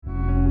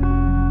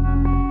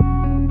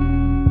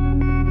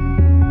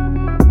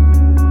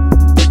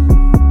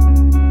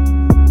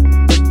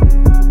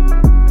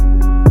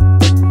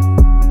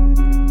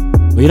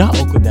But you know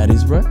how awkward that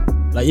is, bro?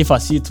 Like, if I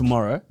see you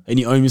tomorrow and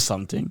you owe me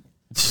something.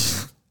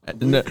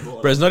 No, bro,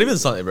 it's not even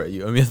something, bro.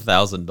 You owe me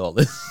 $1,000.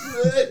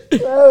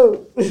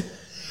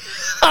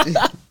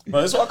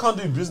 Bro, that's why I can't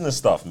do business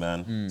stuff,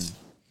 man.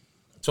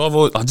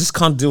 So I just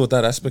can't deal with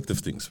that aspect of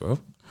things, bro.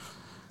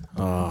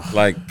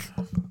 Like,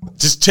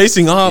 just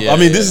chasing up. Yeah, I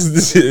mean,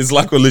 this is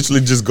like we're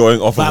literally just going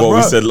off of what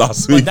we said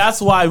last week. But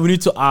that's why we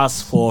need to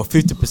ask for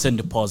 50%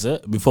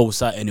 deposit before we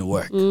start any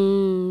work.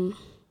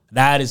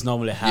 That is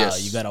normally how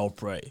you gotta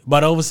operate.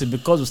 But obviously,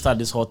 because we started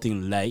this whole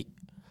thing late,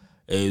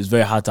 it's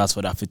very hard to ask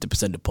for that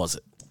 50%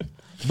 deposit.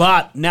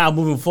 But now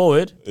moving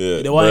forward,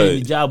 the one in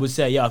the job would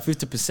say,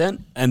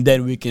 50%, and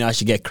then we can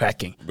actually get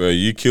cracking. Bro,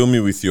 you kill me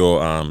with your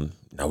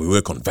now we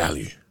work on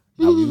value.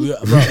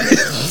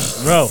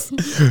 Bro.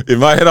 In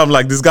my head, I'm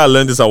like, this guy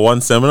learned this at one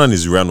seminar and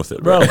he's ran with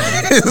it, bro.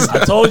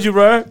 I told you,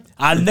 bro.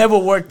 I never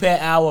work per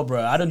hour,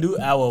 bro. I don't do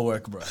hour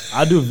work, bro.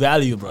 I do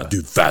value, bro. I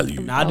do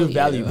value. I do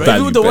value, bro.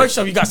 Value You do the bet.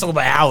 workshop, you guys talk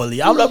about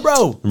hourly. I'm like,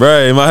 bro.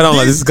 Bro, in my head, I'm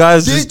like, this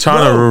guy's just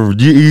trying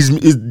to.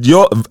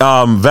 Your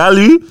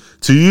value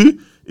to you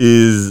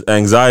is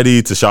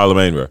anxiety to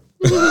Charlemagne, bro.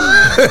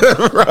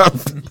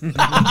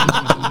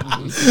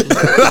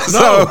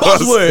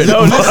 Buzzword.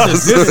 No,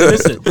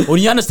 listen.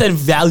 When you understand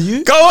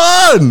value, Go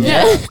on.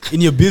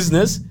 in your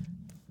business,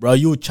 bro,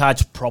 you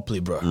charge properly,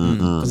 bro.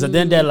 Because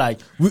then they're like,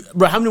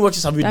 bro, how many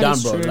workshops have we That done,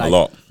 is bro? true. Like, A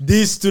lot.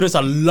 these students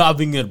are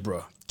loving it,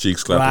 bro.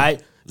 Cheeks clapping.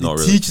 Right? The Not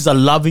really. teachers are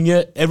loving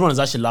it. Everyone is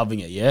actually loving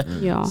it, yeah?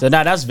 Yeah. So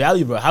now that's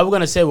value, bro. How are we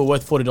going to say we're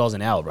worth $40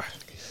 an hour, bro?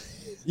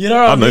 You know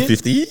what I I mean? know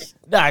 50.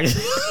 Nah.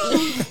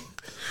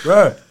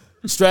 Bro,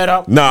 straight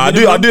up. Nah,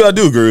 minimum, I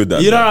do agree with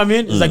that. You know bro. what I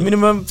mean? It's like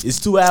minimum is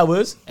 2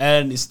 hours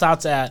and it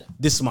starts at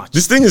this much.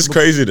 This thing is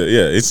crazy. That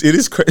it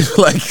is crazy.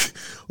 Like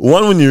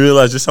one, when you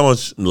realize just how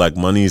much like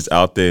money is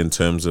out there in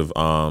terms of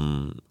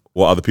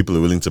what other people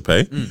are willing to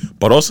pay,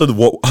 but also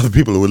what other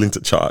people are willing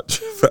to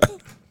charge.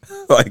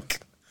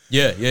 Like,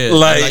 Yeah.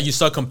 Like- Like you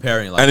start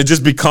comparing, like, and it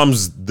just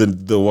becomes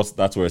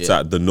that's where it's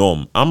at, the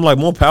norm. I'm like,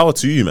 more power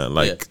to you, man.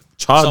 Like,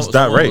 charge that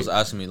someone rate. was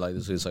asking me like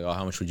this. It's like, oh,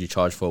 how much would you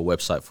charge for a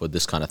website for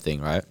this kind of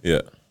thing, right? Yeah.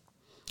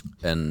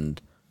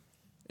 And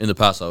in the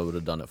past, I would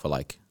have done it for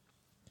like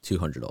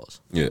 $200,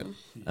 Yeah. and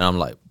I'm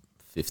like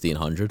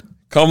 $1,500.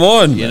 Come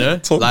on, You know,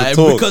 talk like,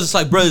 the talk. because it's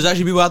like, bro, there's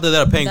actually people out there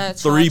that are paying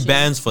That's 3 charging.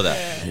 bands for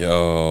that.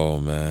 Yo,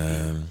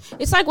 man.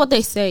 It's like what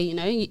they say, you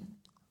know.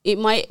 It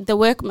might the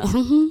work.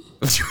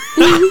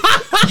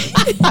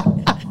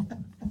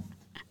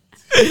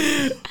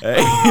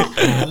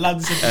 I love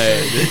this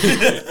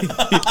episode.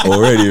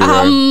 Already,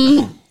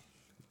 right?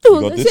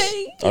 what Got they this?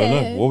 say, I don't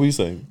know. What were you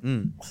saying?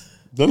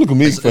 Don't look at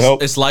me for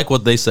help. It's like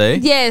what they say.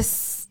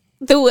 Yes,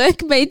 the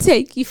work may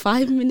take you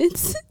 5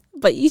 minutes,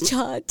 but you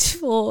charge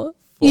for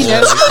you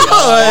know.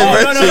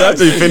 That's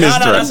you finished,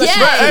 right?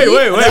 Yeah, Hey,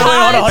 wait, hold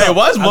on. Hey,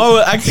 why is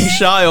Marwa acting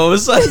shy all of a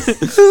sudden?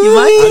 you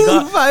might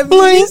take 5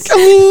 minutes.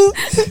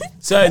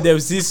 So there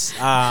was this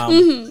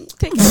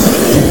Take it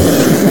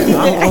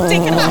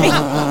take it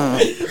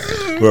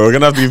away. Bro, we're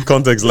gonna have to give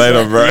context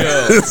later, bro.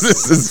 This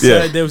is,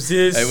 so there was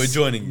this Hey, we're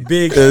joining.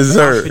 big Yes,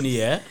 sir. company,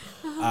 yeah.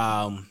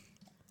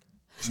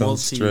 stressed.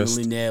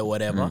 Multi-millionaire,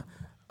 whatever.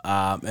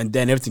 And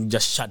then everything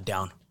just shut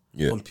down.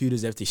 Yeah.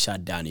 Computers, everything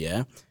shut down,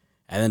 yeah.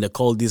 And then they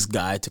called this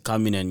guy to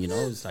come in and,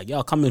 it's like,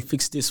 yo, come and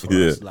fix this for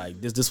Yeah. us.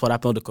 Like, this what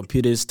happened with the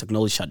computers,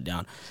 technology shut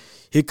down.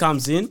 He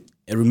comes in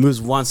and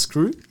removes one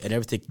screw and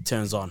everything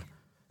turns on.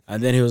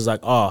 And then he was like,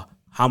 oh,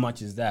 how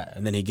much is that?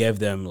 And then he gave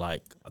them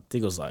like, I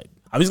think it was like,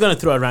 I'm just going to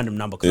throw a random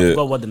number because I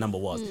forgot what the number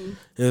was.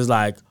 It was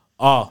like,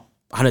 oh,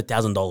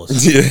 $100,000.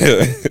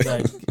 Yeah.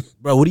 Like,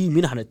 bro, what do you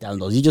mean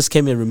 $100,000? You just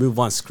came in and removed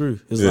one screw.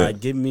 He was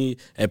like, give me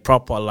a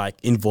proper like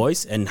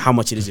invoice and how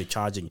much it is you're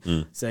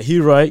charging. So he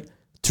wrote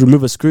to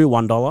remove a screw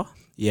 $1,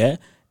 yeah,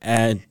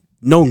 and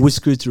knowing which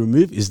screw to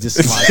remove is this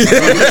much.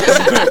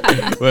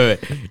 Wait.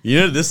 You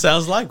know what this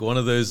sounds like? One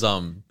of those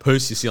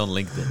posts you see on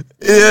LinkedIn.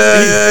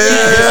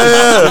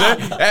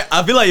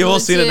 I feel like you've all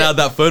seen it now.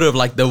 That photo of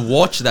like the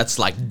watch that's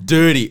like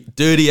dirty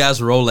ass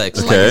Rolex.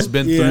 Like Okay. it's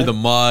been through the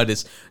mud,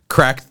 it's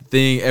cracked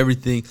thing,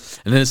 everything,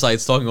 and then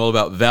it's talking all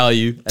about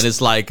value, and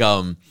it's like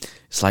to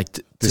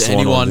This one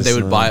or anyone this they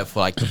would one. buy it for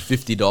like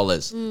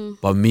 $50.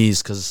 But me,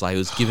 it's because it's like it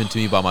was given to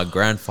me by my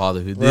grandfather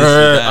who this Right.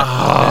 and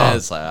that. And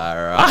it's like, all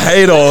I right.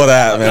 hate all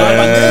that,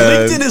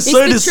 man. LinkedIn is It's so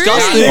the truth.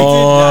 disgusting.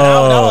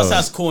 That was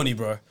sounds corny,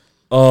 bro.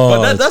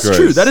 But that's gross.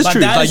 true. That is But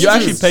true. that Like is you're true.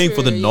 actually paying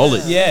for the True, yeah.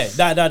 knowledge. Yeah,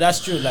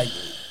 that's true. Like,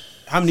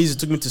 how many years it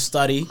took me to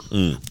study?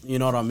 You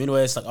know what I mean?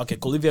 Where it's like, okay,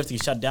 cool, if everything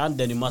shut down,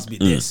 then it must be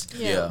this.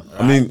 Yeah.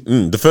 I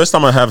mean, the first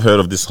time I have heard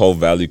of this whole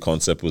value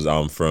concept was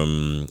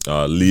from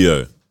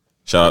Leo.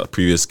 Shout out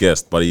previous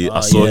guest, but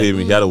I saw yeah. him.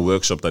 He had a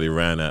workshop that he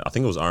ran at. I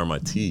think it was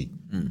RMIT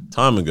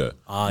time ago.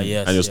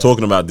 Yes. And he was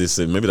talking about this.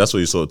 And maybe that's what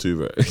you saw too,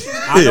 bro.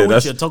 I know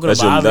what you're talking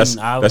that's about.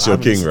 Your, that's your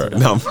king, bro. listened to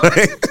No, I'm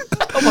playing.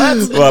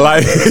 Well,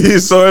 like he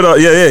saw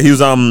it. Yeah. He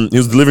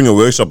was delivering a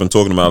workshop and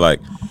talking about like,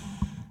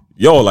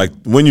 yo, like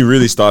when you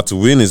really start to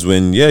win is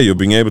when you're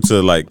being able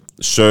to like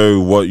show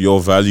what your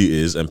value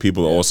is, and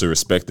people are also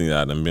respecting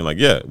that and being like,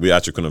 yeah, we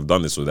actually couldn't have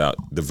done this without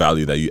the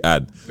value that you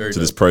add to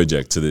this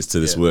project, to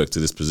this work, to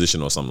this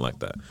position or something like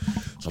that.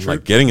 I'm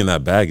like, getting in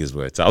that bag is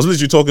where it's at. I was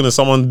literally talking to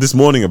someone this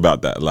morning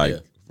about that. Like,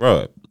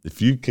 bro,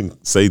 if you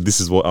can say this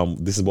is what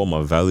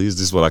my value is,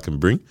 this is what I can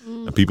bring,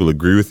 and people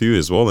agree with you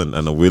as well, and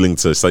are willing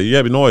to say,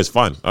 yeah, but no, it's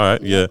fine. All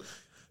right, yeah.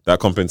 That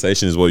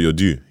compensation is what you're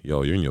due.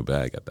 Yo, you're in your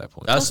bag at that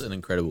point. That's an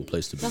incredible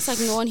place to be. That's like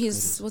Noah.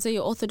 Was it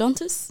your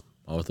orthodontist?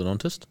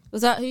 Orthodontist?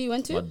 Was that who you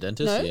went to? My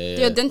dentist? No? Yeah.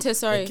 Your dentist,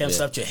 sorry. Can't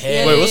slap your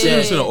hair. Wait, what's the Yeah.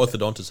 difference between an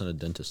orthodontist and a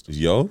dentist?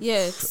 Yo,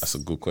 Yes. that's a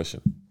good question.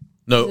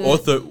 No,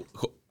 ortho.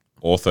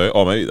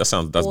 Oh, maybe that's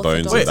bones.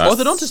 Orthodontist. Wait, That's-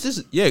 orthodontist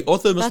is ortho must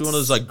be one of That's-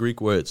 those like Greek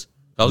words.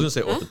 I was gonna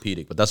say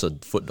orthopedic, but that's a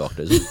foot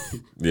doctor, isn't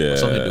it? Yeah.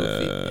 Something to do with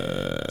feet.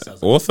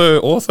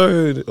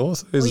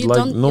 Ortho is you like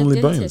don't- normally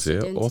your bones. dentist, Yeah.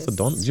 your dentist.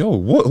 Orthodont. Yo,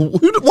 what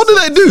do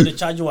they They do?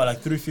 charge you what,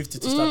 like $350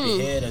 to slap your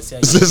head and say,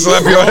 Just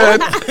slap your head.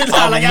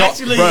 like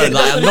actually, Bro,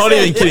 like, I'm not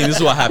even kidding. This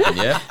is what happened.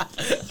 Yeah,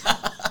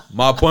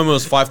 my appointment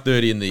was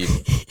 5:30 in the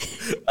evening.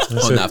 On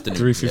the afternoon,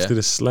 $350 yeah?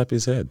 to slap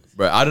his head.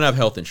 Bro, I don't have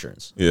health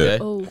insurance. Yeah. Okay?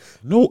 Oh.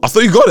 No, I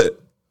thought you got it.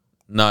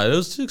 No, it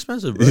was too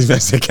expensive, bro. You better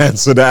say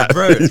cancel that,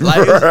 Bro,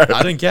 like, Bro.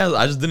 I didn't cancel.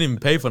 I just didn't even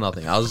pay for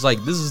nothing. I was like,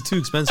 this is too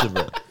expensive,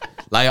 bro.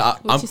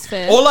 Like, Which is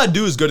fair. all I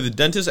do is go to the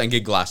dentist and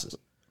get glasses.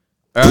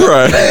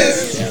 Bro,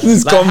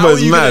 this Like, combo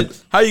is mad.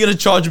 how are you gonna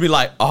charge me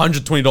like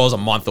 $120 a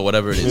month or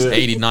whatever it is,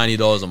 $80,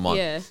 $90 a month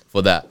Yeah.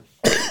 for that?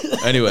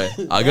 Anyway,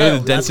 I go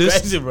to the that's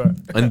dentist crazy, bro.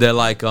 and they're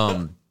like,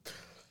 what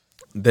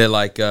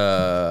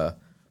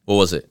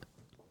was it?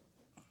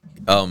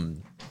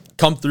 Come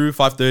through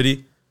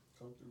 5:30.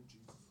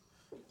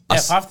 Yeah,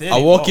 5:30. I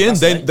walk Oh, in,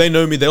 that's late. they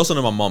know me. They also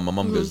know my mom. My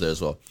mom goes there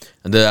as well.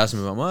 And they're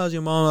asking me, "How's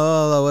your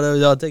mom? Whatever.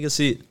 Y'all take a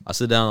seat." I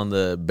sit down on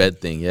the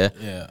bed thing. Yeah.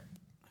 Yeah.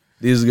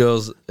 These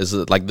girls is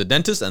like the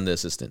dentist and the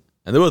assistant,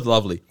 and they're both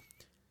lovely,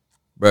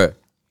 bro.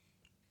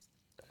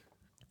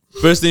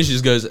 First thing she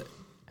just goes,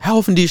 "How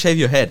often do you shave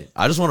your head?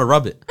 I just want to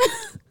rub it."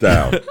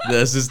 Damn.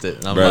 The assistant.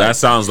 And I'm Bro, like, that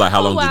sounds like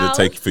how long did wow. it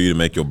take for you to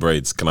make your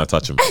braids? Can I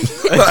touch them?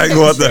 Like,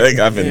 what the heck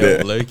happened "Yo,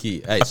 there?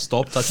 Loki, hey,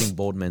 stop touching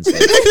bald men's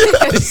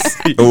heads."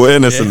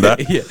 Awareness in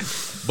that. Yeah.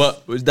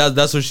 But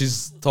that's what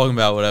she's talking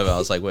about, whatever. I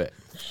was like, wait.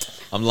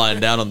 I'm lying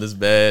down on this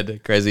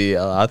bed, crazy.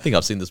 I think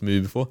I've seen this movie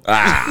before.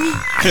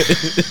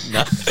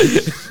 Nah.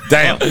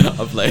 Damn.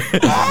 I'm playing.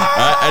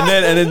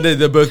 And then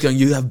they're both going,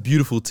 you have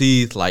beautiful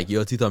teeth. Like,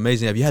 your teeth are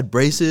amazing. Have you had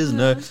braces?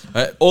 No.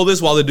 All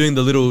this while they're doing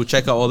the little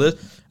checkup, all this.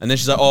 And then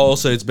she's like, oh,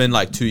 also, it's been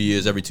like 2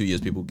 years. Every 2 years,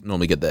 people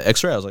normally get the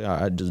x-ray. I was like, all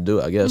right, just do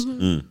it, I guess.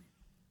 This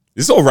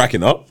is all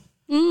racking up.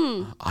 I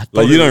Like,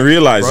 thought you don't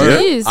realize, bro, yeah?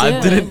 It is, I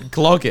yeah. didn't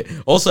clock it.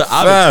 Also,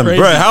 I'm Fam, crazy.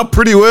 bro, how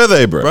pretty were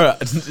they, bro? Bro,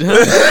 Just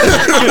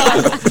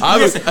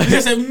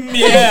say,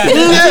 yeah.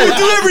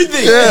 do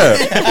everything. Yeah.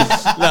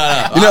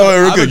 You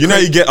know, real good. You know,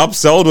 you get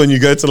upsold when you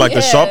go to like the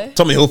Yeah. shop.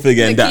 Tommy Hilfiger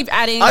They and that. keep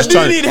adding. I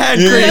do need hand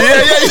cream.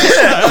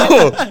 Yeah.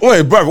 Oh,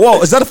 wait, bro.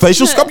 Whoa, is that a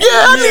facial scrub? Yeah,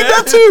 I need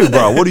that too,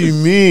 bro. What do you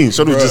mean?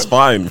 Should've just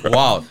fine, bro.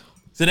 Wow.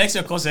 So the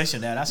extra concession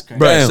there, that's crazy.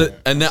 Bro, Damn. so,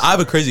 and then I have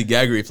a crazy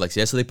gag reflex,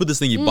 yeah? So they put this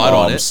thing, you bite Oh,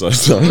 on I'm it. so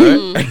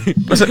sorry.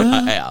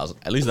 Hey,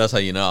 at least that's how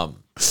you know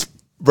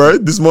Bro,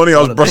 this morning I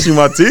was brushing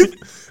my teeth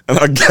and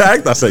I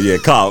gagged. I said, yeah,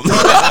 calm.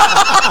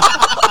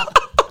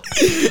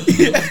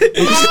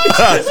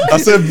 I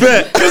said,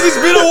 bet. Because it's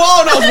been a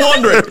while and I was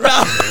wondering.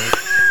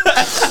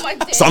 Oh my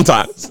days.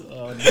 Sometimes.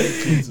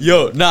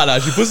 Yo, nah,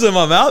 she puts it in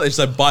my mouth and she's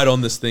like, bite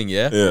on this thing,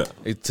 yeah? Yeah.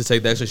 To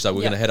take the extra, she's like,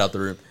 we're Yeah. going to head out the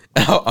room.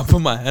 And I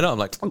put my head out, I'm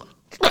like,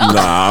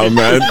 Nah,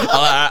 man.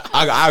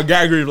 I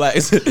gag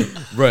reflex.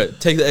 Bro,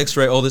 take the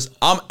x-ray, all this.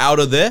 I'm out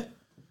of there.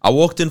 I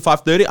walked in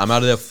 5:30, I'm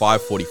out of there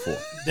 5:44.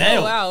 Damn.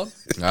 Oh, wow. All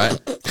right?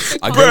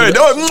 I go Bro, to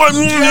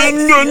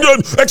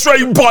the-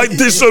 X-ray bite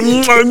this slap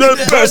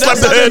the how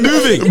head. they're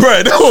moving.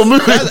 Bro, they're all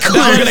moving. Now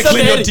I'm going to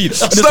clean your teeth.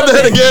 Slap the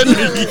head again.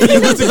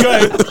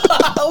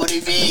 What do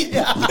you mean?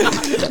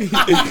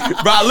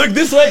 Bro, look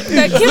this way.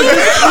 They're killing me.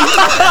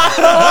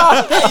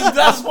 His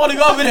glass falling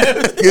off in him.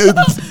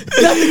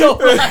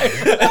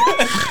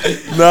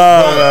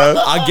 Nah, man.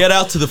 I get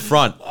out to the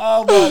front.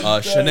 Oh my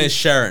God. Shanae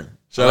Sharon.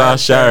 Shout out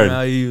Sharon. How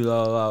are you?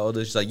 All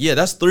this. She's like, yeah,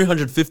 that's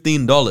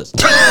 $315.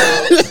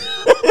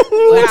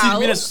 14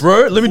 minutes.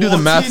 Bro, let me do the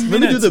 14 math. Let me do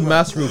minutes, the bro.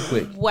 math real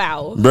quick.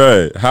 Wow.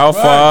 Bro, how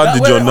far that-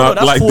 did wait, your wait, nut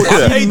that's like 14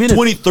 that? I paid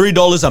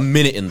 $23 a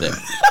minute in there.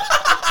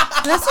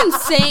 That's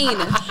insane.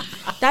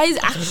 That is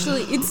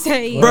actually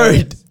insane.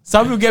 Bro,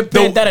 Some people get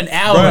paid that an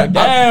hour. Bro,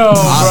 Damn,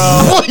 bro.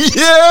 Oh,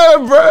 yeah,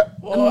 bro.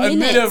 Oh, a minute,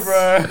 minute.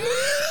 bro.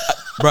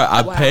 bro,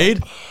 I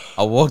paid.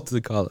 I walked to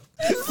the car.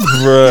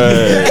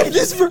 Bro.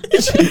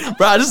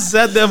 Bro, I just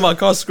sat there in my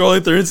car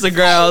scrolling through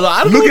Instagram. I was like,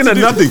 I don't Looking know at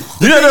what to do.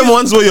 nothing. You know them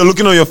ones where you're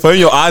looking on your phone,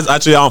 your eyes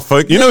actually aren't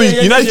focused. You know,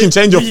 you know you can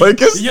change your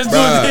focus. You just do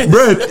this.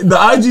 Bro, the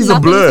IG's a Nothing's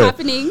blur.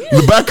 happening.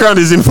 The background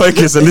is in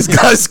focus and this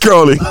guy's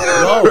scrolling.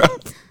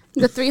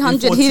 The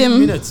 300 14 hit him.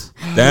 minutes.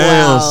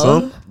 Damn, Wow.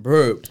 son.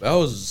 Bro, that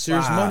was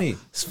serious money.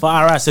 It's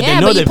far out. So Yeah,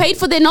 they know but you the paid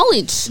for their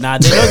knowledge. Nah,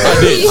 they know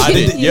I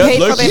did. You Yeah, paid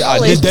for low-key, their I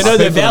knowledge. did. they know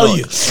the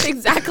value.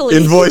 Exactly.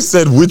 Invoice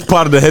said which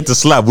part of the head to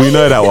slap. We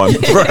know that one.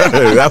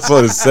 Bro, that's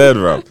what it said,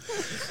 bro.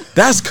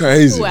 That's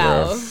crazy,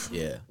 Wow. bro.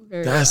 Yeah.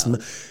 Very That's well.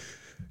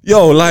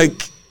 yo, like,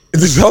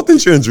 does health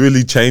insurance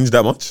really change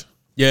that much?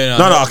 Yeah.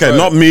 No, okay, bro.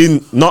 not me.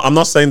 No, I'm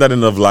not saying that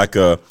in of like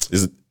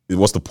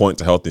what's the point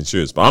to health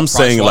insurance? But I'm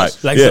saying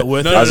like, Like, yeah, is it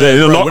worth it? I say,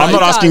 No, no, bro, I'm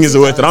not it asking does, is it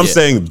it worth it. I'm does.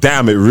 saying,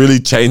 damn, it really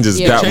changes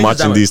Yeah. that Changes much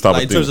that in these type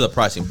like, of in terms things. of the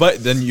pricing,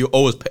 but then you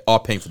always are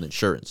paying for the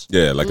insurance.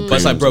 Yeah, like the But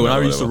it's like, premiums bro, and when I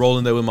that, used to whatever. roll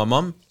in there with my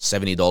mum,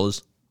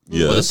 $70.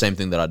 Yeah. For the same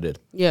thing that I did,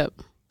 Yeah.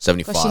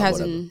 75. But she has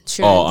whatever. insurance.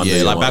 Oh, under Yeah,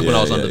 your like one. back when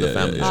I was Yeah, under the yeah,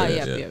 family yeah,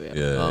 insurance.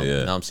 yeah,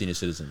 yeah. Now I'm senior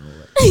citizen. And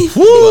all that.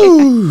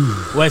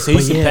 Woo! Wait, so you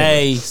used to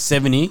pay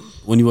 70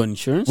 when you were on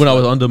insurance? When I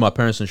was under my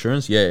parents'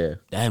 insurance, yeah.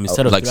 Damn,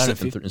 instead of like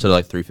 350? instead of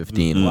like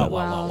 315.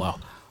 Wow.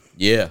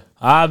 Yeah,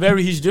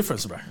 Very huge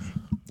difference, bro.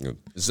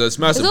 so it's massive.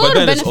 There's a but lot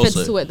then of it's benefits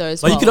also to it though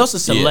as But well. you could also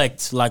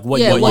select like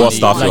what Yeah, you what want.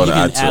 stuff you like wanna you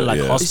can add to add it, like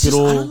yeah. It's just, I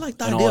hospital don't like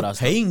the and idea all of that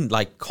stuff. paying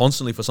like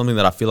constantly for something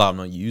that I feel like I'm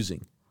not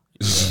using.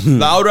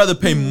 Like, I would rather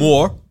pay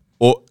more,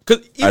 or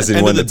because As in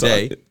end when of the it's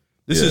day,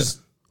 this yeah. is.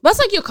 But it's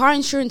like your car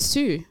insurance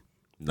too.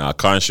 Nah,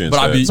 car insurance.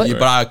 But I hurts, but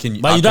bro. I can.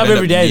 But I you can do it end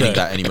every up day, needing though.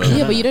 that any moment.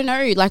 Yeah, but you don't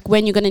know like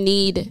when you're gonna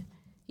need,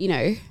 you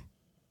know,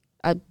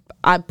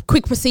 a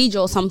quick procedure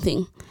or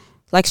something,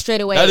 like straight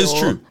away. That is or-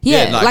 true.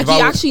 Yeah, Yeah, like, like if you I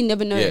were- actually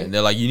never know. Yeah, and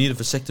they're like, you need a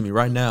vasectomy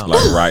right now.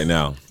 like right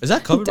now. Is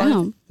that covered? Right?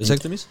 Damn.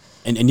 Vasectomies?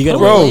 And you gotta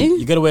Bro. wait.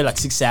 You gotta wait like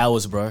 6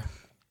 hours, bro.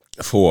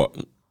 For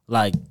what?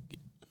 Like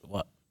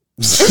what?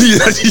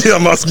 Yeah,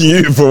 I'm asking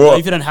you for If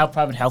what? you don't have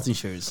private health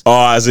insurance.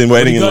 Oh, as in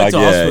waiting You in go like to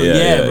yeah, hospital,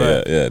 yeah,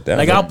 bro. yeah. Damn,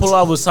 Like I'll pull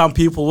up with some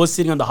people. We're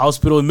sitting in the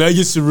hospital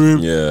emergency room.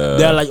 Yeah.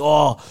 They're like,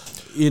 oh,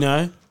 you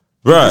know.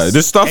 Bro,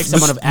 this stuff, X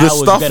amount of the hours you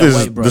stuff gotta is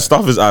wait, bro. the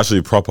stuff is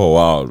actually proper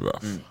wild, bro.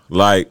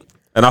 Like,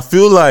 and I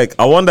feel like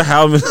I wonder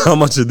how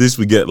much of this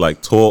we get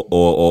like taught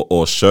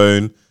or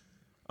shown.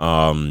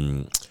 I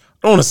don't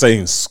want to say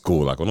in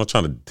school. Like, we're not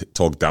trying to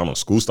talk down on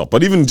school stuff,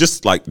 but even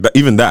just like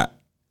even that,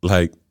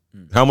 like,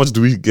 how much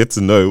do we get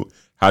to know?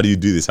 How do you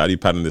do this? How do you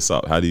pattern this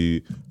up? How do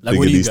you Like, figure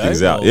where do you these go,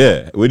 things out? or-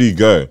 Yeah, where do you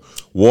go?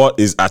 What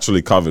is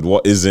actually covered?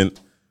 What isn't?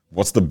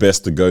 What's the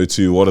best to go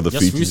to? What are the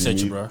Just features? research you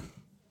it, need? bro. You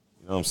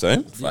know what I'm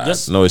saying?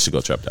 Just- No, it should go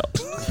trapped out.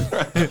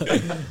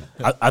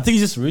 I think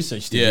it's just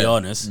research, to be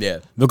honest. Yeah.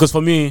 Because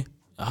for me,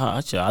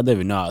 actually, I don't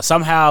even know.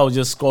 Somehow,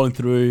 just scrolling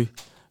through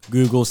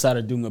Google,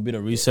 started doing a bit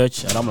of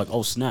research, and I'm like,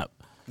 oh snap,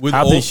 With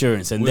health all-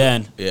 insurance, and with-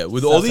 then Yeah,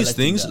 with start all these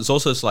selecting things, that. it's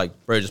also just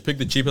like, bro, just pick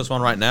the cheapest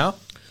one right now,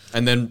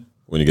 and then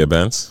When you get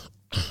bands?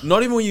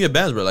 not even when you get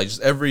bans, bro. Like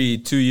just every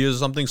 2 years or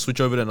something, switch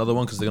over to another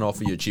one because they're gonna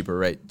offer you a cheaper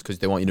rate because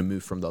they want you to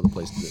move from the other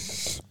place to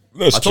this.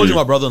 I told you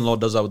my brother-in-law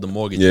does that with the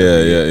mortgage. Yeah,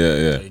 every yeah, year.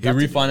 yeah, yeah.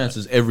 He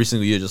refinances every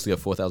single year just to get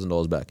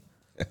 $4,000 back.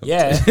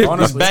 Yeah,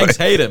 honestly. Banks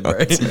hate him, bro.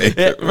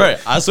 Yeah, bro.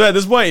 I swear at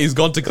this point he's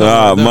gone to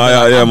club.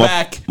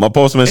 My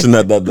post mentioned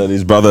that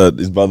his brother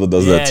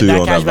does that too on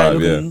that guy's right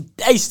vibe. Yeah. looking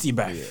tasty,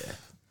 bro.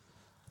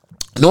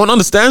 No one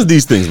understands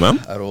these things, man.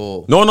 at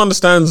all. No one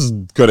understands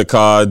credit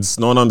cards.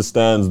 No one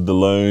understands the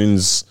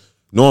loans.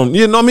 No one,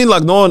 you know what I mean?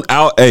 Like no one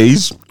our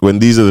age, when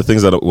these are the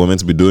things that we're meant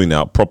to be doing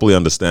now, properly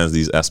understands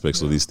these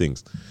aspects of these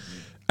things.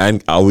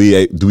 And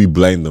do we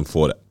blame them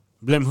for that?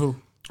 Blame who?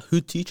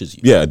 Who teaches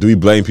you? Yeah, do we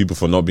blame people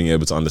for not being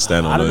able to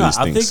understand I or don't know know. these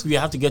I things? think we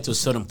have to get to a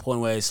certain point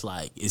where it's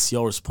like it's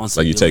your Like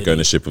responsibility. you take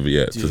ownership of it,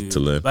 yeah, to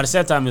learn. But at the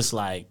same time, it's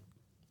like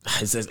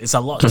it's a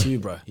lot too,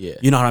 bro. Yeah.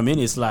 You know what I mean?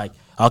 It's like,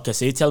 okay,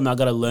 so you tell me I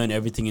gotta learn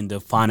everything in the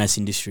finance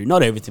industry.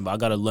 Not everything, but I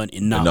gotta learn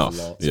enough,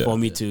 yeah. for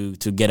me to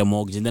get a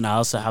mortgage. And then I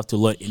also have to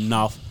learn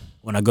enough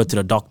when I go to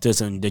the doctors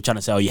and they're trying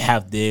to say, oh, you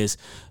have this.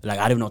 Like,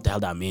 I don't know what the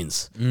hell that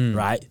means,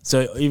 right?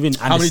 So even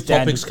How many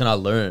understand- topics can I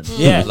learn?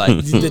 Yeah,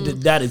 like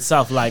that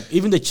itself, like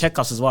even the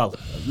checkups as well.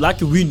 Like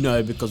we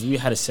know because we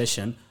had a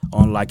session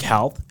on like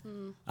health,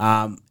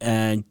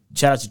 and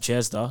shout out to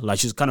Chester. Like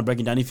she's kind of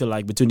breaking down. If you're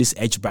like between this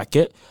age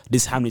bracket,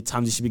 this how many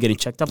times you should be getting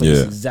checked up. And this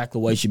is Yeah. exactly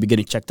what you should be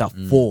getting checked up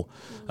for,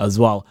 as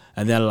well.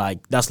 And then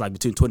like that's like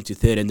between 20 to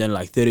 30, and then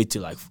like 30 to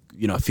like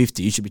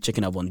 50, you should be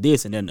checking up on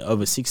this, and then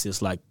over 60,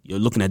 it's like you're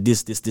looking at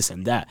this,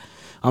 and that.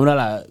 I'm not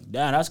like,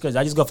 damn, that's crazy.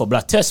 I just go for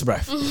blood test, bro.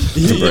 Bro,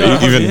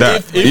 even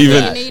that,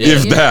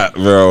 if that,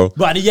 bro.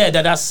 But yeah,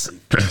 that's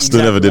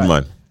Still never did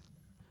mine.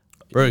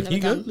 bro, can you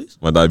go, please?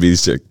 My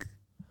diabetes check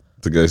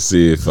to go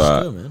see if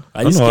Go, man.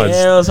 Are you don't know, I just-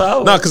 scared or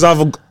something? no,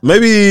 because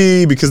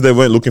maybe because they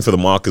weren't looking for the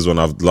markers when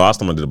last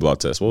time I did a blood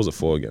test. What was it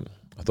for again?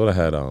 I thought I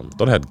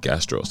had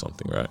gastro or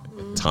something, right?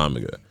 Time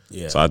ago.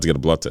 Yeah. So I had to get a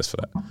blood test for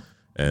that,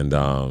 and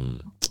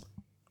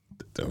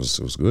it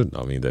was good.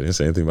 I mean, they didn't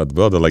say anything about the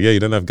blood. They're like, yeah, you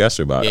don't have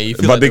gastro, but Yeah, you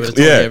feel like they would've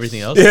told you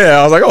everything else? Yeah,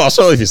 I was like, oh, I'll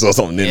show you if you saw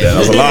something in there. I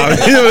was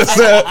like, you know what I'm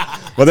saying?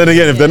 But then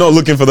again, if they're not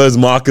looking for those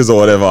markers or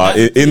whatever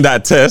in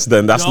that test,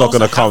 then that's You not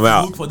going to also come have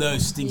out. Look for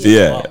those things.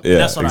 Yeah, as well. yeah,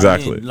 That's what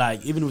exactly. I mean.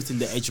 Like even within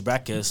the age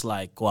brackets,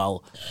 like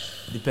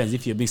depends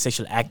if you're being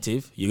sexually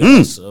active. You can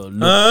also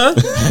look.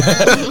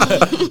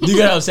 You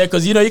get what I'm saying?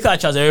 Because you can't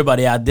trust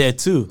everybody out there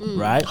too,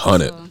 right?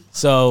 100.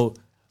 So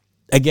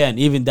again,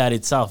 even that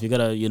itself, you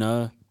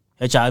gotta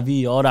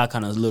HIV, all that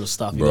kind of little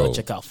stuff. You Bro, gotta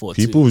check out for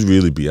people too. would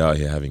really be out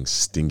here having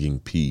stinging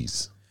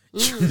peas.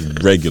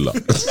 Regular.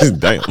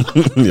 Damn.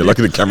 You're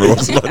lucky the camera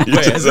wasn't on you.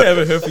 Wait, has it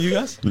ever hurt for you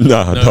guys?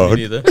 Nah, No, dog.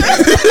 me neither.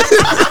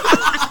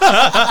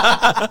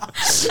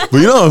 But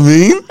you know what I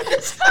mean?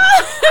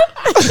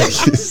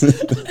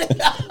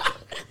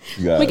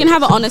 We can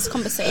have an honest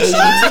conversation.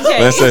 It's okay.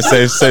 Let's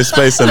say safe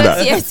space and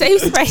that. Yeah,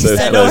 safe space.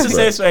 Safe No, space. it's a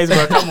safe space,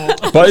 bro. Come on.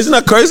 But isn't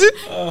that crazy?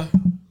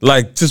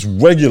 Like just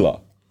regular.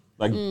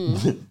 Like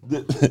the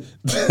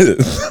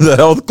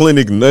health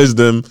clinic knows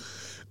them,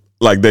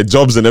 like their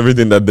jobs and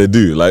everything that they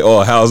do. Like,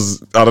 oh, how's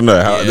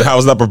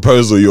that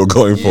proposal you're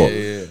going for?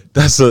 Yeah.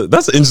 That's an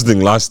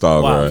interesting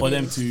lifestyle, Wow, bro. for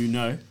them to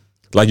know.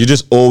 Like you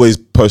just always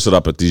posted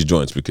up at these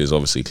joints because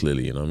obviously,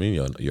 clearly, you know what I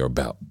mean. You're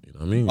about, you know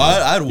what I mean.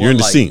 I had one, You're in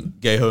the like, scene.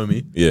 gay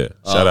homie. Yeah,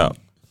 shout out.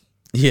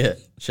 Yeah,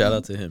 shout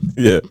out to him.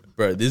 Yeah,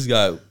 Bro, this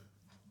guy,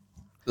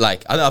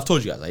 like, I've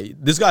told you guys, like,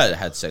 this guy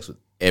had sex with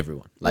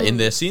everyone. Like, in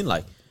their scene,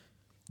 like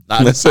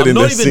I said I'm in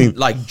not their even, scene.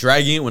 like,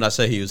 dragging it when I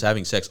say he was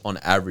having sex on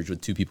average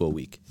with 2 people a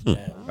week.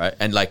 Right?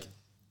 And, like,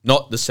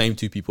 not the same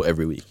 2 people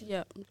every week.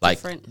 Yeah, Like,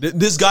 different.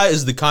 this guy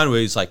is the kind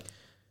where he's like,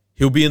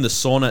 he'll be in the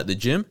sauna at the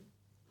gym,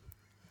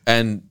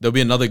 and there'll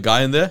be another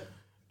guy in there,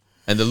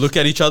 and they'll look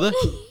at each other,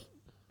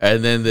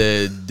 and then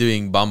they're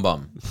doing bum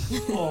bum.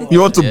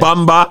 you want to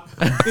bamba,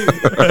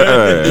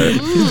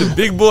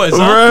 Big boys,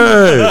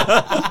 huh?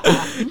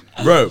 right?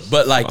 Bro,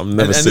 but like, I'm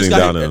never and sitting this guy,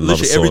 down in another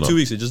literally every sauna. 2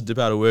 weeks, they just dip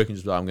out of work and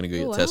just be like, I'm gonna go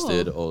get wow.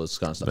 tested, all this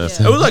kind of stuff. That's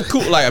It was like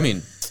cool. Like, I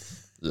mean,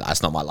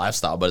 that's not my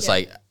lifestyle, but it's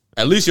like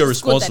at least you're Good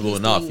that responsible he's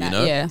enough, doing you that,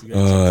 know? Yeah.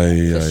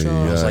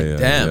 Yeah, It's like, yeah,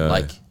 damn, yeah.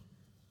 like,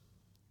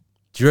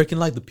 do you reckon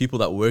like the people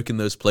that work in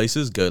those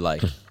places go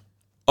like,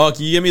 oh,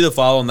 can you give me the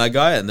file on that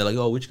guy? And they're like,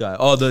 oh, which guy?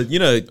 Oh, the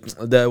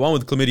one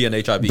with chlamydia and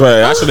HIV. But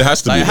it actually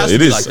has to Like, be. it has It to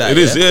be is. like that, It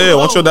is. yeah? Yeah.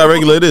 Once you're that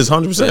regular, it is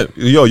 100%.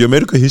 Yo, your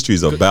medical history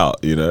is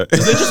about. You know, They're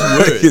just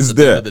words it's at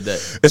the end there. of the day.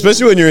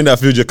 Especially when you're in that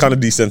field, you're kind of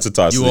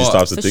desensitized You to these are,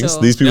 types of for things.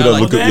 sure. These people Yeah,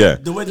 don't like, look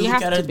at The way they You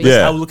look have at to it, be.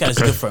 Yeah. how we look at it is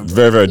different. Bro.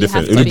 very, very have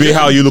different. to It would be. be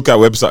how you look at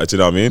websites. You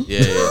know what I mean?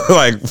 Yeah, yeah.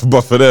 Like,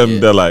 but for them,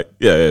 they're like,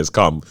 yeah, it's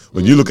calm.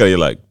 When you look at it, you're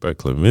like, bro,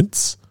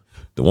 Clements,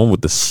 the one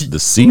with the C,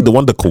 the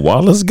one the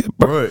koalas get,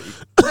 bro.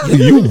 Bro,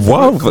 You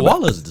wild for that.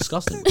 koalas are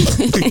disgusting.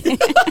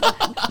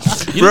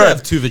 You don't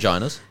have 2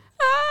 vaginas.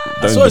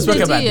 Don't So it's do-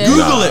 spoken about. Yeah.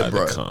 Google Nah, it, they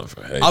bro. can't,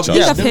 bro. Hey, I've- Charles,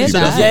 yeah, I've heard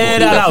said that. Yeah, I think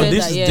no, I've heard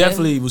This that, is yeah.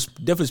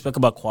 definitely spoken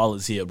about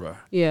koalas here, bro.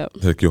 Yeah.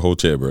 Take your whole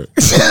chair, bro.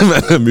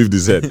 Man moved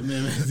his head.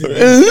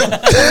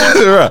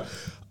 Right.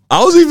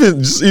 I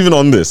was even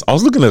on this. I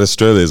was looking at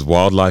Australia's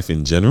wildlife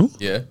in general.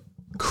 Yeah.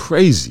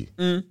 Crazy.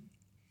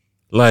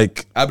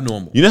 Like,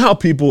 Abnormal. you know how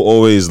people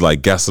always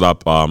like gas it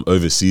up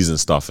overseas and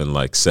stuff and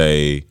like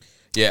say,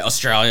 Yeah,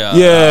 Australia.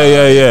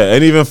 yeah.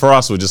 And even for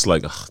us, we're just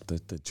like, ugh, they're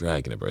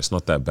dragging it, bro. It's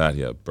not that bad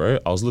here, bro.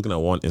 I was looking at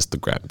one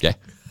Instagram. Yeah.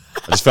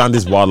 I just found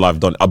this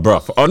wildlife done.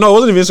 Bro. Oh, no, it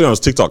wasn't even Instagram. It was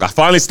TikTok. I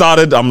finally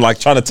started. I'm like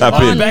trying to tap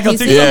in. back on He's-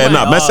 TikTok, Yeah, man.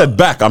 nah, man said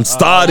back. I'm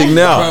starting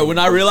now. Bro, when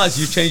I realized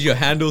you changed your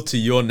handle to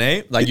your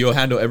name, like your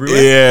handle everywhere.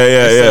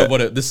 Yeah. instead of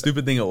what the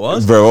stupid thing it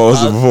was. Bro, what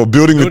was it before?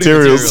 Building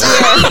materials.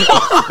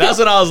 That's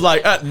what I was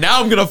like.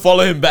 Now I'm gonna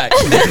follow him back.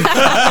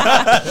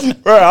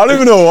 Bro, I don't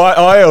even know why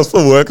I was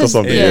for work or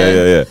something.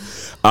 Yeah.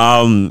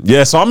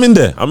 Yeah. So I'm in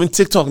there. I'm in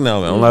TikTok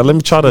now, man. I'm like, let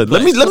me try to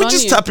let me Good on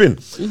just you. tap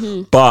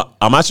in. But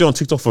I'm actually on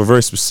TikTok for a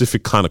very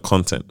specific kind of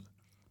content.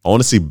 I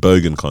want to see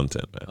Bogan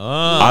content, man.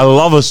 I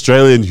love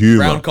Australian humor.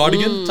 Brown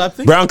cardigan type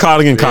thing. Brown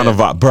cardigan kind of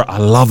vibe. Bro, I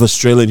love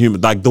Australian humor.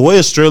 Like the way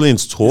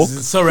Australians talk,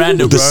 It's so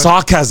random, the bro.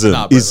 sarcasm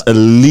Nah, bro, is like-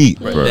 elite,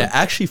 Bro, bro. they're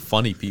actually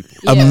funny people.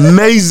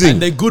 Amazing.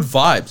 And they're good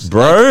vibes.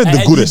 Bro, the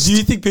And goodest. Do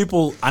you think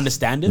people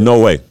understand it? No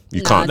way.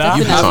 You Nah, can't.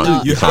 definitely You have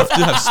not. to. You have to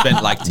have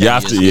spent like 10 You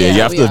have to, years. yeah, Yeah,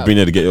 you have we to have are. been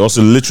there to get it.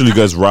 Also, literally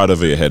goes right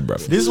over your head, bro.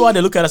 This is why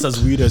they look at us as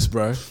weirdos,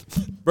 bro.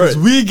 Because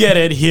we get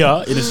it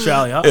here in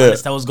Australia,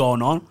 understand what's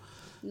going on.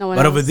 No one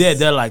But else. over there,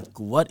 they're like,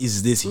 what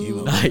is this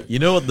humor? Like, you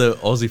know what the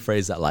Aussie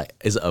phrase that like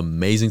is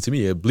amazing to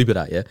me? Yeah, bleep it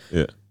out. Yeah,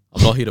 Yeah.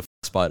 I'm not here to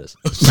spiders.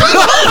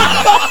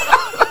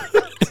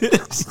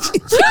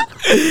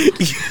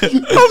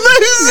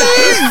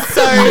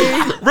 So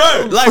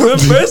Bro, like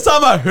the first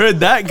time I heard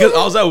that, because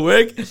I was at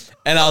work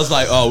and I was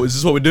like, oh, is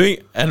this what we're doing?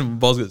 And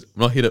boss goes,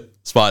 I'm not here to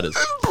spiders.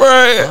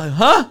 Bro,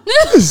 Huh?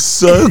 it's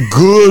so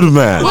good,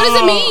 man. what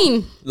does it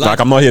mean? Like,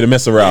 I'm not here to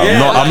mess around.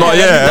 I'm not,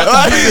 yeah.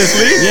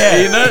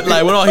 Yeah, you know,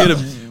 like we're not here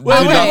to. Wait,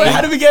 do nothing.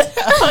 how do we get?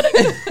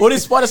 Where did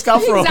spiders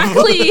come from?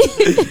 Exactly.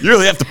 You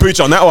really have to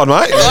preach on that one,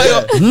 right?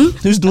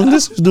 Who's doing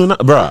this? Who's doing that?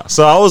 Bruh.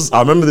 So I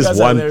remember this That's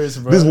one, hilarious,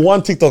 bro. this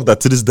one TikTok that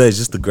to this day is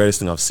just the greatest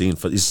thing I've seen.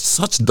 It's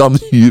such dumb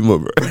humor,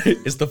 bro.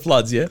 It's the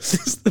floods, yeah.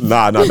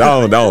 Nah,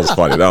 that was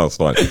funny. That was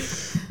funny.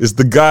 It's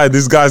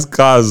this guy's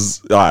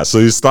car's. All right, so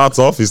he starts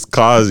off he's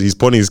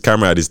pointing his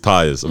camera at his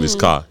tires of his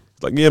car.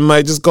 Like, yeah,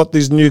 mate, just got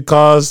these new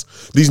cars,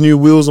 these new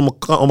wheels on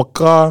my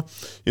car,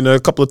 you know, a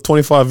couple of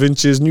 25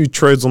 inches, new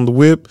treads on the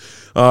whip,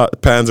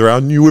 pans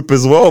around, new whip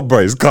as well,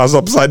 bro. His car's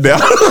upside down.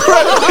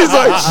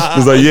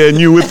 he's like, yeah,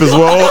 new whip as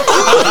well.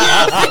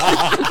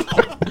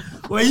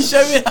 Well, you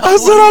show me. I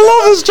said, I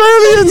love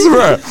Australians,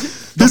 bro.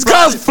 His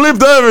car's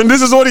flipped over, and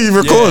this is what he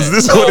records. Yeah.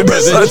 This is what he bro,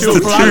 decides the to The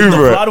do, the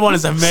bro. flood one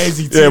is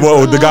amazing too. Yeah,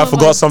 well, the guy Oh,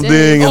 forgot my something,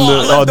 days. and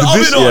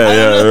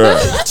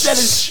right. That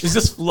is, it's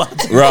just flood.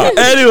 Right.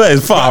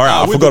 Anyways, far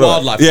out. I with forgot the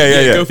about- wildlife. Yeah, Yeah,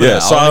 yeah, go for yeah.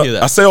 that. So I wanna hear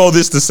that. I say all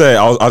this to say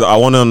I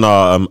went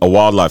on a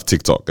wildlife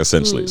TikTok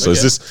essentially. So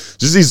it's just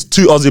these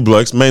two Aussie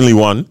blokes, mainly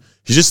one.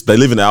 They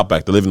live in the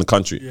outback. They live in the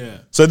country. Yeah.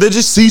 So they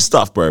just see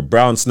stuff, bro.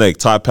 Brown snake,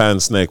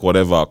 taipan snake,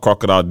 whatever,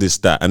 crocodile, this,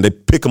 that, and they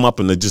pick them up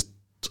and they just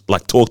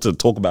like talk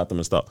about them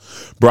and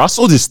stuff. Bro, I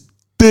saw this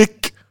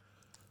thick.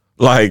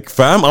 Like,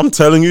 fam, I'm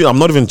telling you, I'm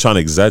not even trying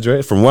to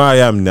exaggerate. From where I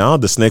am now,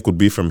 the snake would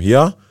be from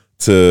here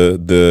to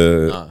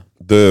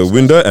the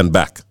window and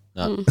back.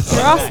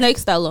 There are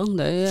snakes that long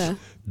though. Yeah.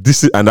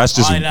 That's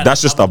just Oh, yeah,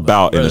 that's just that's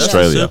about in Bro, that's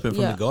Australia. the serpent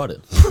from Yeah. the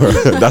garden.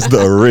 That's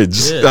the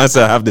ridge. Yeah. That's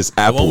I have this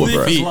apple, with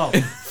bro.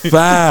 feet.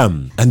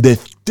 Fam, and they're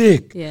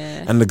thick.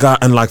 Yeah. And the guy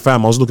and like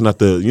fam, I was looking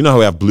at you know how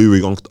we have blue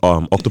ring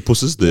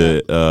octopuses,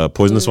 the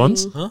poisonous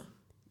ones. Huh? Huh?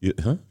 Is You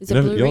it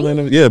never- blue you don't ring?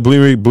 know- Yeah,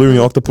 blue ring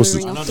octopuses.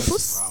 Blue ring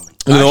octopus?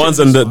 And the ones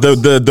and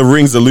the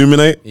rings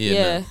illuminate.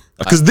 Yeah. No.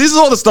 Because this is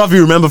all the stuff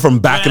you remember from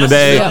back in the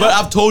day. Yeah. But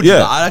I've told you Yeah.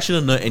 that I actually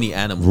don't know any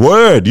animal.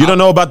 Word, you don't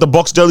know about the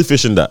box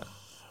jellyfish and that.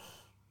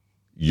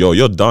 Yo,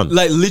 you're done.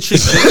 Like literally,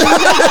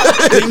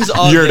 things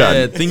are You're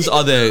their, done. things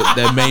are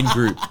their main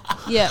group.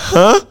 Yeah.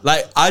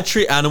 Like I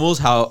treat animals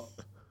how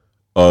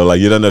Oh,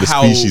 like you don't know the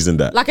How- species in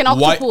that. Like an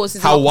white octopus.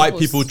 is how an white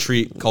octopus. people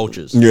treat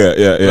cultures. Yeah,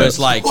 yeah, yeah. Where it's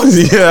like, yeah,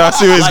 I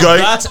see where he's like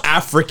going. that's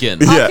African.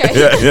 Yeah, Okay.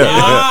 yeah, yeah,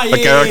 Ah, yeah. yeah,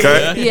 Okay, yeah,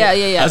 okay. Yeah,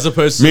 yeah, yeah. As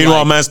opposed to Meanwhile,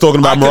 like, man's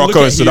talking I about can look Morocco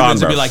at and Sudan,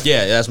 humans and bro. be like,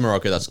 yeah, that's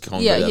Morocco, that's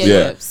Congo. yeah, yeah, that's- yeah,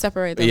 Yeah.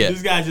 Separate them. Yeah.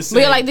 This guy just But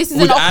you're said- like, this is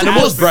With an animals,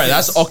 octopus. bro,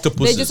 that's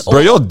octopuses. just Bro,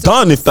 you're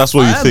done if that's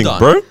what I you am think, done.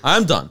 bro. I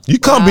am done. You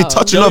can't be Wow.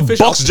 touching a Jellyfish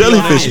box are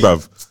jellyfish, flying.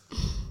 bruv.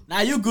 Nah,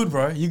 you good,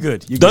 bro. You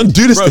good. You Don't good.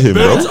 do this Bro, to him,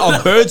 birds bro.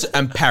 are birds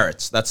and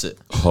parrots. That's it.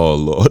 Oh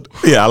lord.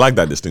 Yeah, I like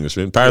that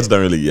distinguishment. Parrots don't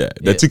really. Yeah,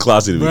 they're Yeah. too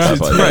classy to be Birds,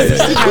 classified. birds.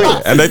 Yeah, yeah,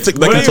 yeah. And they can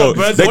talk.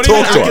 They talk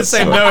to us.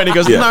 and he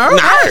goes, Yeah.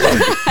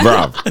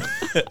 Bruv.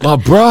 But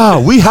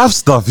bruh, we have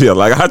stuff here.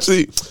 Like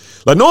actually,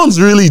 like no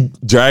one's really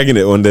dragging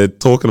it when they're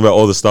talking about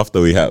all the stuff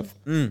that we have.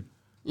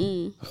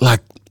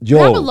 Like yo,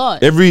 have a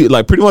lot. every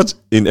like pretty much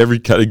in every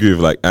category of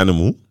like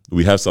animal,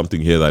 we have something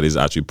here that is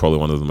actually probably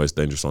one of the most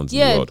dangerous ones in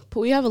the Yeah, world. but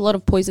we have a lot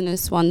of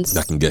poisonous ones.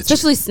 That can get you.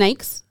 especially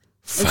snakes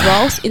as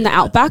well in the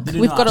outback. Did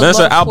you We've know? got a Man, lot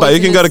so of outback, you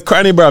can go to poisonous-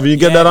 cranny, bruv. You can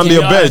get Yeah, that under yeah,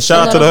 your bed.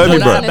 Shout out to the yeah, homie,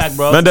 yeah. bro. Outback,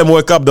 bro. Man, them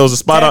woke up. There was a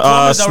spider, Yeah,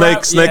 kilometers snake,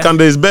 around, snake yeah.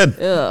 under his bed.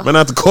 Ugh. Man, I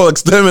had to call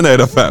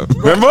exterminator, fam.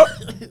 Remember?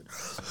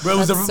 Bro, it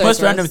was the That's so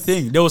most random gross.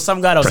 thing. There was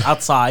some guy that was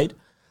outside,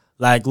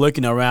 like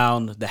looking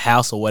around the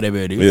house or whatever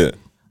it is. Yeah.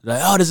 Like,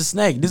 oh, there's a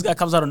snake. This guy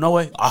comes out of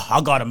nowhere. Oh,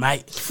 I got him,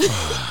 mate.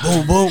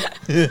 Boom, boom.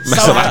 said,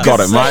 "I got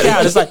it, mate."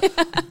 Yeah, it's like,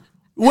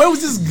 where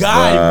was this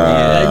guy,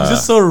 bro? Like, it was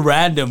just so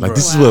random, bro. Like,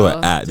 this is where we're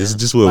at. This is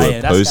just where Oh, we're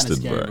yeah, that's kinda posted,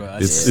 scary, bro. bro.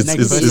 It's Yeah. Snake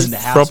person in the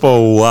house, proper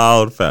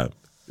wild, fam.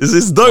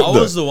 It's dope, I though.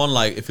 was the one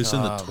like if it's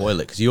in the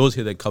toilet because you always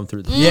hear they come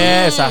through the.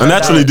 Yes, I I heard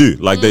naturally that.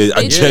 do. Like, they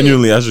I They do.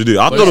 genuinely actually do.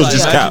 I But thought it was it's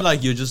just like, cat. imagine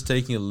like you're just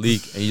taking a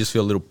leak and you just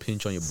feel a little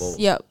pinch on your ball.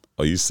 Yep,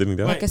 Are you sitting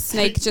down? like a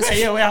snake. Just Wait,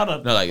 yeah, wait, hold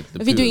on. No, like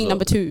the if you're poo doing as well.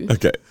 number 2.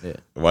 Okay. Yeah.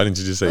 Why didn't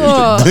you just say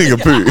Oh. you're doing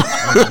a poo?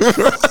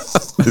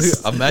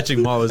 I'm matching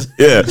Marwa's.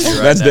 Yeah,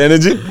 that's the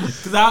energy.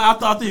 Because I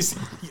thought this.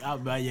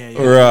 Yeah,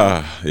 yeah.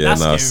 Rah. Yeah,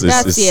 That's no, scary.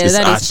 That is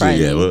actually,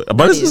 yeah. frightening.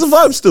 But it's a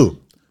vibe still.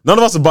 None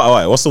of us are,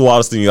 alright, what's the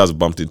wildest thing you guys have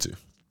bumped into?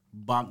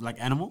 Bump like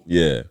animal.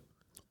 Yeah.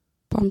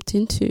 bumped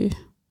into.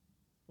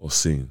 Or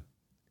seen?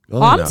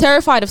 Oh, I'm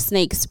terrified of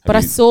snakes, but I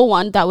you- saw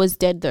one that was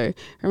dead though.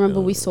 I remember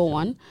we saw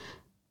one.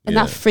 And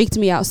that Yeah. freaked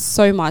me out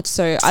so much.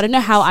 So I don't know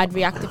how I'd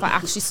react if I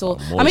actually saw.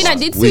 I mean, I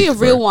did weak, see a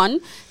real bro. one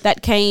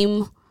that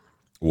came.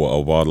 What, a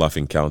wildlife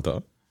encounter?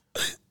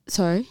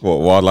 Sorry.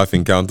 What, wildlife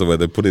encounter where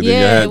they put it in your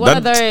Yeah, hand? one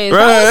of those. Right,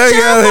 That was yeah,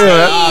 yeah.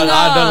 terrifying.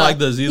 I don't like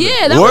those either.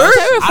 Yeah, that Word? was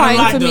terrifying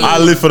I don't for like me. those. I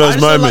live for I those just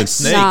don't like moments.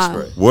 snakes, Nah.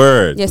 bro.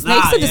 Word. Yeah, snakes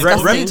Nah, are yeah.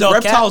 disgusting. Reptile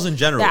cat. Reptiles in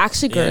general. They're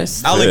actually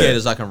gross.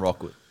 Alligators I can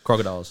rock with.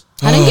 Crocodiles.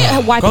 I don't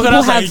get why people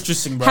Crocodiles are have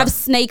interesting, bro. have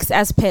snakes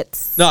as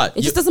pets. No,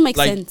 it just doesn't make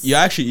like, sense. You're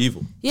actually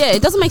evil. Yeah,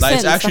 it doesn't make Like,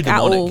 it's sense actually like, at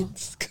demonic. all.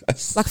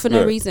 Like for no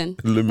Yeah. reason.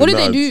 Illuminati. What do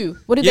they do?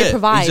 What do they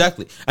provide?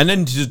 exactly. And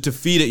then to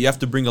feed it, you have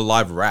to bring a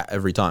live rat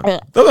every time.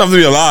 Doesn't have to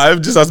be alive.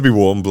 It just has to be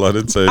warm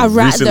blooded. So A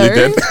rat, recently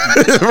though?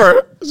 dead.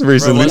 Bro, it's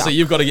recently. So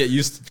you've got to get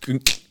used to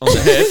on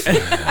the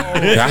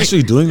head. They're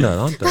actually doing that,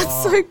 aren't they?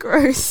 That's so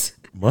gross.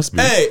 Must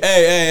be.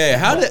 hey!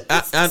 How did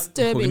we're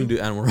disturbing. gonna do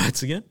animal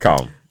rights again?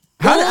 Calm.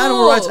 How do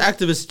animal Whoa. rights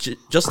activists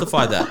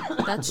justify that?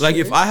 That's Like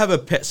true. if I have a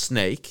pet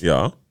snake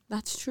Yeah.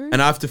 That's true.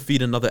 and I have to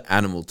feed another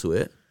animal to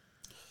it,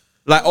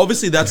 like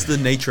obviously that's the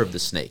nature of the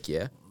snake,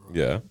 yeah.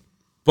 Yeah.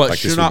 But Like, this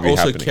shouldn't I would be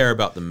also happening. care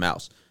about the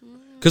mouse?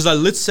 Because like,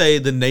 let's say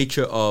the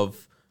nature of,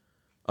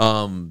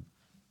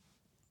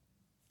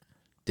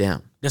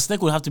 damn, The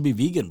snake will have to be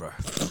vegan, bro.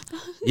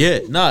 yeah,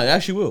 no, it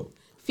actually will.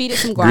 Feed it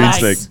some Green grass.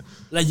 snake.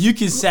 Like you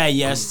can say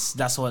yes,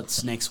 that's what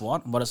snakes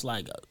want, but it's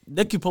like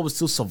they could probably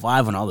still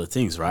survive on other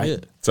things, right? Yeah.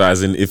 So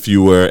as in if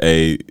you were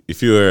a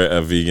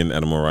vegan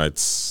animal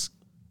rights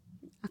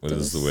what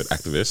is the word?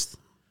 Activist?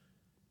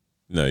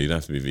 No, you don't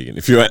have to be vegan.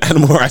 If you're an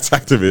animal rights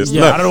activist.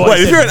 Yeah, no, I don't know why I wait,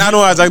 if said you're an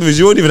animal rights activist,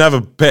 you won't even have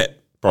a pet.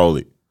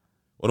 Probably.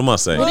 What am I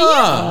saying?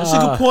 That's a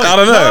good point. I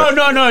don't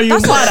know. No, you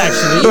might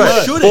actually.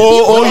 Right. shouldn't.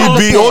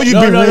 Or you'd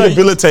be No.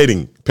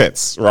 rehabilitating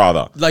pets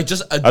rather, Like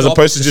just as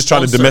opposed to just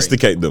trying to sponsoring.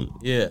 domesticate them.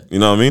 Yeah. You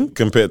know what I mean?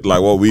 Compared to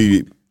like what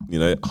we,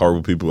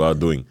 horrible people are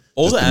doing.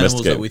 All Just the animals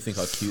domesticate that we think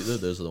are cute, though,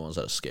 those are the ones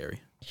that are scary.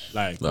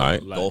 Like,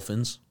 Right.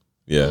 Dolphins.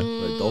 Yeah.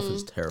 Like,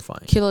 dolphins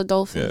terrifying. Killer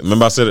dolphin. Yeah.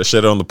 Remember I said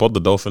it on the pod, the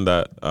dolphin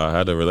that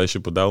had a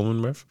relationship with that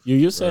woman, bruv?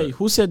 you say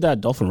who said that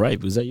dolphin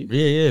rape? Was that you?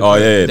 Yeah. Oh,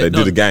 yeah, they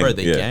do the gang. Bro,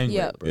 they Yeah. gang.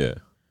 Yeah. rape, bro. Yeah.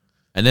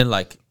 And then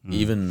like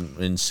even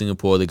in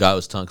Singapore, the guy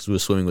was telling because we were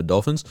swimming with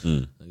dolphins.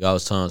 The guy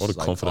was telling us What a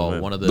like, confident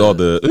man. one of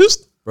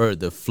the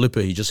the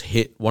flipper, he just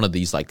hit one of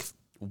these like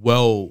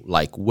well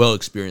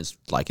experienced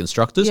like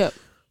instructors. Yep.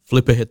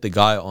 Flipper hit the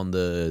guy on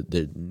the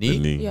knee,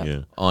 knee, Yeah. yeah.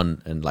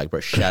 on and like bro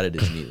shattered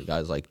his knee. The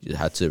guy's like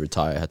had to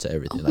retire, had to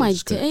everything. Oh like, my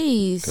just couldn't-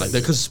 days. Like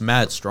because it's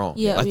mad strong.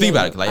 Yeah, like yeah, think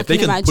about yeah. it. Like I if they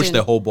can can push imagine.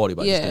 their whole body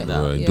by Yeah. just standing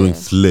Right, out. Yeah. doing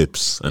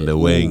flips and they're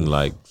weighing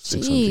like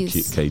 600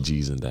 Jeez.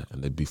 kgs and that,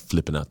 and they'd be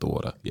flipping out the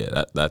water.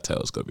 Yeah, that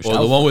tail's got to be Or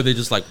sharp. the one where they're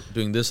just like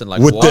doing this and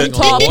like With walking the-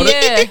 on Top, the water.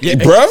 yeah.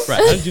 Bruv? Right,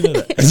 how did you know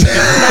that?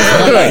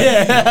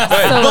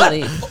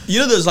 Totally. You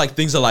know, there's like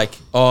things that like,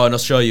 oh, in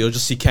Australia you'll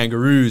just see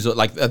kangaroos, or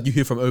like you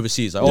hear from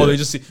overseas, like, oh, they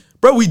just see.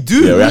 Bro, we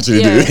do. Yeah, we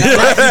actually Yeah.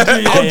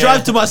 do. I'll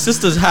drive to my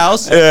sister's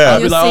house. Yeah. I'll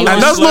be You'll like, see oh, one.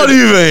 And that's this not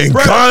lady- even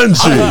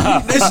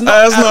country. It's not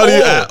That's not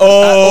even at at all.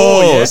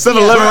 all. Yeah.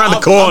 7-Eleven around the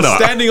I'm corner.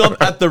 standing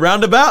at the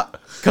roundabout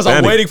because I'm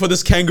Standing. waiting for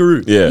this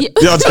kangaroo. Yeah. Yeah.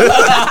 Yeah.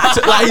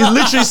 Like he's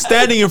literally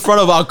standing in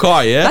front of our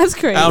car. Yeah, That's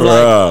crazy. And I'm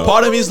Bruh. like,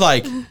 part of me is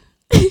like,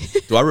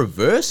 do I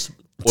reverse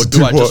or do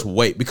do I just what?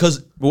 wait?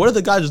 Because what if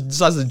the guy just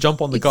decides to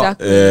jump on the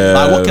Exactly. car? Yeah,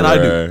 Like, what can I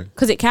do? right.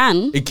 Because it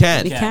can. It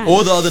can. It can.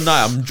 Or the other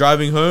night, I'm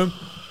driving home.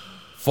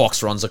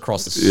 Fox runs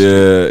across the street.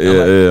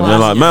 Yeah.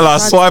 wow. Man, like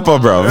That's swiper,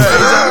 bro.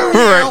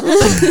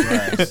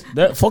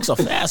 That fox are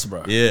fast,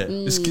 bro. Yeah,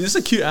 it's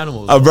a cute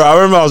animal. Bro, I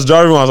remember I was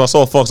driving once. I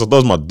saw a fox. I thought it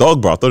was my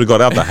dog, bro. I thought he got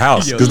out the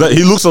house because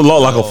he looks a lot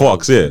like a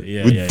fox. Yeah,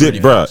 Yeah, we yeah, did,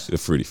 yeah. bro. A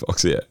fruity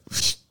fox. Yeah,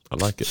 I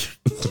like it.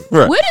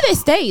 Right. Where do they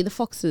stay, the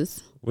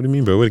foxes? What do you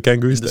mean, bro? Where the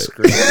kangaroos stay?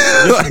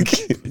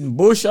 Like,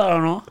 Bush, I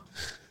don't know.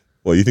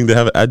 what you think they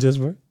have an address,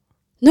 bro?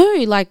 No,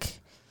 like,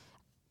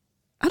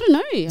 I don't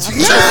know.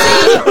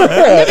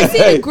 I've never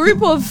seen a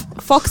group of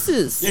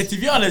foxes. Yeah, to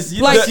be honest,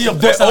 you Like- don't see a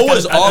They fox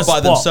always at a are by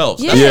spot.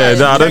 themselves. Yeah. Yeah,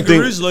 no, I don't think.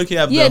 Kangaroos low-key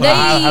have Yeah,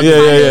 them.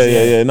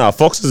 they. Yeah. Nah,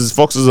 foxes.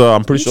 They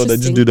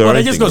just do their Well, own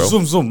they just thing, go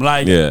bro. zoom.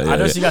 Like, Yeah, I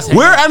don't yeah. see guys.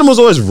 Where are animals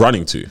always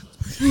running to?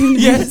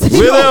 Yes.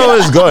 Where they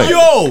always going?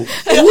 Yo,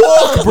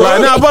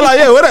 Like, nah, but like,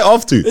 yeah, where they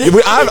off to?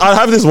 I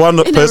have this one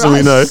a person we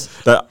rush. know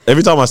that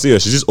every time I see her,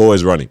 she's just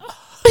always running.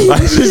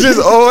 Like, she's just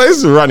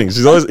always running.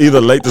 She's always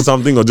either late to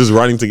something or just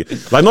running to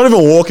get, like, not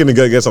even walking to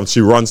go get something. She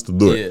runs to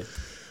do it. yeah.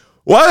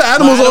 Why are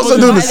animals also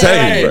doing the Hey,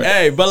 same, bro?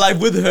 Hey, but like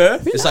with her,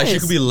 it's like she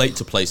nice. could be late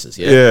to places.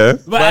 Yeah. Yeah,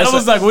 But I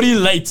was like, what are you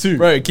late to?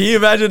 Bro, can you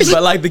imagine?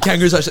 But like the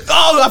kangaroos are like,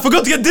 oh, I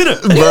forgot to get dinner.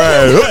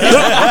 bro.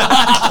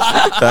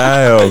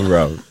 Damn,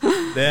 bro.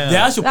 They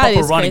actually That proper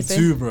is running crazy.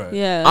 too, bro.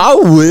 Yeah. I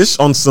wish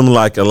on some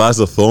like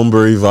Eliza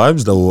Thornberry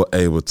vibes that we're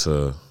able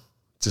to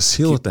just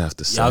hear what they have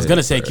to say. Yeah, I was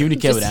gonna say bro.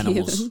 communicate with Just hear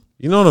animals. them.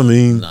 You know what I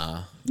mean?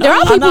 Nah. There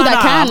are people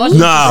that can.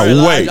 Nah, Bro,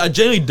 like, wait. I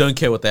genuinely don't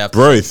care what they have to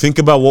Bro, think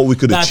about what we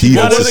could Nah, achieve to be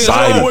in honest,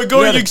 society. Oh, we're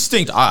going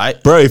extinct. All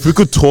right. Bro, if we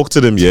could talk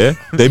to them, yeah,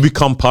 they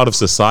become part of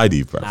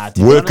society, bro. Nah,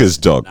 to be Workers'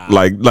 honest, dog, nah.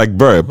 like,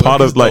 bro,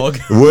 part of like dog.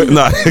 work.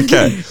 Nah,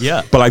 okay,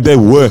 Yeah. but like they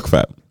work,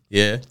 fam.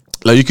 Yeah.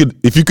 Like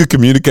if you could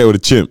communicate with a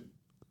chimp,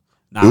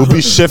 Nah. it would be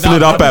chefing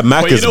it up at But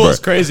Macca's, you know bro. what's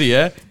crazy?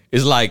 Yeah,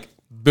 is like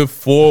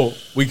before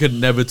we could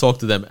never talk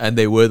to them, and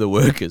they were the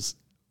workers.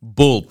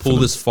 Pull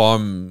this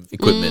farm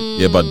equipment.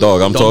 Yeah, but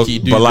dog, I'm Donkey,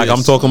 talking, do but like this.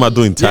 I'm talking about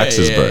doing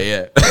taxes, yeah, bro.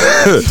 Yeah.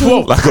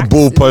 Like a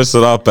bull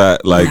posted up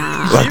at like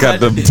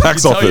at the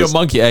tax you tell your office.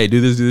 monkey, hey, do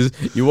this.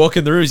 You walk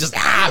in the room, it's just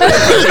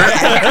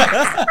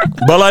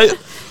But like,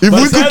 if we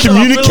could sometimes I feel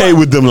communicate like-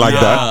 with them like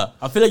that, Yeah.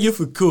 I feel like if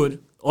we could,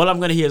 all I'm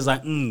gonna hear is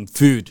like,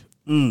 food.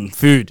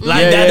 Food.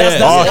 Like Yeah, that, yeah,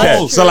 that's oh, it. okay.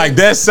 Oh. So like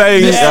they're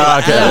saying, Yeah.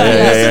 okay,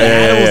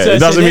 Yeah. yeah. It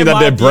doesn't mean that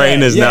their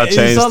brain is now it's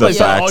changed not to like,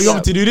 facts. oh, you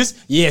want me to do this?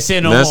 Yeah, say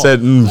no And I more. said,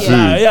 food.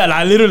 yeah,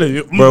 like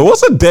literally. Bro,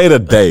 what's a day to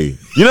day?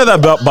 You know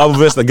that Bible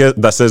verse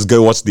that says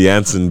go watch the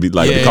ants and be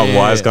like Yeah, become yeah,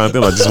 wise yeah. kind of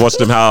thing? Like just watch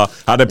them how they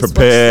watch the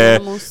prepare,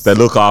 animals. they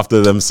look after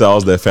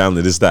themselves, their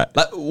family, this, that.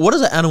 like, what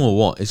does an animal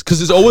want? It's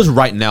because it's always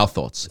right now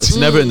thoughts. It's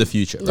never in the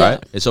future,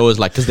 right? It's always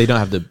like because they don't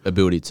have the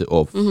ability to,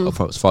 or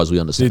as far as we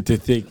understand. to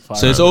think.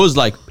 So it's always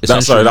like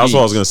That's what I was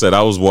essentially gonna say.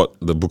 That was what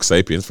the book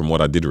Sapiens, from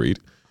what I did read,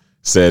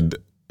 said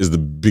is the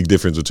big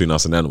difference between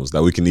us and animals,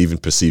 that we can even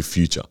perceive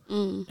future.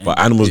 But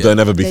animals don't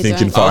ever be They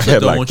thinking don't. I far also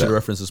ahead don't like want you to that.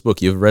 reference this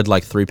book. You've read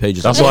like 3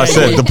 pages. That's of why I it.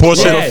 said the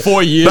portion. Yeah.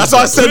 4 years. That's why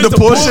I said the the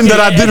portion that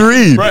I did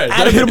read.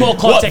 Add a bit more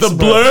context. the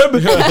bro.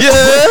 blurb? Yeah,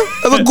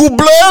 that's a good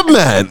blurb,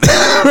 man.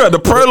 The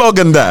prologue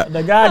and that.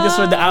 The guy just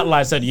read the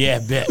outline, said, "Yeah,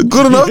 bet."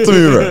 Good enough to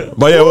me, bro.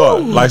 But yeah,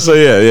 what? Like, so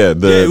yeah, Yeah, it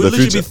the would literally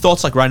future. be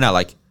thoughts like right now,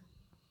 like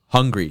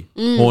hungry,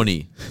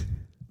 horny,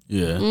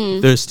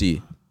 Yeah.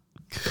 thirsty,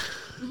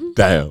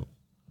 Damn.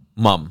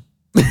 mum.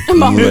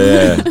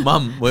 Yeah.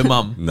 Mum, we're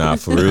mum. Nah,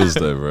 for reals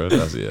though, bro.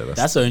 That's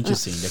That's so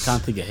interesting. They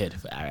can't think ahead.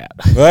 Alright.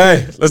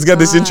 Hey, let's get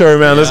this intro,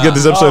 man. Let's get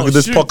this episode, Oh, get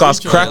this shoot, podcast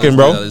intro. cracking, Yeah,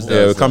 bro. let's do it,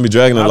 Yeah, we let's can't be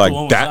dragging it That's like the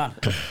one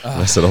that. was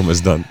I said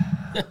almost done.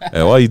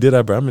 Hey, why you did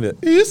that, bro? I'm in it.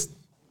 Yes.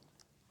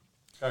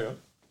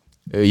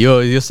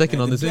 You're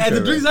second on this Yeah, intro.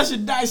 the drinks that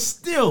should die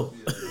still.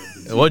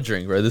 Bro. What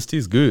drink, bro? This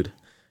tea's good.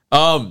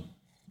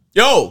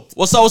 Yo,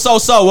 what's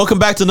up? Welcome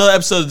back to another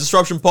episode of the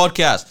Disruption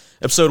Podcast,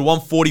 episode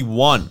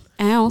 141.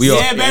 Ow. We are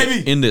Yeah,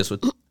 baby. in this. We're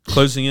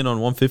closing in on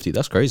 150.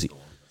 That's crazy.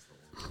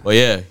 Well,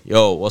 yeah.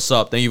 Yo, what's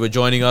up? Thank you for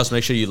joining us.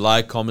 Make sure you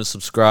like, comment,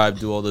 subscribe,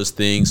 do all those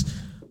things.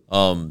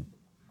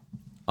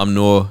 I'm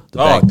Noor, the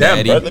Oh, bag damn,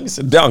 daddy. bro. Let me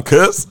sit down,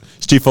 cuz.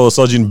 It's Chief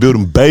Olasoji in the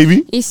building,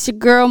 baby. It's your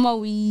girl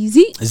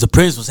Moeezy. It's the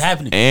Prince. What's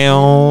happening?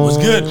 What's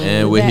good?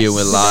 And we're here,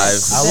 we're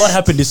live. What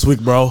happened this week,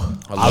 bro?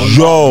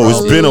 Yo,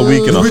 it's been a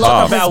week and We a talk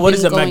half. about- What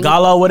is it, Going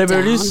Magala or whatever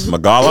it down. is?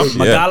 Magala?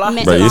 Magala?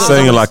 Yeah. Bro, you're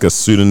saying it like a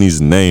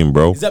Sudanese name,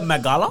 bro. Is that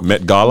Magala?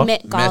 Met Gala?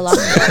 Met Gala.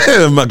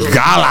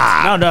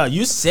 Magala. No,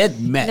 you said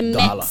The Met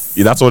Gala. Mets.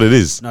 Yeah, that's what it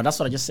is. No, that's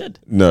what I just said.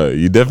 No,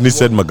 you definitely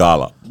said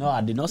Magala. No,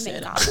 I did not say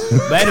that.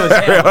 But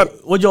anyway,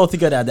 what y'all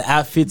think of that? The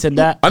outfits and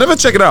that? I never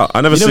check it out.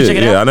 I never You see never it. check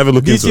it Yeah, out? I never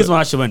look This into year's it.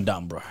 one actually went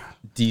down, bro.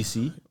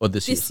 DC or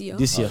this year? This year.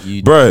 This year.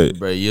 You,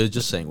 Bro. you're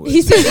just saying words.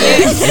 He said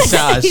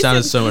It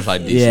sounded so much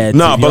like DC. Yeah,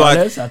 Nah, to be but like-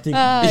 honest, I think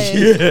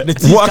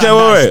What, okay,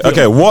 wait.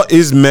 Okay, what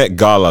is Met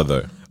Gala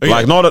though?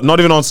 Like, not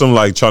even on some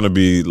like trying to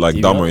be like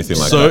dumb or anything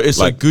like So that. it's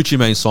like Gucci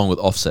Mane's song with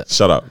Offset.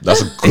 shut up.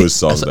 That's a good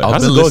song. though. I've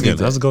How's been it go listening again?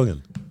 to How's it go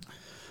again?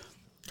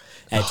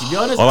 And to be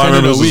honest, All I 10 in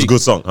remember a is it's a week.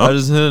 good song. I Huh?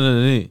 just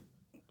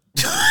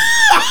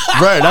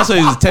bro, that's what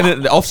he's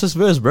 10 Offset's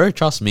verse, bro.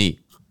 Trust me.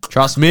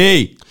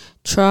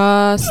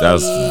 Trust.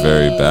 That's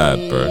very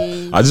bad,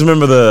 bro. I just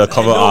remember the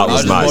cover art I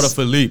was just bought a nice.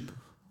 Philippe.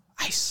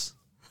 Ice.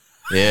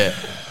 Yeah.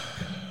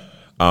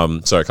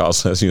 Sorry,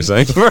 Carlos, as you were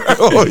saying. What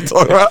are you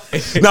talking about?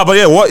 No, but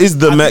yeah, what is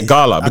the Met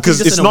Gala? Because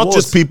think it's it's an not awards.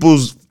 just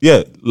people's.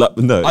 Yeah, like,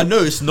 no. I know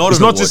it's not It's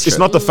an not award just. It's show.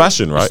 not the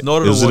fashion, right? It's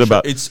not an Is it award show.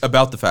 about? It's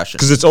about the fashion.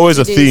 Because it's always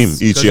a It theme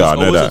is. each Because year. it's I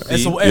know always a that. theme.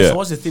 so, Yeah. so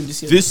what's the theme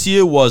this year? This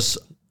year was,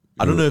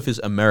 I don't know if it's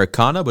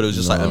Americana, but it was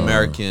just like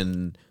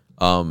American.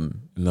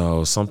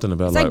 No, something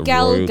about It's like like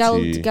gal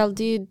royalty.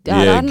 did. Yeah,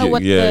 I don't know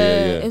what yeah, the.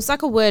 yeah, yeah. It was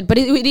like a word, but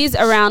it is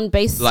around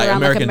based Like around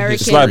American like American.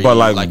 history. It's like, but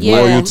like Like,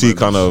 royalty yeah.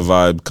 kind of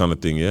vibe, kind of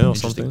thing, yeah, or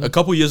Interesting. something. A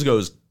couple years ago, it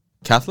was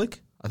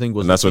Catholic. I think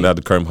was. And that's the when they theme. had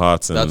the chrome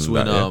hearts and That's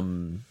when that,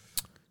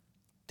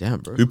 yeah. Damn,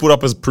 bro. Who put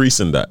up as priest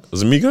in that?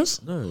 Was it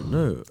Migos?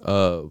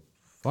 No.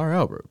 Far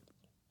out, bro.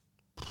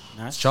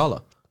 It's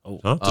Chala.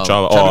 Huh?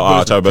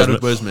 T'Challa. Chadwick Boseman.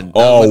 Boseman.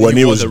 Oh, That when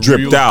he was a dripped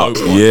real out.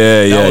 dope one. Yeah,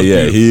 That yeah, was yeah.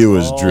 beautiful. He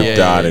was dripped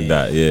Yeah, out yeah, in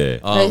that.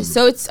 Yeah.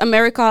 So it's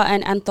America,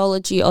 an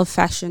anthology of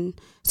fashion.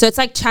 So it's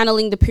like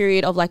channeling the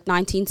period of like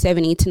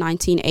 1970 to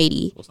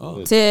 1980.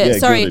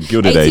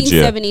 Gilded age,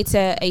 yeah. 1870 to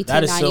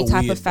 1890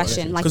 type of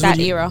fashion, like that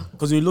era.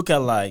 Because when you look at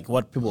like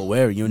what people are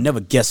wearing, you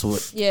never guess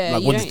what. Yeah,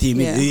 like you what the don't- theme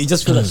yeah. is. It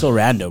just feels like so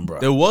random, bro.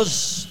 There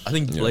was, I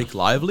think, Blake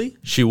Lively.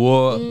 She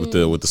wore.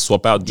 With the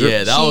swap out drip.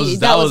 Yeah, that She- was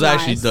that was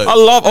actually nice. dope. I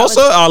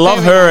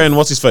love very her nice. and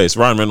what's his face?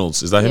 Ryan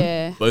Reynolds. Is that him?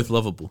 Yeah. Both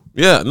lovable.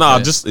 Yeah, no,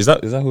 Yeah. just is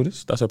that who it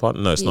is? That's her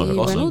partner? No, it's not her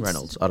Yeah, partner.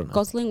 Reynolds? I don't know.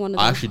 Gosling, one of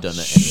them. I actually don't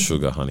know.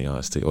 Sugar Honey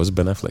Iced Tea. Or was it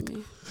Ben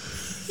Affleck?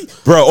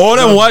 Bro, all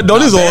them white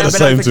don't is all Ben the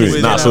same Affleck to is me.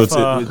 with Nah, so it's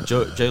With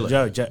J-Lo.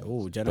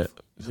 Jennifer.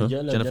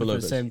 Jennifer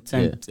Lopez. Same.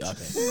 Yeah.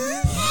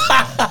 Okay.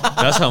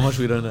 That's how much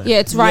we don't know. Yeah,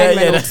 it's Ryan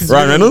Yeah, Reynolds.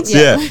 Ryan Reynolds?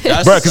 Yeah. Yeah.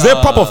 That's, Bro, because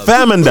they're proper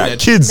fam and that. yeah.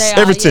 Kids, They are,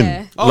 everything.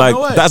 yeah. Oh, Like,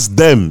 no way. that's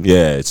them.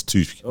 Yeah, it's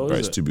too, bro, is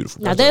it's it? too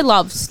beautiful. Now their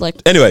loves like.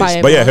 Anyways,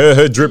 by but yeah, everyone.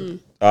 her drip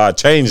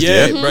changed,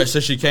 Yeah, yeah? bro. So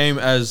she came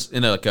as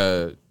in like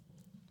a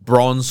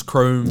bronze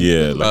chrome.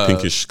 Yeah, like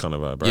pinkish kind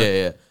of vibe, right?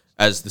 Yeah.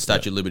 As the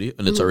Statue of Liberty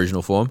in its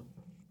original form,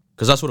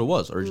 because that's what it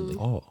was originally.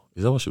 Oh,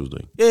 is that what she was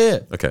doing? Yeah.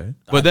 Okay.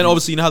 But then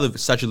obviously you know how the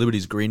Statue of Liberty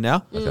is green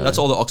now. That's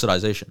all the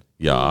oxidization.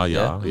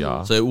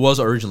 Yeah. So it was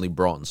originally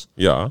bronze,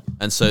 Yeah.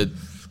 and so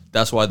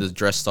that's why the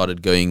dress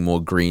started going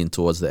more green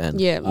towards the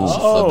end. Yeah.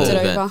 of the Did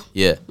event. over.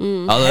 Yeah.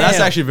 That's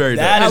actually very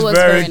dope. That is was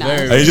very, very nice.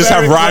 very. And you just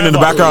have very Ryan in the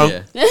clever.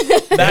 background.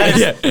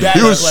 Yeah. That He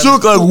is was like-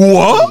 shook like,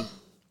 what?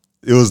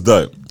 It was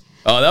dope.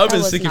 Oh, that would have been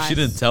was sick if she nice.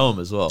 didn't tell him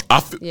as well.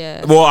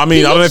 Yeah. Well, I mean,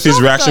 He I don't know looked if his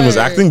shocked reaction was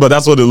though. acting, but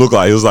that's what it looked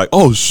like. He was like,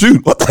 "Oh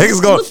shoot, what the heck is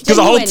going?" looked Because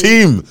the whole team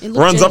genuine. It looked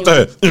runs up to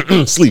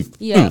her, sleep,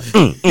 Yeah.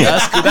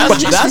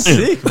 That's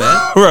sick,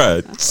 man.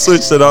 right?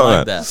 Switch it up, Like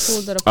man. that.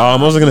 Pulled it what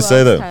was I gonna Who say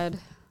else though? had-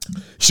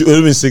 She would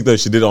have been sick though.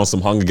 She did it on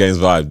some Hunger Games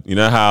vibe. You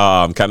know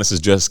how Katniss's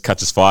dress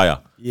catches fire,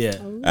 Yeah.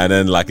 and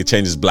then like it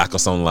changes black or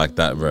something like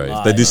that, bro.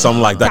 If they do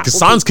something like that, because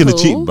That would be Sans kind of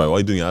cool. cheap, bro. Why are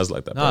you doing your eyes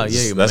like that? No, bro?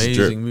 yeah, That's amazing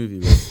drip, movie,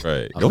 bro.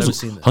 right? I've never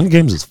seen that. Hunger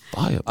Games is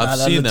fire. I've Nah,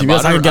 seen to them. be But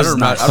honest, I Hunger don't Games is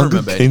nice. remember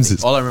Hunger Games anything.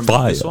 is All I remember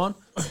is this fire. one.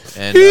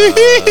 And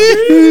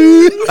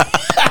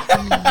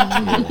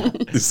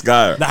This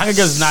guy. The Hunger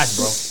Games is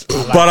nice,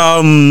 bro.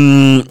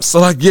 But so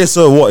like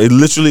so what? It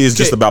literally is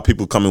just Okay. about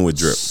people coming with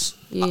drip.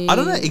 I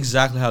don't know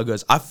exactly how it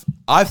goes.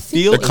 I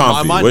feel It in can't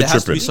my be. mind We're there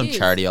has to be tripping. some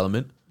charity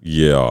element.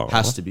 Yeah.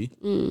 Has to be.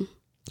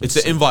 It's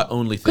an invite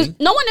only thing.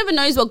 No one ever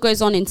knows what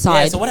goes on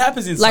inside. Yeah, so what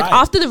happens inside? Like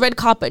after the red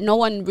carpet, no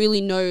one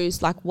really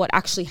knows like what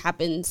actually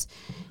happens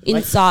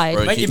inside.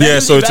 Bro, Like, Yeah, Yeah,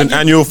 so it's an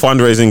annual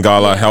fundraising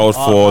gala held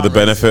for the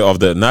benefit of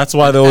the. And that's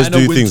why they always Anna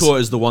do Wintour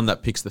things. is the one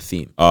that picks the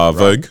theme.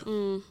 Vogue.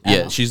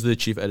 Yeah, she's the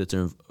chief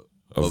editor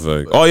of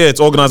Vogue. Oh yeah, it's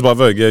organized by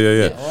Vogue.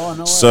 Yeah. Oh,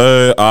 no way.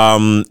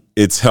 So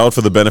it's held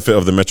for the benefit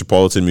of the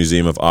Metropolitan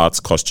Museum of Arts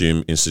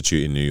Costume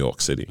Institute in New York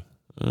City.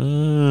 Private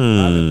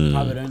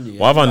only, yeah.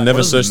 Why have I never What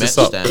does searched Met this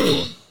up? stand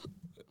for?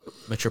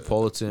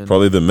 Metropolitan.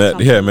 Probably the Met.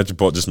 Yeah,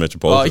 Metropolitan.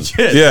 Oh,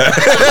 yeah.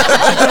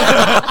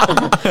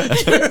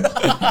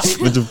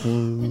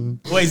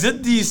 Wait, is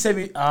it the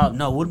semi?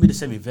 No, it wouldn't be the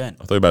semi event.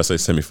 I thought you were about to say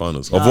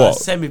semi-finals. Of what?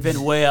 Semi event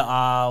where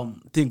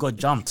thing got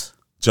jumped,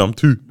 Jump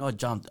 2. not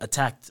jumped,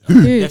 attacked.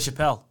 Dave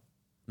Chappelle.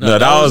 No,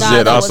 that was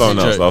that that was wasn't someone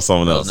else. joke. That was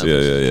someone That else. was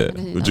Yeah.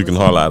 Netflix. Which you can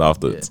highlight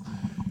afterwards.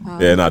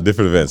 Yeah,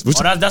 different events. Which,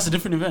 Oh, that's a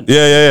different event.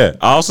 yeah.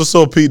 I also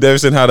saw Pete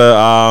Davidson had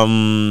a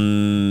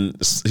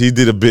he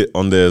did a bit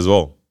on there as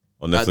well.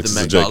 On At Netflix the is a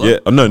Met joke. Gala? Yeah,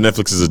 no,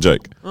 Netflix is a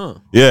joke.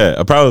 Yeah,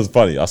 apparently it was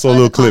funny. I saw a Oh,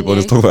 little the clip when he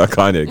was Kanye. talking about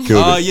Kanye.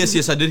 Killed Oh, it.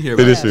 yes, I did hear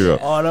about Finish it. me up.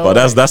 Oh, no But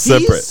that's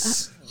separate.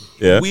 He's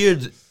Yeah.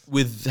 weird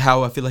with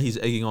how I feel like he's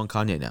egging on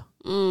Kanye now.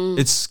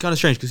 It's kind of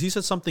strange because he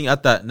said something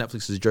at that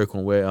Netflix's joke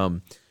on where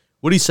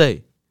what did he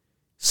say?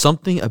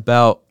 Something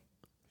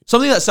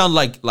that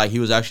sounded like he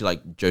was actually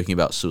like joking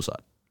about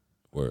suicide.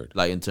 Word.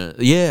 Like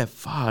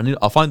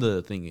I'll find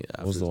the thing.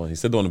 What was the one? He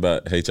said the one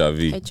about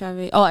HIV.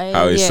 HIV. Oh,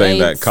 How he's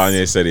saying AIDS. that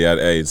Kanye said he had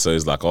AIDS, so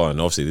he's like, oh,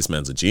 and obviously this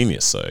man's a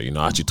genius, so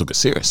I actually took it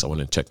serious. I want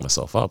to check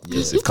myself up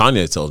because if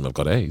Kanye tells me I've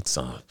got AIDS,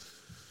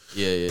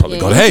 probably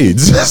got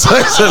AIDS. So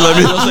I said,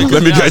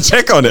 let me go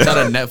check on it. Is that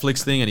a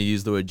Netflix thing? And he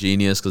used the word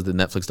genius because the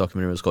Netflix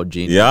documentary was called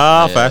Genius.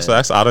 Yeah, facts.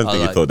 I don't think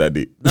he like- thought that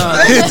deep.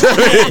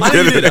 I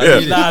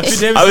did. Nah, Pete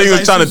Davidson I think he was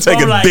like, trying to take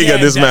it like, big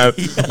at this man.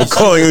 exactly. I'm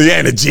calling him, he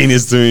ain't a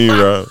genius to me,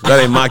 bro. That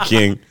ain't my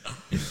king.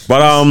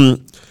 But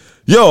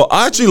yo,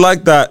 I actually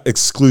like that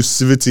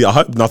exclusivity. I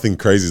hope nothing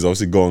crazy is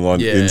obviously going on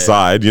Yeah.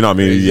 inside. You know what I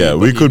mean? Crazy, Yeah,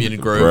 we could. Bohemian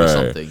Grove or right.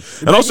 something.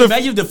 And also,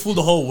 Imagine if they fool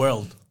the whole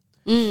world.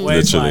 Where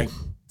it's Literally. like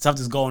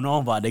something's going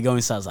on, but they go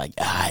inside. It's like,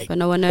 ah. But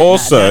no one knows.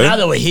 also, Now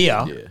that we're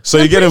here, so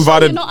you get Pretty sure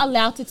invited. You're not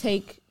allowed to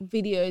take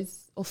videos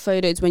or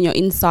photos when you're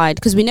inside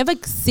because we never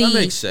see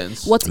makes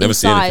sense. what's Never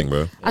see inside anything,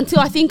 bro. until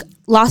I think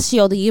last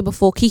year or the year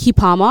before, Kiki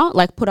Palmer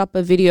like put up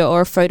a video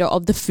or a photo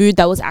of the food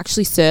that was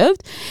actually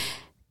served.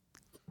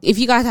 If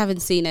you guys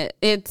haven't seen it,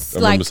 it's I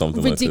remember like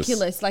something like this.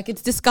 ridiculous. Like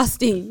it's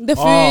disgusting. The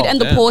food Oh, and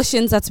the damn.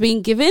 portions that's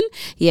being given.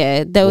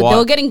 Yeah, they Why?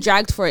 were getting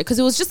dragged for it because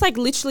it was just like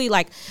literally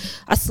like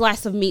a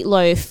slice of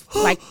meatloaf,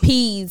 like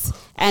peas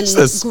and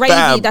Just a gravy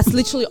stab. that's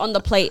literally on the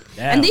plate.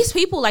 Damn. And these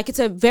people, like, it's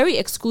a very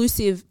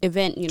exclusive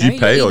event. You know, Do you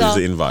pay You're or is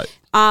either- it invite?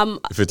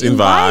 If it's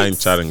invite, I ain't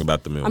chatting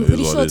about the meal. I'm It is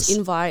pretty what sure it it's is.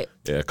 invite.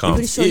 Yeah, I'm can't.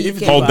 pretty sure you If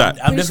get. Hold that.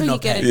 I'm Pretty sure definitely you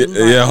not get paying. an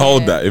invite. Yeah,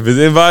 hold that. If it's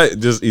invite,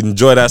 just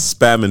enjoy that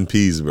spam and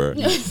peas, bro.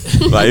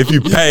 Like if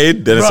you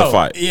paid, then it's a bro.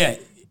 fight. Yeah,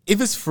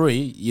 if it's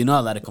free, you're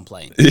not allowed to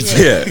complain.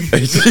 Yeah,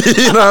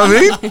 you know what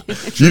I mean.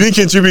 You didn't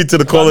contribute to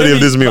the quality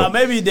of this meal.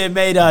 Maybe they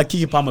made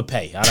Kiki Palmer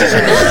pay. I don't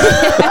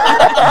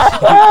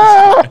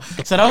know.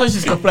 So that's why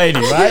she's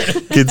complaining, right?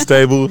 Kids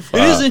table.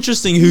 It is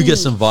interesting who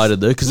gets invited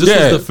though, because this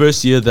Yeah. was the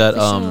first year that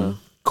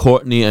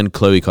Kourtney and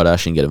Khloe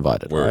Kardashian get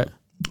invited, Word. right?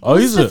 Oh,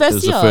 is the it? first It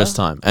was the year? first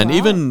time, and Wow.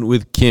 even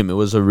with Kim, it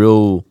was a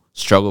real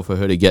struggle for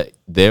her to get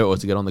there or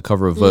to get on the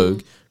cover of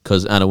Vogue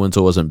because Anna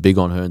Wintour wasn't big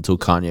on her until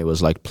Kanye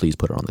was like, "Please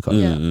put her on the cover."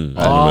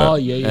 Oh,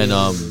 yeah. And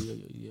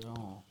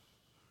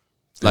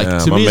like Yeah,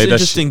 to man, me, it's made that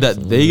interesting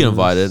that they get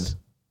invited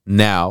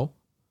now,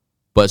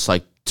 but it's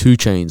like 2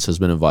 Chainz has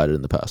been invited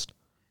in the past,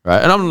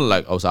 right? And I'm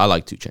like, I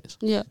like 2 Chainz.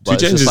 Yeah. But 2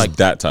 it's Chainz just is like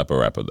that type of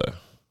rapper though.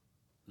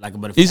 Like a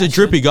bit of he's a fashion.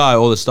 drippy guy,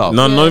 all this stuff.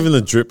 No, Yeah. not even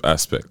the drip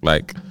aspect.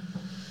 Like,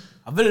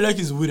 I really like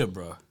his with it,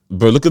 bro.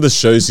 bro, look at the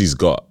shows he's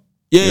got.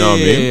 yeah, You know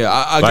what I mean? I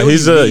Like get what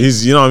you mean.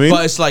 he's you know what I mean?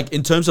 But it's like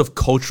in terms of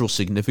cultural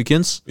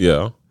significance,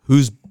 Yeah.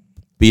 who's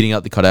beating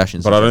out the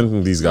Kardashians? But I don't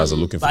think these guys are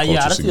looking for But yeah, I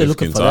cultural don't think they're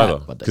looking significance for that,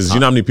 either. but they Because you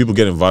know how many people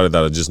get invited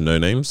that are just no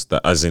names?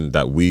 That as in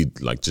that we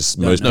like just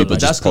most no, people but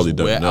that's just probably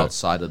because we're don't know.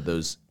 outside of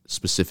those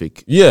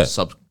specific Yeah.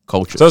 subcultures.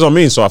 So that's what I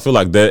mean. So I feel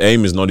like their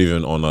aim is not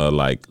even on a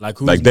like Like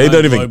who's they known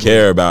don't even globally.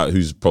 care about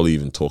who's probably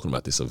even talking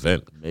about this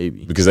event.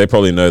 Maybe. Because they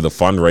probably know the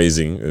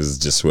fundraising is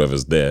just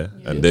whoever's there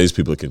and those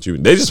people are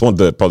contributing. They just want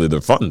probably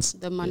the funds.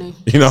 The money.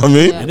 You know what I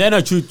mean? And then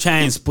a True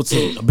Chains puts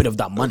in a bit of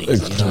that money. You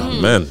know?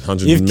 Man, If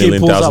 $100 Kid million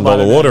pulls up $1,000 out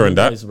of water in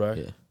that. place, bro.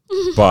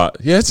 But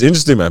yeah, it's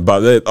interesting, man.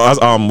 But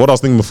what I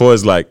was thinking before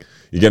is like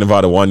you get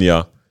invited 1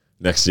 year,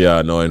 next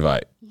year no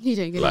invite. You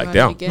don't get Like invited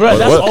damn, again. Bro,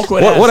 that's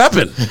awkward ass. what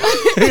happened?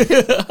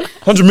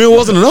 100 mil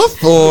wasn't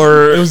enough,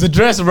 or It was the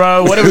dress,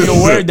 bro. Whatever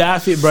you're wearing, the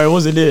outfit, bro. It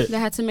wasn't it. They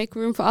had to make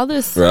room for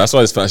others. bro, that's why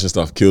this fashion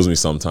stuff kills me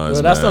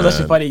sometimes. Bro, that's man. not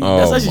actually funny. Oh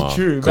That's my actually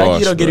true. Like, gosh,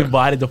 you don't get bro.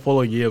 invited the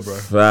following year, bro.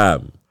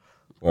 Fam.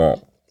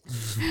 Well,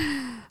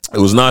 it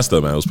was nice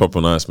though, man. It was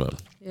proper nice, man.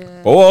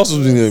 Yeah. But what else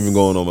was even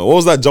going on, man? What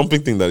was that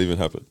jumping thing that even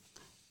happened?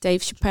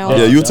 Dave Chappelle.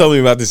 Yeah, you were telling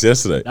me about this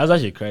yesterday. That was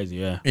actually crazy,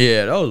 yeah.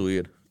 Yeah, that was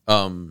weird.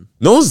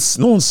 No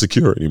one's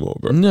secure anymore,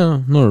 bro.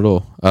 No, not at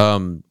all.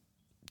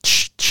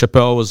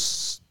 Chappelle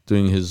was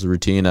doing his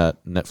routine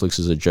at Netflix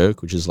is a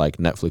Joke, which is like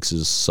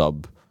Netflix's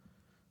sub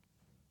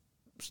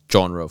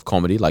genre of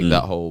comedy. Like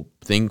that whole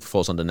thing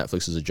falls under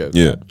Netflix is a Joke.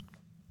 Yeah.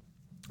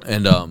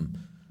 And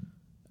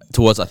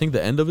towards I think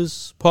the end of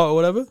his part or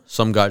whatever,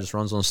 some guy just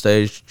runs on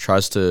stage,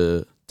 tries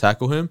to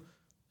tackle him,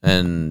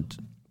 and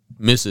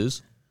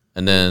misses,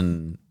 and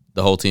then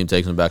the whole team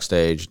takes him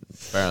backstage.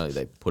 Apparently,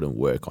 they put in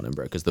work on him,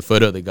 bro. Because the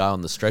photo of the guy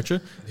on the stretcher,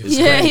 is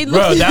Yeah, he Bro,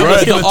 looked. that bro,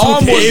 was the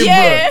arm was,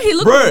 Yeah, he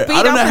looked bro. beat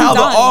I don't up know and how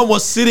done. the arm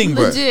was sitting,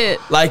 bro. Legit.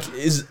 Like,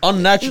 is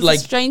unnatural. It was Like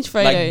a strange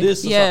photo. like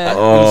this. Or Yeah.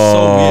 something. It was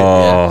so weird.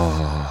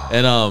 Yeah.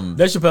 And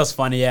That Chappelle's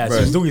funny, yeah. So Bro.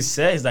 he's doing his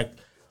set. He's like,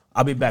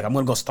 I'll be back. I'm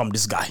gonna go stomp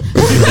this guy.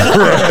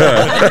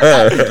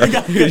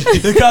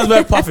 the guy's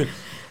back puffing.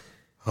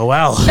 Oh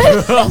wow.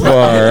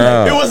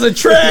 it was a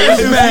trash,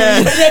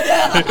 man.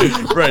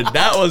 Bro,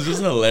 that was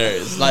just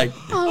hilarious. Like,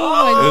 Oh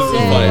my it was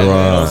God. funny.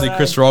 Right. Obviously,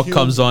 Chris Rock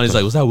comes on. He's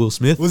like, "Was that Will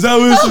Smith?" Was that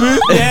Will Smith?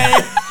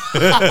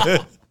 Yeah.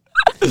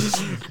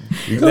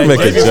 You gotta make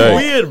a It's joke.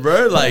 weird,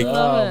 bro. Like,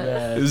 Love it.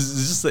 man. it's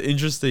just an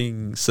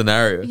interesting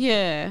scenario.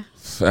 Yeah.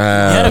 He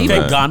had a Man.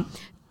 fake gun.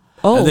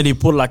 Oh. And then he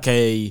put like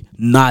a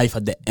knife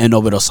at the end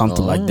of it or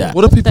something like that.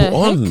 What are people the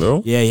on,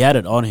 bro? Yeah, he had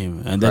it on him.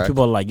 And then Crack.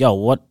 people are like, yo,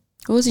 what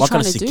What was he kind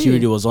trying of to security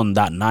do? was on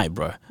that night,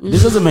 bro?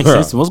 This doesn't make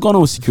sense. What's going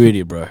on with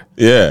security, bro?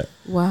 Yeah.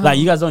 Wow. Like,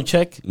 you guys don't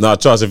check? Nah,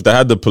 Charles, if they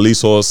had the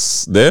police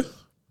horse there,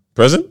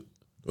 present,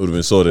 it would have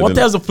been sorted. What the innit?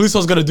 hell's the police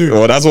force gonna do?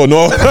 Well, that's what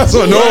Noah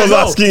was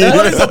asking.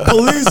 What is the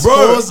police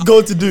force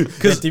going to do?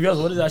 Because to be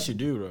honest, what does that should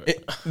do,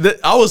 bro?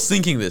 I was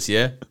thinking this,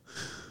 yeah.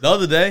 The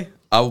other day,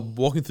 I was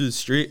walking through the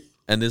street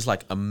and there's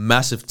like a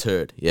massive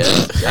turd, yeah.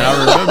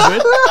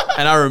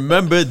 And I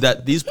remembered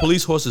that these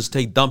police horses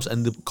take dumps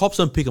and the cops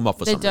don't pick them up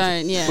for They some reason.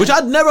 don't, yeah. Which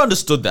I'd never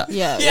understood that.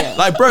 Yeah.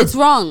 Like, bro, It's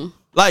wrong.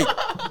 like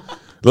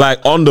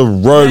Like on the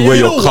road where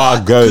you your know car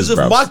why? goes, 'Cause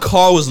bro. if my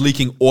car was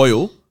leaking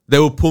oil, they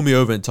would pull me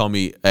over and tell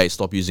me, "Hey,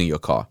 stop using your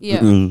car."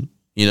 Yeah.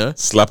 You know.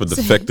 Slap a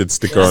defected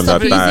sticker on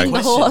Stop that using thing.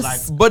 the Question,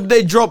 horse. But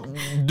they drop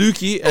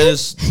Dookie and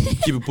it's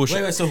keep it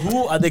pushing. Wait, so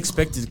who are they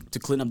expected to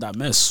clean up that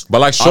mess?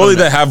 But like, surely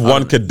know. they have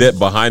one cadet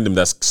behind him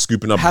that's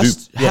scooping up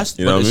Has, dupe. has,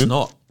 You know but what I it's mean?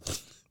 not.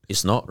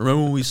 It's not.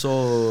 Remember when we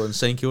saw in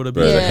St Kilda,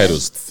 Bro, bro? the Yeah. head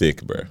was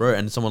thick, bro. Bro,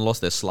 and someone lost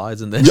their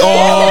slides and then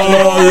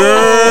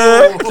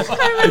Oh,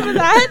 Remember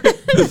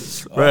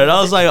that? bro, and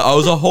I was like, I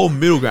was a whole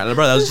middle ground, and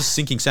bro, that was just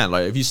sinking sand.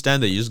 Like if you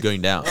stand there, you're just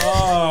going down.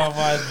 Oh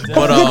my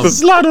But yeah. The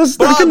slide was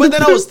stuck in but the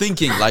then I pit. was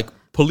thinking, like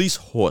police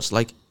horse,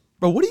 like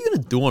bro, what are you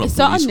gonna do on It's a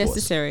so police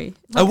unnecessary.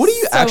 Like, what are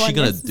you So actually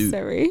gonna do?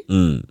 unnecessary.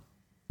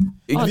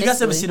 Have you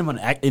guys ever Honestly. seen him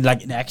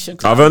in action?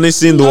 I've only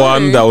seen the No.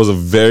 one that was a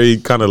very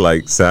kind of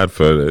like sad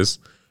photos.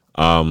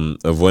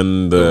 Of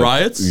when the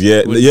riots?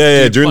 yeah, When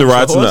yeah, he during the punched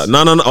riots the and horse?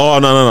 that. No, oh,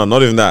 no,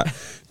 not even that.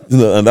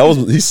 No, and that was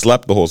he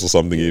slapped the horse or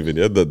something. Even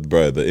yeah,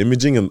 the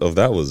imaging of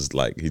that was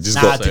like he just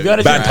Nah, got to be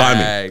honest, bad yeah.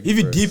 timing, If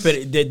you deep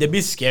it, they're a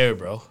bit scary,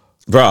 bro.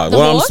 bro. The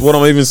horse? What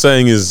I'm even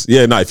saying is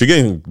if you're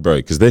getting bro,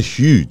 because they're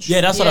huge.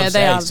 Yeah, that's what Yeah, I'm they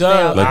saying. are, So, they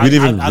are. Like, we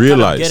didn't even I kinda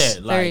realize. get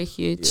it. Very Like,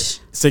 huge.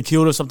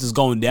 security or something's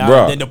going down,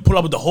 Bruh. then they pull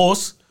up with the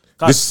horse.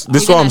 This You're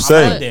what gonna I'm have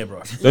saying. to- there,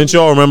 bro. Don't you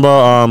all remember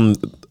a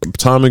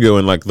time ago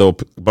when like there were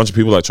a bunch of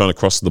people like trying to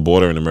cross the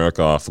border in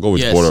America? I forgot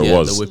which Yes, border yeah, it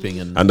was. the whipping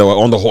and- they were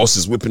on the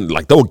horses whipping,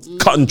 like they were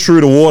cutting through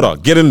the water,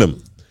 getting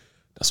them.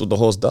 That's what the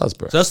horse does,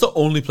 bro. So that's the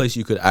only place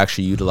you could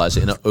actually utilize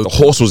it in an The open,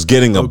 horse was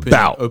getting open,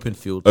 about open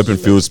field. open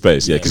field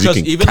space, yeah, because you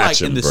Because can even, catch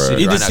like, in him, the bro. city In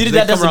the right now, city, 'cause that they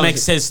come doesn't around make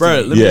the- sense to bro.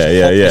 me. Let me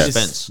just hop this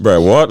fence.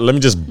 Bro, what? Let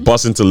me just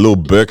bust into Little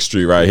Burke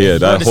Street right here.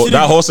 That the city-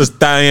 that horse's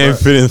thing ain't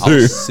fitting I'll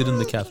through. sit in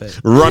the cafe.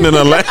 Running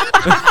a lane.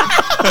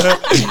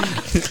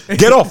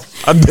 Get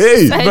off! I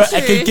dare you. Bro, That's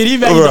can true. you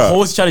imagine the Bruh.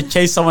 horse trying to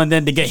chase someone,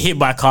 then they get hit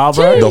by a car,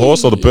 bro? The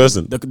horse or the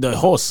person? The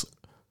horse.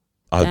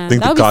 I Damn,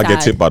 think the that'd be car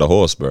gets sad. hit by the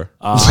horse, bro.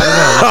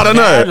 I don't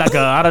know.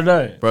 I don't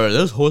know. Bro,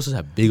 those horses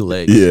have big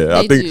legs. Yeah,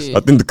 I They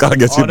think do. the car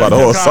gets hit by the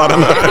the horse. car. I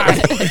don't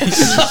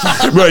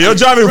know. Bro, you're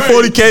driving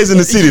 40 Ks in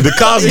the city. The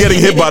car's getting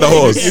hit by the You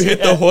horse.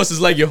 hit the horses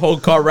like your whole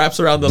car wraps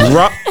around the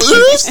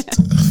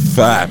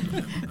Fat.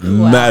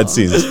 Mad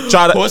scenes.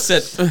 Try to, horse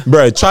said.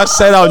 bro, try to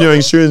say that on your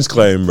insurance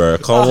claim, bro.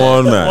 Come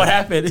on, man. What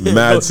happened?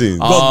 Mad scenes.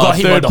 Got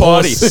hit by third the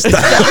party. horse.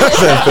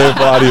 Third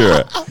party,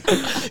 bro.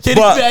 Can you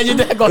But- imagine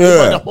that got hit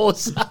by Yeah. the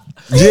horse?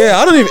 Yeah,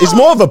 I don't even. It's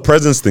more of a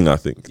presence thing, I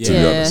think. To be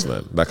Yeah. honest,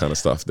 man, that kind of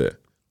stuff there,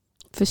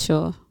 For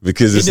sure.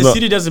 because In it's the not,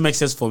 city doesn't make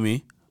sense for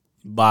me,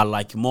 but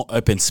like more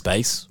open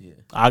space.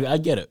 I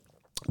get it.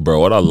 bro.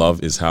 What I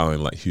love is how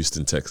in like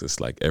Houston, Texas,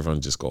 like everyone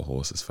just got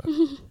horses,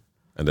 fam.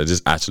 And they're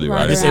just actually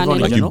Right riding. around Like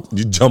in you, general?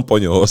 you jump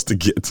on your horse to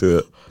get to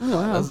it.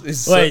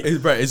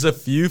 Wait. Bro, it's a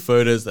few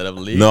photos that have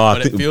leaked, No, I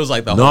but think it feels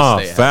like the nah,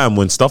 whole state. fam.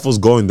 When stuff was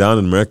going down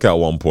in America at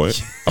one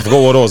point, I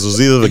forgot what it was. It was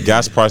either the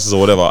gas prices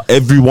or whatever.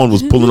 Everyone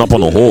was pulling up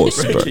on a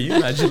horse, bro. Can you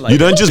imagine? Like, You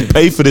don't just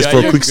pay for this for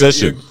a quick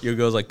session. Your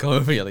girl's like, come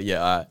over here. Like,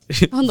 yeah, all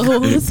right. On the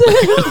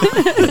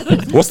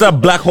horse. What's that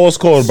black horse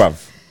called, bruv?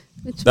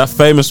 That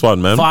famous one,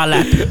 man. Far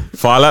lap.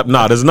 Far Lap.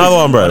 Nah, there's another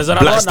one, bro. there's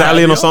another Black one?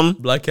 Stallion Nah, or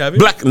something. Black Caviar?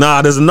 Black.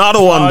 Nah, there's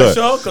another one though.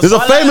 sure? 'Cause There's a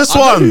Far Lap- famous I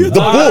know one. you-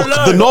 The I book,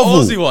 know, the the novel.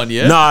 Aussie one,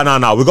 yeah?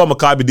 Nah. We got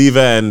Maccabi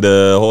Diva and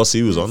the horse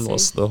he was on.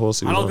 What's the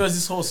horse he How was long on? ago is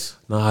this horse?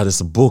 Nah, there's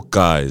a book,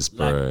 guys,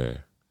 bro.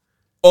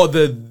 Oh,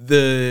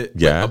 the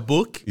Yeah. a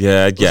book?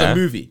 Yeah, It was yeah. a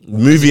movie.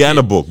 Movie and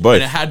a book, both.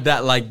 And it had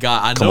that like guy.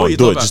 I Come know on, what you're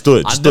do talking it, just about. do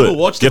it, just I do never it.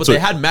 watched Get it, but to they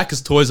it. had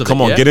Macca's toys of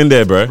Come it. on, yeah? get in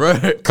there, bro. Bro.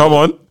 Come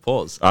on.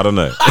 Pause. I don't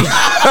know.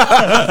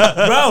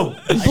 Bro.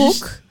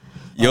 Book.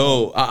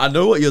 Yo, I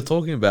know what you're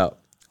talking about.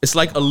 It's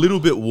like a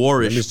little bit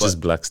warish, It's but just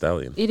Black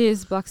Stallion. It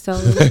is Black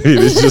Stallion.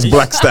 It's just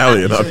Black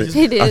Stallion. I think.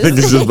 It I think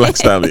is. it's just Black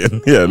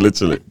Stallion. Yeah,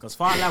 literally. Because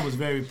Far lap was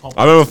very I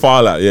popular. remember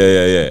Far Lap.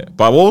 Yeah.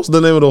 But what was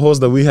the name of the horse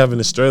that we have in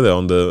Australia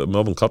on the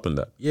Melbourne Cup and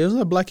that? yeah, isn't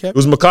that Black Caviar? It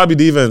was Maccabi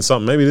Diva and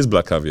something. Maybe it is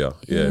Black Caviar.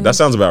 Yeah, that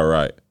sounds about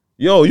right.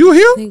 Yo, you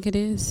here? I think it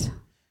is.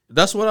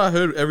 That's what I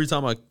heard every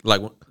time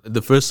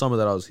the first summer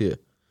that I was here.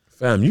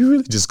 Fam, you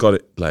really just got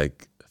it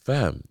like,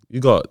 fam, you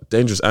got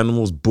Dangerous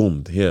Animals,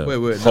 boom, here.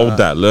 Wait, Hold nah.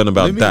 that, learn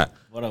about Let me- that.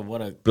 What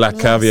a Black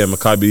Caviar,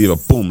 Maccabi Diva,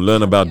 boom,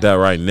 learn about that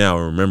right now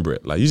and remember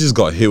it. Like, you just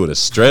got here with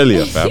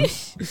Australia, fam.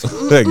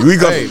 Like, we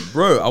got Hey,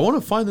 bro, I want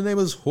to find the name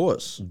of this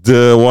horse.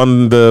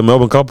 the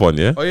Melbourne Cup one,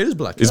 yeah? Oh, yeah, it is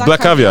Black It's Caviar. Black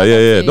Caviar,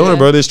 yeah. Don't worry,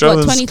 bro, the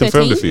Australians What,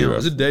 confirmed it 2013? for you, bro.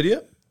 Is it dead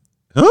yet?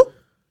 Huh?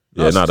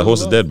 Yeah, it's the still horse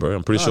is alive. dead, bro.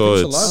 I'm pretty Nah, I sure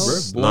think it's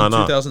it's alive, bro. Born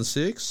nah.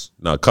 2006.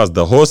 Nah, cause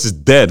the horse is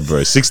dead,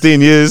 bro.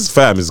 16 years,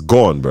 fam, is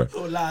gone, bro.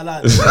 Oh, la,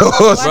 la. The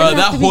horse- Bro, it have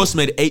that to be- horse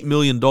made $8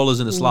 million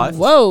in its life.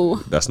 Whoa.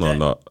 That's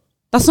not,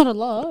 That's not a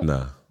lot.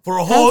 nah. For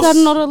a How's horse.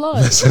 that not a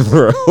lot?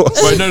 For a horse.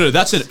 Wait, no,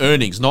 that's in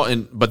earnings, not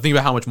in. But think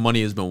about how much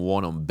money has been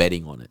won on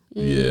betting on it.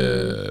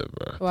 Yeah,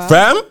 bro. Wow.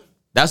 Fam?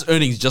 That's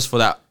earnings just for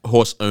that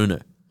horse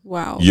owner.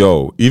 Wow.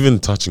 Yo, even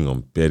touching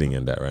on betting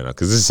and that right now,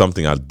 because this is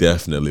something I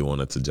definitely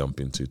wanted to jump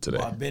into today.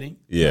 What, betting?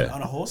 Yeah.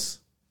 On a horse?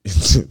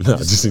 No,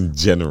 just in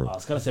general. I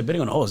was gonna say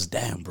betting on a horse.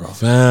 Damn, bro.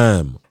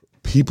 Fam,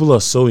 people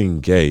are so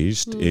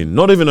engaged in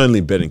not even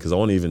only betting, because I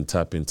want to even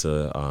tap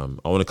into, I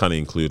want to kind of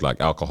include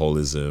like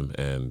alcoholism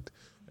and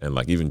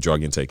like even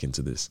drug intake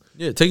into this.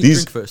 Yeah, take a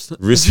These drink first.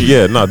 risky,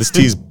 this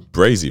tea's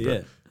brazy, bro.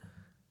 Yeah.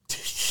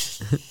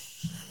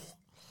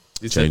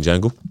 Change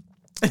angle.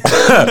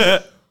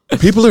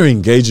 People are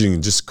engaging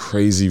in just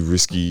crazy,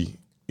 risky,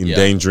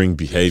 endangering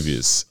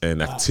behaviors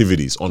and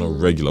activities on a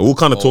regular. We were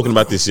kind of talking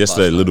about this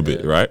yesterday a little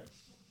bit, right?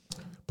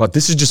 But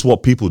this is just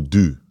what people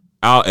do.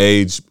 Our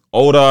age,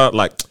 older,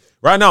 like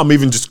right now, I'm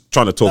even just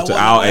trying to talk to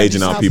our age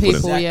and our people.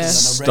 people, and yeah.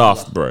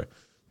 stuff, bro.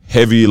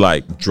 Heavy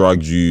like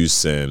drug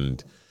use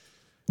and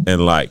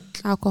like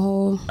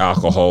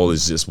alcohol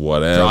is just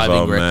whatever,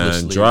 Driving man.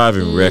 recklessly.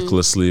 Driving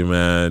recklessly,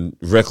 man.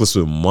 Reckless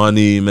with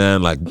money,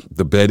 man. Like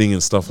the betting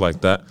and stuff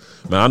like that.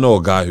 Man, I know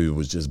a guy who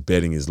was just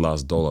betting his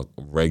last dollar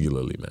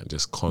regularly, man.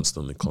 Just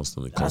constantly. That's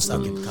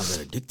like it becomes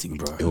addicting,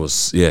 bro. It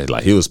was,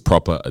 like he was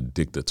proper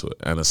addicted to it.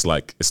 And it's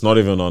like, it's not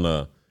even on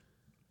a,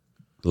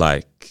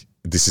 like,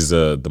 this is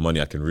the money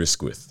I can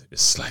risk with.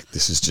 It's like,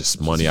 this is just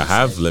money I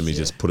have. Let me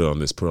just put it on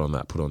this, put it on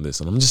that, put it on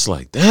this. And I'm just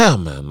like,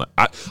 damn, man. Like,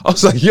 I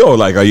was like, yo,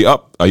 like, are you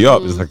up? Are you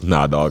up? It's like,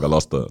 nah, dog, I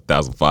lost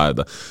 $1,500.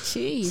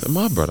 Jeez. I said,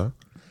 my brother.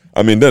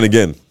 I mean, then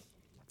again,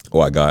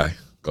 white guy,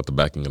 got the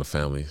backing of the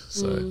family.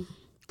 So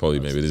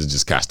probably maybe this is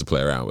just cash to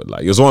play around with.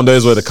 Like, it was one of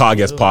those where the car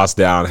gets passed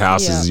down,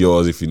 house is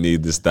yours if you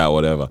need this, that,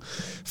 whatever.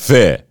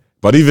 Fair.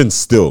 But even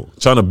still,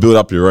 trying to build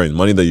up your own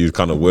money that you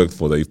kind of worked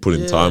for, that you've put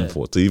in time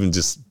for, to even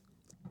just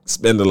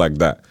spend it like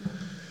that.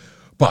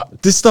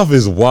 But this stuff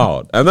is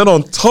wild. And then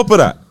on top of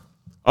that,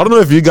 I don't know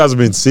if you guys have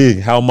been seeing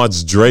how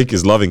much Drake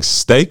is loving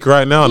steak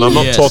right now. And I'm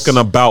not Yes. talking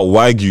about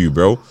Wagyu,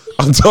 bro.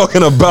 I'm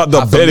talking about the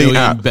Half a betting million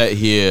app. bet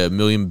here,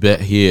 million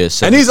bet here.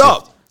 And he's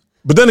up.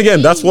 But then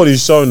again, that's what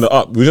he's showing the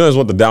up. We don't know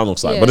what the down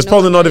looks like. Yeah, but it's no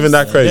probably one not knows. even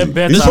that crazy. Them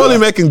bets He's are- probably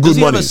making Does good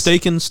he have money. a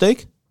stake in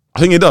steak? I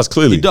think he does,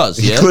 clearly. He does,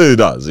 yeah? clearly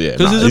does, yeah.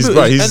 Because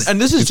Nah, he's right. and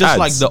this is it's just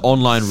like ads. the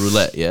online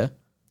roulette, yeah.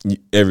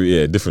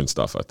 different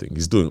stuff. I think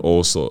he's doing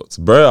all sorts,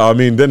 bro. I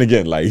mean, then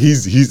again, like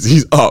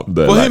he's up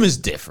there. For like, him, is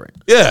different.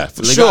 yeah,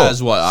 for The sure. guy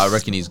is what I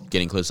reckon he's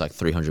getting close to like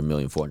 300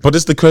 million, 400. But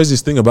it's the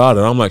craziest thing about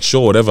it. I'm like,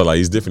 sure, whatever. Like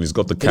he's different. He's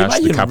got the Can cash,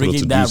 you the imagine capital to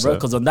rigging do that, bro? so.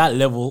 Because on that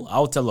level,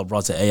 I'll tell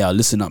LeBron, say, hey,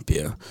 listen up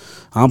here.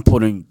 I'm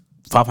putting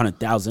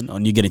 500,000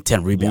 on you getting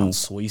 10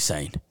 rebounds. What are you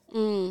saying?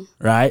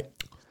 Right?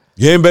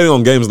 He ain't betting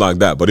on games like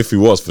that. But if he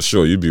was, for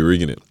sure, you'd be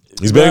rigging it.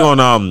 He's betting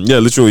on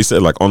literally he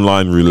said like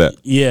online roulette.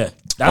 Yeah.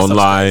 That's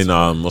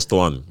Online, what's the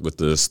one with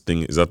this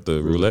thing? Is that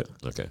the roulette?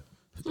 Okay.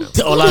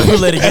 online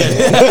roulette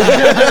again.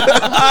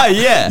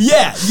 Yeah.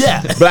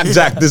 yeah.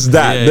 Blackjack, this,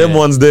 that. Yeah, them yeah.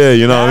 ones there,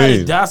 you know what I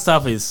mean? That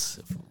stuff is.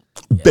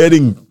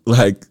 Betting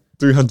like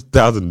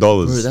 $300,000.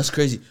 Bro, that's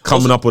crazy.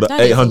 Coming up with That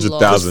is a lot.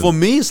 800,000. For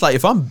me, it's like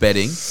if I'm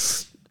betting,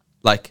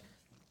 like,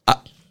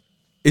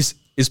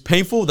 it's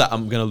painful that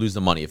I'm gonna lose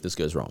the money if this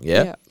goes wrong.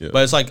 Yeah. Yeah.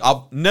 But it's like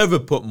I'll never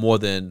put more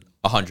than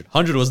 100.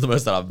 100 was the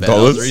most that I've bet. That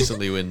Dollars? was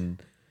recently when,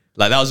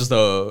 like, that was just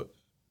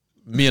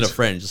me and a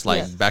friend just like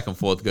Yeah. back and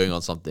forth going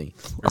on something.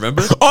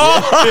 Remember?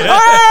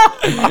 Oh,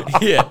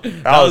 Yeah,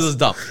 that was just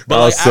dumb. But that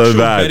like was so actual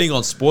bad. betting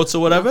on sports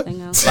or whatever,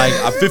 Nothing else. like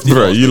at $50,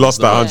 bro, you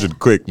lost that. 100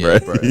 quick, bro. Yeah,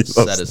 bro, You it's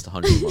lost- saddest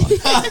 100 mark.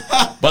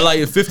 But like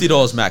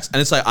 $50 max,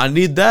 and it's like I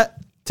need that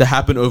to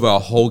happen over a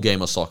whole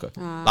game of soccer.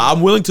 Like,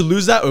 I'm willing to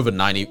lose that over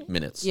 90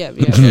 minutes. Yeah,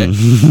 yeah. Okay?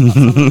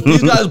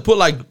 These guys put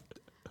like,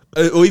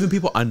 or even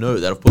people I know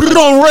that have put Put it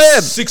like on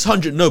red.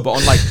 600. No, but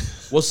on like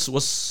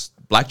what's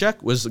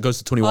blackjack? Goes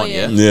to 21. Oh,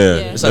 yeah. Yeah.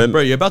 It's like, Then-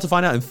 bro, you're about to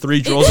find out in 3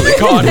 draws of the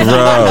card Bro.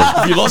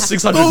 if you lost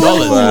 $600.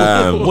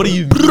 Damn. What do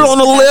you Put it on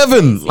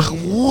 11. Like,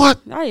 what?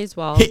 That is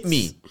wild. hit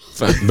me?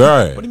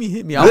 Bro. What do you mean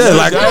hit me? Yeah,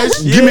 like,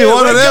 give me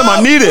one of them.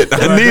 I need it.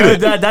 I need it.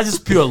 That's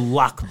just pure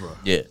luck, bro.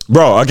 Yeah.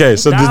 Bro, okay,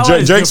 so That the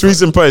one is Drake's different.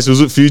 recent post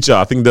was with Future.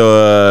 I think they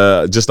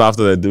were just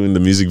after they're doing the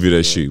music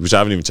video shoot, which I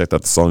haven't even checked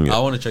out the song yet. I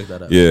want to check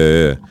that out.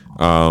 Yeah,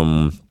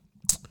 yeah.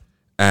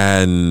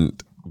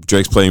 And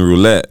Drake's playing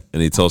roulette,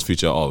 and he tells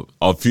Future,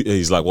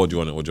 he's like, what do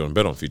you want to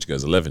bet on? Future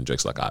goes 11.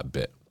 Drake's like, I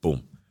bet.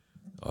 Boom.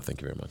 Oh,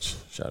 thank you very much.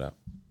 Shout out.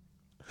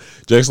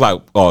 Drake's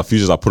like, oh,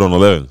 Future's like, put on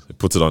 11. He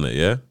puts it on it,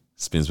 yeah?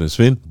 Spin, spin,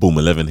 spin. Boom,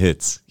 11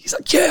 hits. He's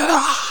like,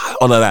 yeah,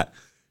 all of that.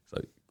 It's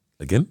like,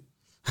 again?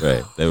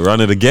 Right. They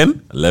run it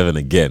again, 11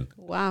 again.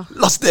 Wow.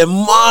 Lost their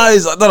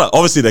minds. I don't know.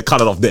 Obviously, they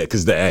cut it off there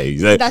because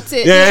That's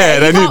it. Yeah, Yeah,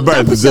 they you knew, can't- bro,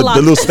 don't push the your luck.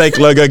 little steak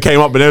logo came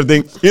up and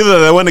everything. Either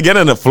they went again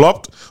and it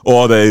flopped,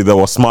 or they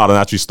were smart and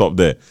actually stopped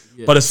there.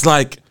 But it's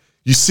like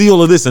you see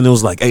all of this, and it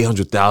was like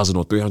 $800,000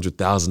 or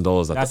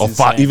 $300,000, That's or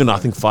five, insane, even bro. I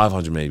think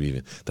 500 maybe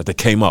even that they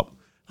came up.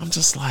 I'm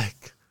just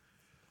like,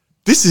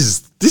 this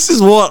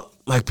is what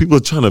like people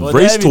are trying to Well,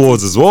 brace everything-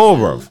 towards as well,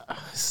 bro.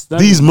 That-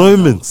 These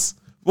moments.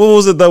 What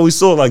was it that we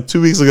saw like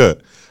 2 weeks ago?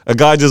 A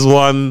guy just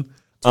won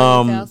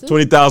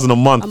 20,000 a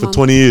month for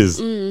 20 years.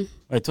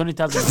 Wait,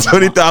 20,000.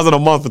 20,000 a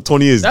month for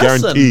 20 years,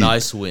 That's guaranteed. a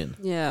nice win.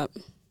 Yeah.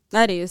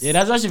 That is. Yeah,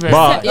 that's actually very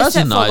But- fair. You're That's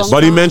set for a nice. long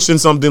But he time.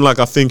 mentioned something like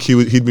I think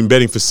he'd been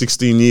betting for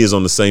 16 years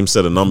on the same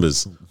set of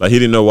numbers. Like he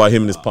didn't know why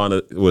him and his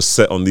partner was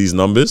set on these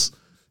numbers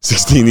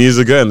 16 years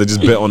ago, and they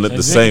just bet on it the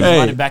It's same. very- Hey,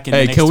 Money back in the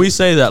hey, next can we 20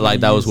 say that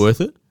like that was years.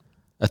 worth it?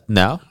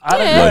 Now, I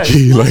don't Yeah.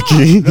 know. Like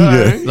he,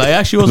 yeah. like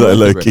actually was Like,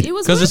 worth like- it, It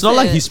was because it's worth not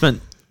like it. he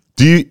spent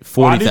Do you?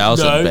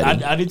 40,000 I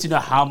betting, need to know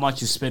how much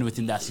you spend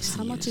within that 16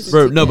 How much years. is it?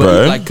 bro. No, but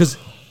Bro. like because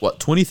what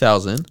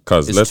 20,000?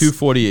 'Cause it's let's-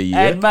 240 a year.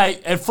 And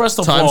mate, and first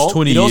of Times all,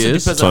 20 it also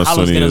years. depends on Times how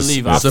long 20 it's gonna years.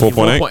 leave That's after.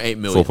 4.8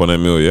 million. 4.8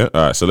 million. Yeah.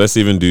 All right. So let's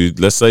even do.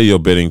 Let's say you're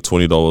betting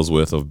 $20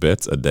 worth of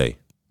bets a day.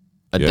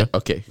 Yeah.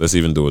 Okay. Let's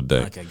even do a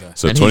day. Okay, go.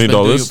 So And he's been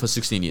doing $20 it for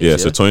 16 years. Yeah.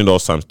 So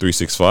 $20 times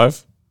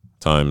 365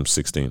 times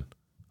 16.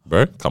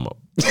 Bro, come up.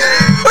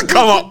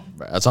 Come up.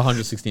 Right, that's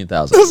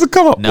 116,000. Does it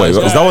come up? Now Wait, he's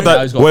is got- that what now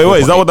that? he's got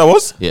Wait, is that what that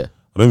was? Yeah.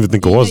 I don't even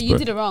think it No, was, you bro.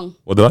 did it wrong.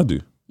 What did I do?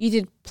 You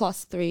did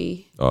plus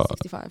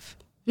 365.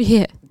 Oh.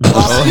 Yeah. Wait.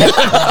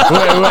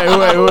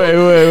 What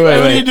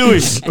are you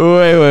doing?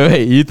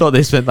 Wait. You thought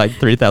they spent like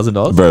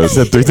 $3,000? Bro, it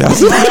said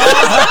 3,000.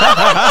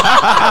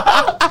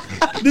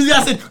 This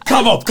guy said,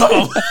 "Come up."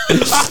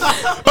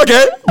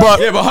 Okay, but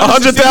Yeah, but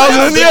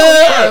 100,000,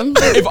 yeah.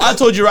 If I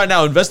told you right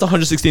now, invest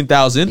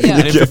 116,000, Yeah.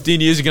 and in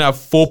 15 years you're gonna have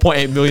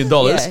 $4.8 million.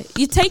 Yeah.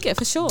 You take it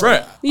for sure.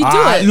 Bruh, You do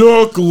it.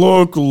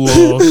 Look.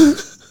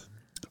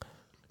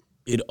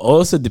 It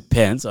also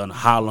depends on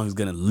how long he's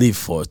gonna live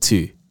for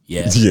too.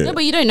 Yeah. Yeah. No,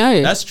 but you don't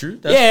know. That's true.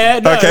 That's Yeah.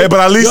 No, Okay, but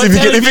at least you're if you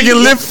telling can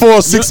me- live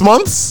for 6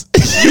 months,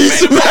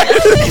 he's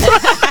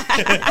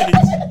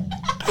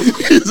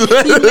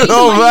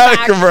no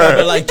back, But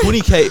bro. like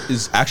 20K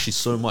is actually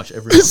so much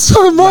every It's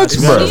so much,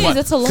 It's bro. It is,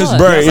 it's a lot.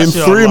 Bro, That's in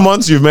actually a 3 lot.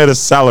 months you've made a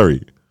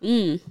salary,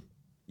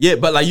 Yeah,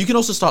 but like you can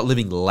also start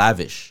living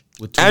lavish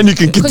with 20K. and you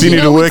can continue you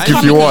to know work it's if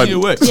you coming want. to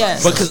work. Yeah.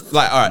 Because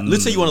like, all right,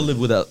 let's say you want to live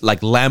with a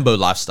like Lambo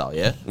lifestyle.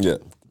 Yeah, Yeah,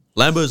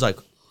 Lambo is like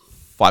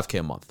 5K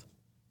a month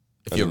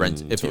if you're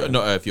rent. If you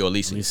no, if you're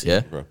leasing.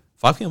 Yeah, bro.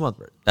 5K a month,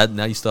 bro. That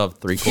now you still have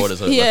 3/4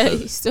 of Yeah, left you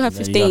over. still have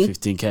Then you got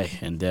 15. 15K,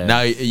 and then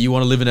Now you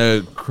want to live in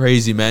a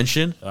crazy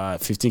mansion,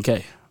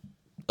 15K.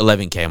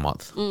 11K a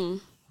month.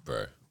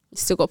 bro. You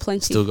still got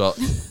plenty. Still got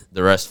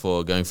the rest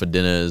for going for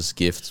dinners,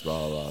 gifts,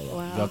 blah blah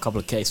blah. You got a couple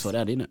of Ks for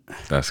that, innit?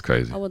 That's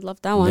crazy. I would love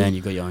that one. Oh, Then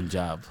you got your own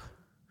job.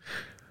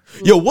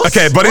 Yo, what's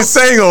Okay, but he's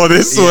saying all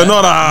this, so we're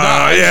not.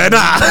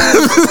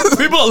 Nah.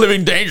 people are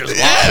living dangerous.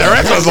 The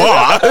rest was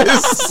what?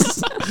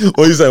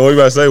 What you say? What you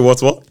about to say?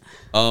 What's what?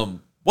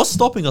 What's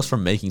stopping us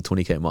from making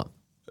 20K a month?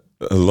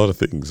 A lot of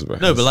things, bro.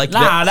 No, but like,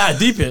 Nah,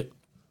 deep it.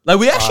 like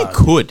we actually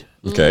could.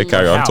 Okay,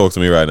 carry on. How? Talk to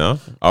me right now.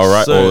 I'll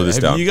write So, all of this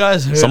have down. you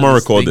guys heard Someone of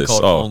this record thing this.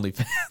 called Oh.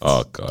 OnlyFans?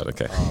 Oh god.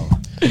 Okay.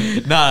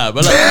 Nah,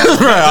 but like,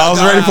 I was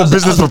ready for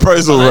business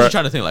proposal, I'm bro. actually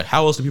trying to think like,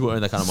 how else do people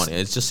earn that kind of money?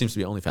 It just seems to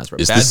be OnlyFans, bro.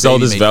 It's Bad the sell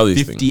Baby this made value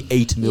thing.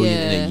 58 million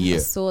yeah, in a year. I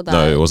saw that.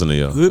 No, it wasn't a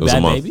year. Who, It was a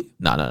Bad month. Baby?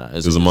 No,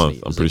 It was a month.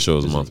 I'm pretty sure it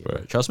was a month, bro.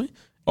 Trust me.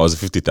 Oh, was it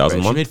 50,000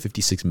 a Bro, she month? made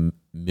 56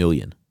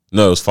 million.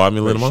 No, it was 5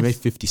 million a She month. made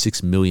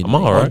 56 million. I'm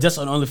all right. Just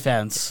on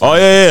OnlyFans. Oh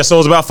yeah. So it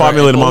was about 5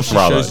 million a month She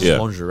rather. shows Yeah.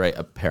 lingerie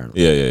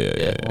apparently.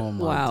 Yeah. Oh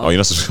my. Wow. Oh, you're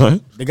not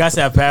subscribing? The guy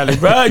said apparently,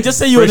 bro. Just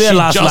say you were Bro, there she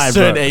last just night,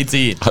 turned bro.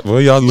 18. Well,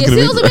 y'all Yeah, looking so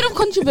there at was a me. bit of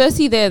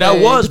controversy there. That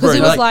though, was, because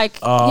bro, it was like,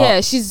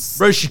 yeah, she's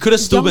Bro, she could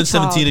have still Young been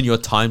 17 child. in your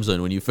time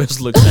zone when you first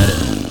looked at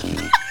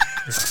it.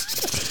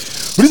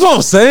 What is what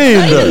I'm saying?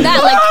 not even though?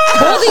 that.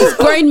 Like all these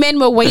grown men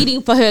were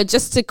waiting for her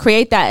just to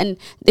create that, and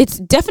it's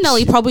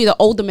definitely probably the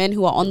older men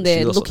who are on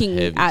there got some looking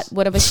heavies. at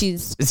whatever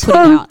she's putting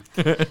out,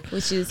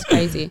 which is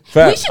crazy.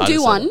 Fact. We should I do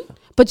just one,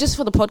 but just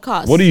for the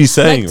podcast. What are you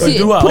saying, Like bro? to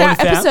Do what, put out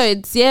OnlyFans?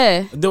 episodes,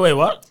 yeah, Do wait,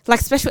 what? like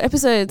special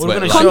episodes, What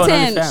are we Wait, gonna show on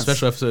content. OnlyFans?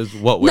 Special episodes,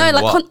 what? No, wearing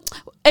like what?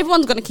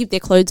 everyone's gonna keep their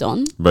clothes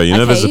on. Bro, you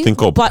know there's a Okay, thing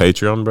called but-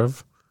 Patreon,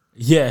 bruv?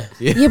 Yeah.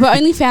 Yeah, but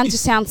OnlyFans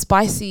just sounds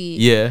spicy.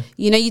 Yeah.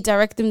 You know, you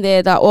direct them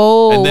there that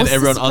And then what's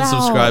everyone this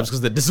about? unsubscribes because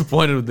they're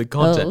disappointed with the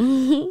content.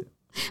 Oh.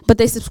 But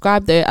they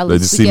subscribe though. At They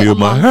least just we see me get with a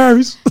my month.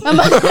 Harrys.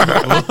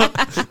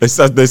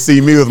 They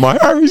see me with my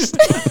Harrys.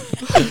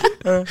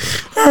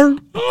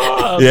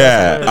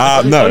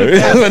 Yeah. No,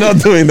 we're not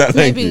doing that.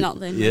 Thank Maybe you. not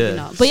then. Yeah. Maybe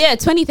not. But yeah,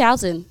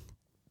 20,000.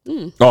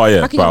 Oh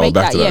yeah, How can you wow, make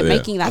back that? to Yeah, that.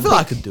 making that. I feel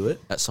like I big. could do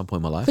it at some point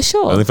in my life. For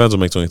sure. OnlyFans will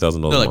make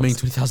 $20,000. No, like making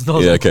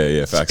 $20,000. Yeah, okay,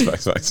 yeah, facts.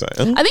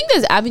 I think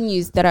there's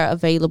avenues that are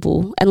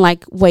available and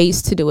like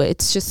ways to do it.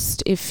 It's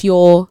just if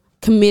you're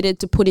committed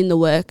to put in the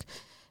work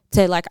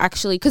to like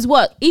actually, because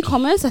what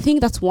e-commerce, I think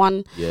that's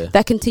one Yeah.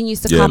 that continues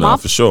to Yeah, come no,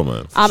 up. for sure,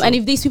 man. for sure. And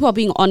if these people are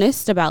being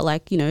honest about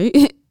like, you know,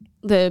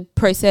 the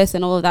process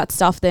and all of that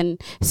stuff, then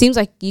it seems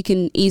like you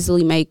can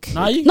easily make,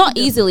 Nah, you not can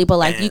get easily, but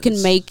like you can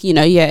bands. make, you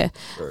know,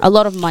 a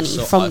lot of money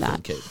So from iPhone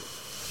that. cable.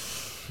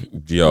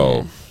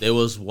 Yo, There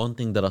was one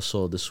thing that I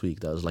saw this week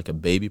that was like a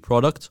baby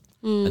product.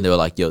 And they were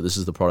like, yo, this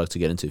is the product to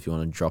get into if you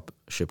want to drop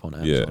ship on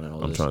Amazon yeah, and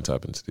all I'm this. trying to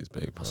tap into these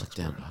baby I was products.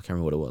 like, damn, I can't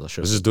remember what it was. I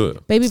should Let's just do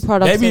it. Baby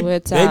products Baby, are where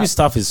it's baby at.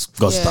 stuff is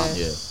good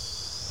Yeah.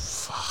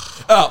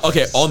 stuff. Oh,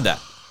 okay, on that.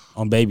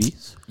 On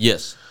babies.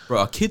 Yes. Bro,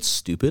 are kids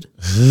stupid?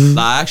 Like,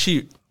 I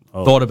actually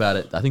thought about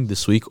it, I think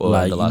this week or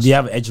Like, the last do you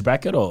have an edge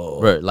bracket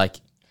or? Bro, like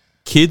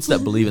kids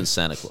that believe in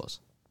Santa Claus.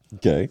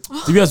 Okay.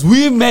 To be honest,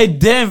 we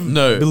made them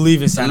No.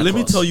 believe in Santa Let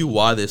me Claus. tell you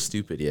why they're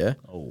stupid, yeah?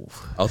 Oh,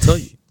 I'll tell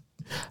you.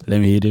 let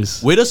me hear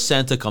this. Where does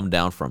Santa come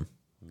down from?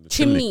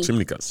 Chimney.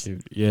 Chimney cuts.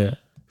 Yeah.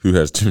 Who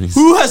has chimneys?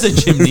 Who has a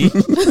chimney?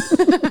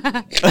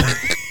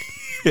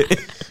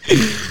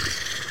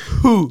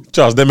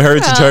 Charles, them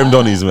heritage home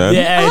donnies, man.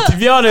 Yeah, to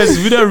be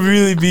honest, we don't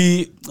really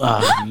be.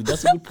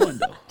 That's a good point,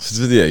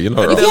 though. Yeah, you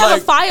know. If Right? you have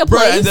like, a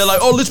fireplace, Bro, and they're like,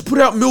 oh, let's put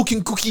out milk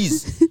and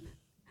cookies.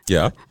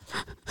 Yeah.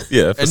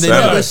 Yeah, for And they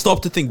Santa. never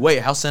stop to think, wait,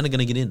 how's Santa going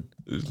to get in?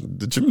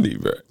 The chimney,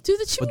 bro. do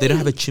the chimney. But they don't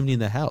have a chimney in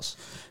their house.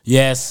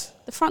 Yes.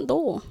 the front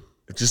door.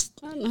 It just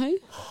I don't know.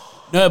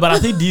 No, but I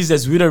think these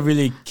days we don't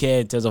really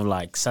care in terms of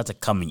like Santa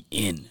coming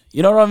in.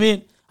 You know what I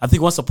mean? I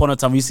think once upon a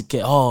time we used to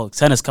care. Oh,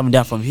 Santa's coming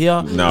down from here.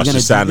 now We're it's gonna just do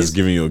Santa's this.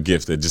 giving you a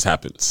gift that just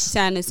happens.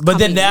 Santa's But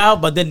then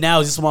coming. now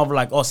it's just more of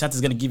like, oh, Santa's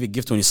gonna give you a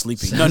gift when you're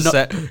sleeping. No,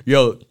 no.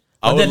 Yo,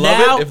 I But would then love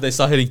now- it if they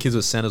start hitting kids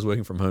with Santa's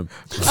working from home.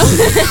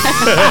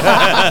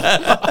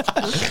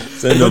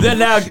 Send But them then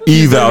now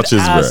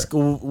e-vouchers, ask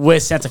bro.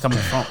 where's Santa coming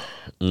from,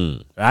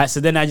 right? So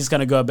then I just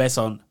gonna go based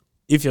on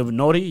if you're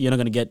naughty, you're not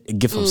gonna get a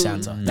gift from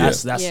Santa.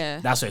 That's Yeah.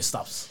 that's where it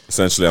stops.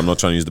 Essentially, I'm not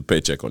trying to use the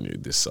paycheck on you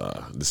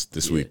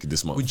this week,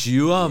 this month. Would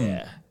you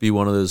Yeah. be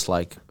one of those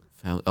like,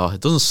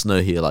 it doesn't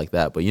snow here like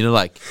that, but you know,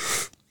 like,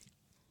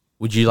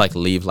 would you like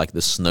leave like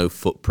the snow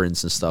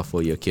footprints and stuff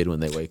for your kid when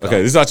they wake Okay,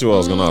 up? this is actually what I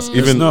was gonna ask.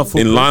 Even no in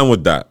footprint. line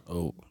with that,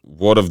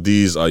 what of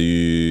these are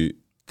you?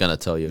 Gonna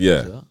tell you.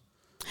 Yeah.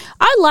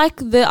 I like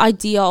the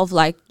idea of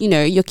like, you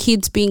know, your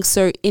kids being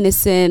so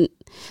innocent.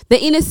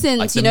 The innocence,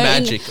 Like you the know,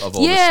 magic of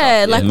all this yeah,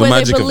 stuff, yeah. like The where they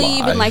magic of believe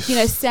in life. like, you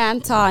know,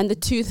 Santa and the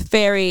Tooth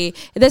Fairy.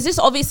 There's just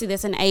obviously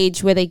there's an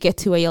age where they get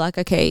to where you're like,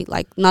 okay,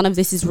 like none of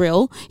this is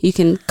real. You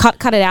can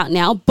cut it out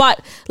now.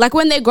 But like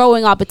when they're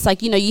growing up, it's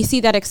like, you know, you see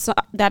that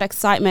that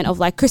excitement of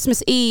like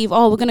Christmas Eve.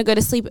 Oh, we're gonna go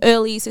to sleep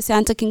early so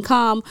Santa can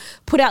come.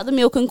 Put out the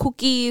milk and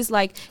cookies.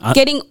 Like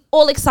getting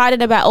all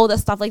excited about all that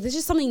stuff. Like there's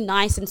just something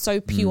nice and so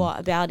pure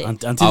about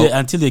it.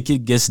 Until the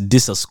kid gets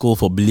dissed at school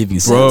for believing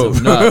Bro,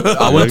 Santa. no,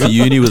 I went to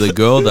uni with a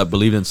girl that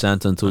believed in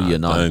Santa until year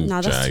 9. Don't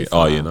Nah, that's jag- too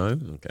far. Oh, you know?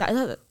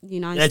 Okay. You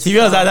know, Yeah, to be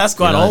honest, that's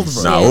quite old,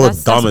 bro. Nah, Yeah, we're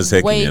that's dumb as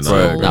heck, way you too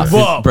know. old. Nah,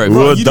 Bro, bro,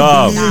 We're you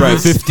dumb. don't bro,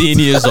 believe 15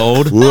 years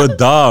old. We're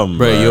dumb,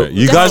 Bro, bro.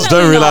 you- You guys don't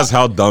Definitely realize not.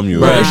 how dumb you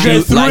Bro, are.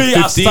 Grade you, like three,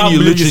 I 15, stopped you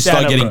believing literally start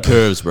Santa, getting bro.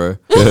 curves, bro.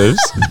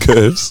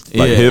 Curves,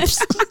 like Yeah. hips.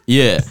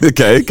 Yeah.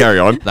 Okay, carry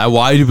on. Like,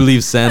 why do you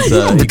believe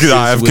Santa? Because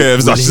I have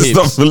curves, I should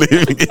hips? stop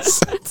believing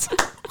it.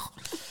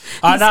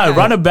 Now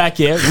run it back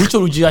here. Which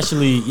one would you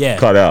actually? Yeah.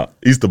 Cut out.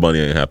 Easter Bunny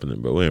ain't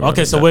happening, bro. We ain't Okay,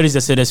 running so that. where is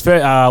this? So there's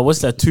fairy. What's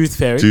that? Tooth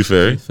Fairy. Tooth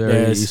Fairy. Fairy,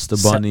 There's Easter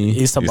Bunny.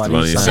 Easter Bunny.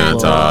 Bunny, Santa.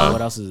 Santa.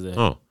 What else is there?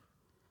 Oh,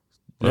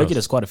 Look,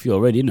 there's quite a few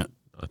already, isn't it?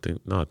 I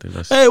think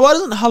that's Hey, why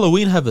doesn't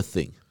Halloween have a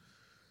thing?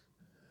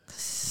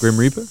 Grim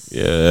Reaper?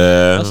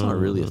 yeah. That's not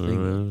really a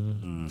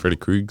thing. Freddy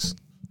Krueger's.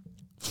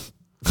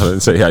 I didn't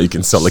say how you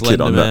can sell a kid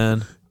Slender on that.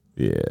 Man.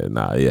 Yeah,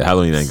 nah, yeah.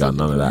 Halloween ain't got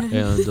none of that.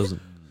 Yeah, it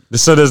doesn't.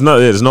 So there's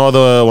no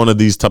other one of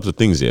these types of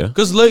things, yeah.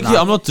 Because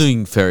I'm not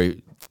doing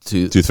fairy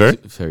Tooth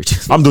fairy.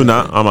 I'm doing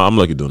that. I'm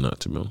lucky doing that,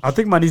 to be honest. I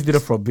think my niece did it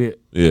for a bit.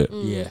 Yeah.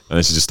 Yeah. And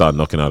then she just started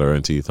knocking out her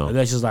own teeth. Huh? And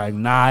then she's like,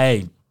 nah,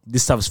 hey,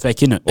 this stuff is fake,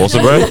 innit? Also,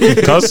 bro,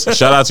 cuz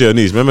shout out to your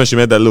niece. Remember she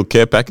made that little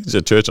care package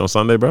at church on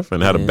Sunday, bro,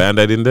 and had a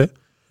band-aid in there.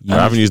 I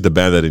haven't used the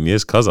band-aid in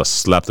years, cuz I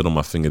slapped it on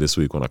my finger this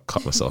week when I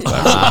cut myself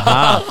back.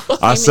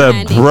 I said,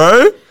 handy.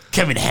 bro,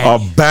 Come in a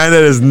handy.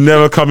 band-aid has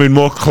never come in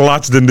more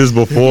clutch than this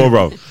before,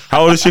 bro.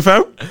 How old is she,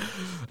 fam?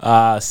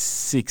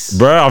 6.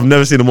 Bro, I've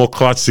never seen a more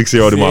clutch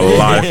 6-year-old in my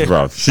life,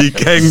 bro. She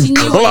came She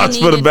knew what clutch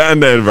you for the needed.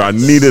 band-aid, bro. I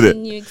needed She it.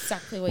 knew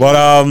exactly what But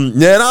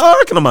yeah, no, I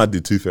reckon I might do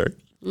Tooth Fairy.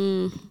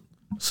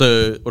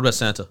 So what about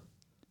Santa?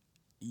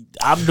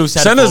 I'm doing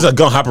Santa's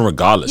gonna happen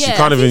regardless. You Yeah,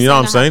 can't I even, think you know what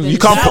I'm Santa saying? You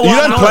happens. can't, That you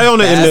one, don't play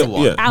on it in that's the,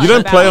 one. yeah. Out You don't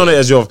and play about. on it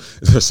as your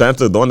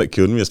Santa. The one that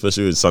killed me,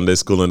 especially with Sunday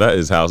school and that,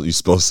 is how you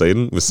spell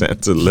Satan with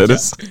Santa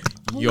letters.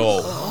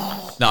 Yo,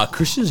 nah,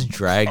 Christians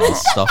drag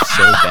this stuff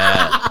so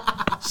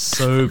bad,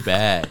 so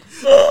bad.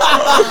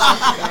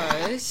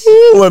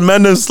 When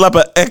men don't slap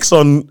an X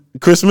on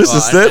Christmas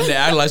And they instead.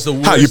 act like the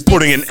worst. How you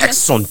putting an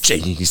X on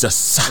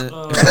Jesus?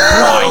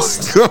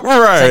 Christ,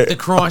 Right. the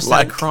Christ,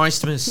 like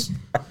Christmas.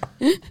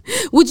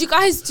 Would you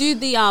guys do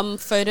the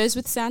photos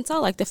with Santa,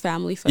 like the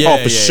family photos? Yeah.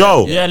 Oh, for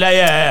sure.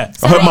 Yeah.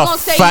 I heard my Don't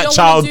say you fat don't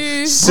child wanna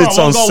do- sits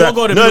Bro, on we'll Santa.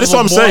 go to No, this is what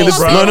I'm beautiful saying. balls,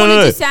 No, bro. no, You no, wanna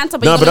no. do Santa,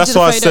 but No, you but wanna that's do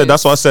why I the said. photos.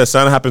 That's why I said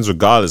Santa happens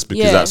regardless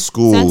because Yeah. at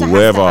school, Santa has to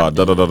wherever, happen.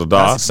 da da da da da,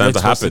 That's- Santa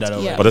let's roast it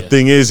happens. that way. But the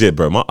thing is, yeah,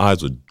 bro, my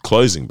eyes were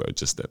closing, bro,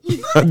 just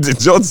then.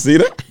 Did y'all see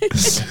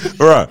that?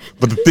 Right.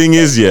 But the thing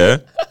is, yeah.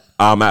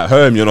 At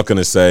home, you're not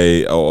gonna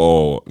say,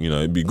 "Oh, you know,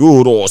 it'd be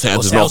good." Or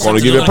Santa's not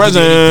gonna give you a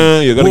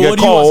present. You're gonna get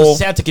cold.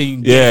 Santa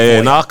can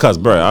Yeah, nah, cuz,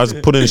 bro, I was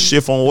putting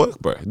shift on work,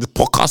 bro. This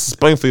podcast is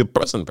playing for your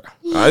present,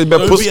 bro. You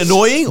better It would be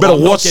annoying or Better I'm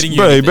not watch, getting you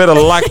bro. You anything. better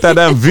like that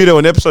damn video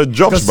when the episode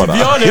drops, Because to brother.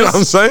 be honest, You know what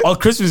I'm saying? on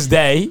Christmas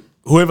Day,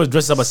 whoever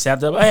dresses up as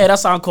Santa, hey,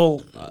 that's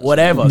Uncle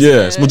whatever.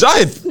 Yeah, it's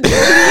Mujahid.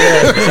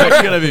 It's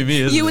actually gonna be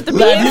me. Isn't You it? with the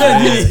Like,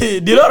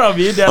 beard? do you know what I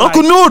mean? They're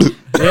Uncle like, Noor.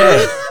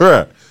 yeah,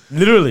 Right.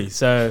 literally.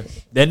 So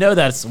they know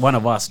that's one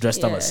of us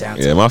dressed up as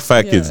Santa. Yeah, my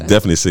fat kids Yeah.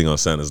 definitely sitting on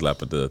Santa's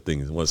lap at the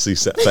things. Want to see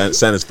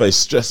Santa's face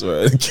stressed,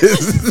 right? The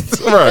kids,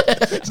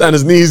 right?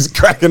 Santa's knees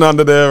cracking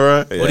under there,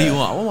 right? What do you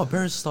want? I want my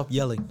parents to stop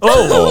yelling.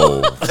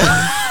 Oh,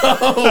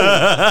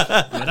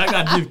 Man, I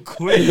got deep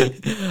quick.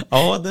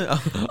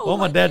 I want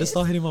my dad to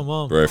stop hitting my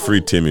mom. bro,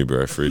 free Timmy,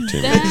 bro, free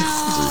Timmy. Free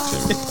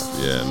Timmy.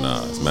 Yeah,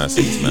 nah, it's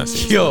massive, it's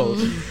massive. Yo,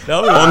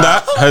 On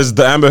that, has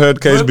the Amber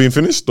Heard case been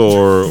finished,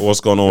 or what's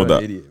going on with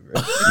that?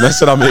 I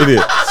said I'm an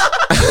idiot.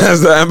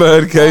 Has the Amber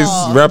Heard case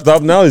wrapped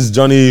up now? Is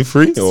Johnny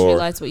free, Just or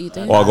realize what you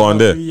do. I go on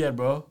there? Yeah,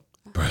 bro.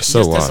 Bro, it's so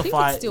She's wild.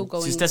 testifying. still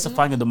going, She's isn't it?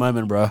 testifying at the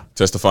moment, bro.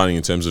 Testifying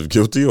in terms of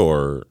guilty,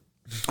 or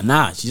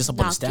Nah, she's just up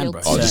on Nah, the stand,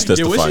 bro. guilty. just yeah,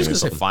 testifying we're or just gonna say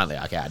something. finally.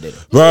 Okay, I did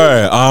it.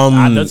 Right. I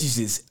don't think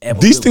she's ever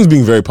These will. things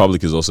being very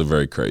public is also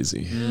very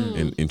crazy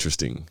and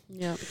interesting.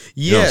 Yeah. know what I'm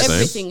Yeah, saying?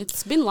 Everything.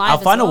 It's been live. I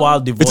as find a well.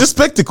 wild divorce. It's a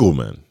spectacle,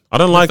 man. I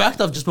don't the like fact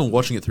I've just been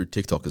watching it through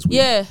TikTok is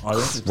weird.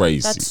 Yeah.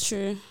 crazy. That's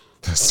true.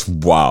 That's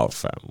wild,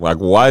 fam. Like,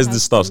 why is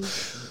this stuff?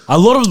 A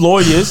lot of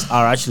lawyers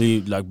are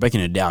actually like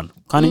breaking it down.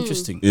 Kind of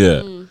interesting.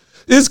 Yeah.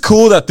 It's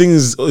cool that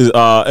things,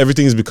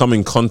 everything is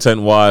becoming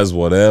content wise,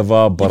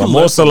 whatever. But I'm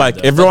learn also from like,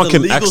 that. everyone But the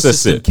can legal access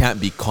system it.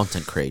 Can't be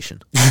content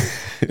creation.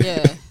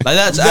 Yeah. Like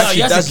that's No, actually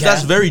yes, it that's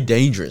can. very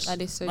dangerous.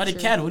 That is so But true. it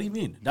can. What do you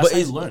mean? That's But how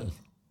you it's- learn.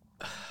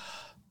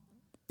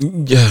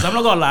 Yeah. So I'm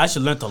not gonna lie. I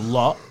actually learned a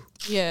lot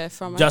Yeah,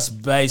 from it.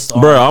 just based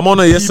on. Bro, I'm on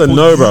a yes and people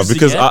no, bro, using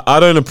because it. I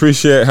don't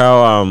appreciate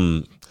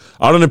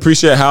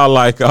how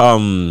like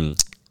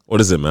what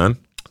is it, man?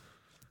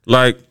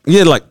 Like,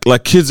 yeah,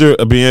 like kids are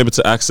being able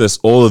to access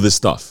all of this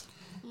stuff.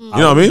 You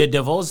know what I mean? The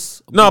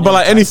divorce. No, but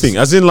like anything,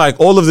 as in like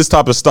all of this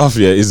type of stuff,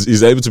 yeah,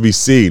 is able to be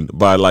seen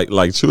by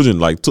like children,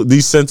 like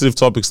these sensitive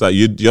topics that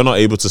you're not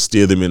able to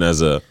steer them in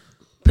as a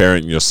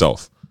parent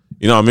yourself.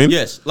 You know what I mean?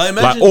 Yes. Like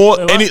Like imagine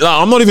or any,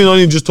 like, I'm not even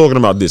only just talking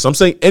about this. I'm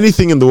saying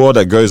anything in the world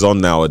that goes on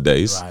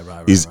nowadays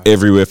Right, is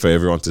everywhere for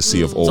everyone to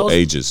see of all So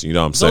it's- ages. You know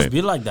what I'm So it's saying?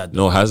 been like that.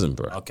 No, though. it hasn't,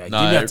 bro. Okay.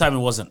 Nah, Give me a time it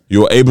wasn't.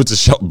 You were able to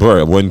shop,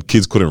 bro, when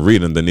kids couldn't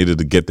read and they needed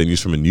to get their news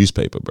from a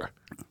newspaper, bro.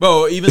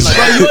 bro, even like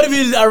Bro, you want to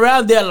be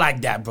around there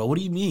like that, bro? What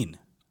do you mean?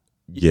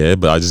 Yeah,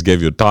 but I just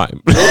gave you a time.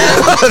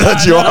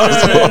 That you asked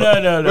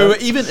for. No.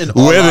 wait, even in our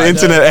We're the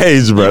lives- internet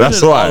age, bro. even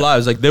That's in our why.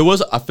 lives, like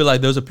I feel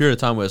like there was a period of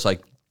time where it's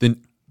like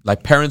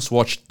like parents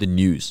watched the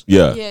news.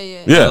 Yeah.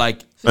 Yeah. Yeah.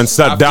 Like and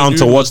sat down to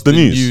afternoon watch was the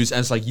news. and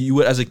it's like you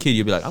would, as a kid,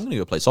 you'd be like, I'm gonna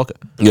go play soccer.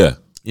 Yeah.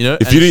 You know,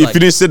 If And you it's didn't, like, if you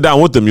didn't sit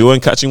down with them, you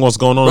weren't catching what's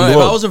going on bro, in if the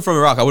I world. wasn't from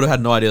Iraq, I would have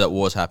had no idea that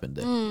wars happened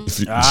there.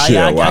 If you-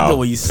 Yeah, I get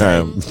what you're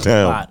saying.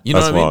 Damn. But- You know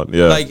That's what I mean? wild,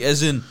 yeah. Like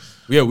as in,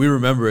 yeah, we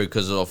remember it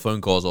because of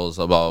phone calls, all this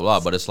blah blah blah.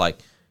 But it's like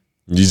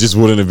You just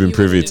wouldn't have been You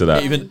privy wouldn't to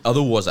that. even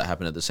other wars that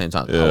happened at the same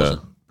time. Yeah. I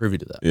wasn't privy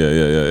to that.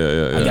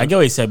 Yeah. I get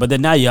what you say, but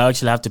then now you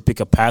actually have to pick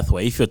a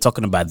pathway. If you're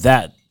talking about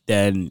that,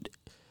 then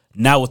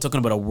now we're talking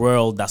about a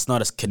world that's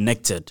not as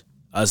connected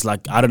as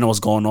like I don't know what's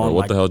going on. Bro,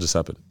 what like, the hell just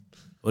happened?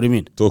 What do you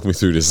mean? Talk me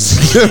through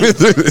this. Talk me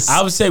through this.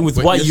 I was saying with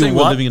Wait, what you're you saying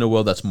we're want. living in a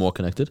world that's more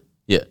connected?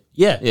 Yeah.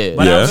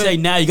 But Yeah. I'm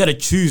saying now you got to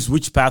choose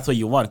which pathway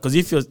you want. Because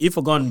if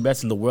you're going to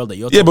invest in the world that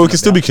you're Yeah, but we talking can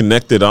still be about-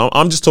 connected.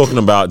 I'm just talking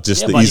about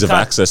just Yeah, the but ease you of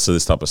can't- access to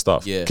this type of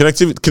stuff. Yeah.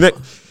 Connect.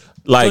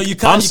 Like So you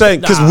can't- I'm you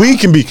saying, can't- because nah. we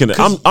can be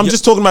connected. 'Cause I'm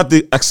just talking about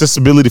the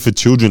accessibility for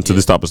children to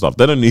this type of stuff.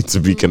 They don't need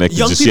to be connected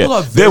Young just people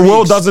are yet. Their very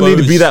world doesn't need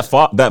to be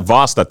exposed. that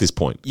vast at this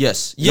point.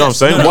 Yes. You know what I'm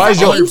saying? No, Why Is is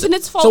that your- the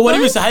internet's fault? So what do you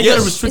though? mean? So how you got to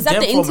Yes. restrict Is that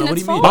them the from it? What do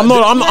internet's you mean?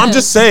 fault? I'm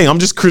just saying. I'm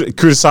just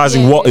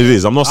criticizing what it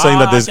is. I'm not saying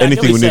that there's okay, I get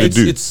anything we what need you're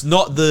to do. It's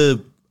not the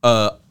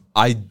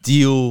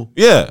ideal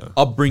Yeah.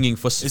 upbringing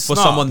for not.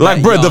 someone Like,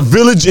 that bro, young. the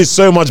village is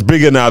so much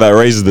bigger now that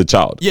raises the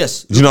child.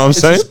 Yes. Do you know what I'm It's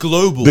saying? just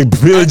global. The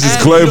village is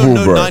And global, you don't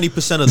know bro.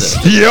 90% of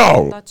them.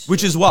 Yo. That's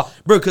Which is wild.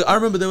 Bro, because I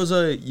remember there was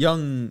a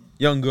young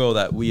girl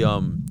that we,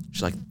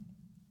 she's like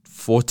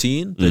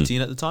 14,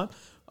 13 at the time.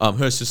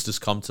 Her sisters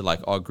come to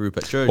like our group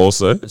at church.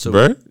 Also, And so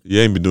bro,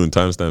 you ain't been doing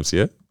timestamps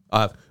yet?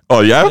 I have,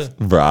 Oh, yeah?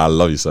 Bro, I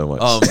love you so much.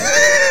 why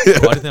do you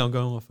think I'm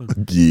going on my phone?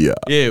 yeah.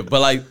 Yeah, but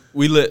like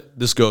we let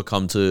this girl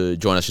come to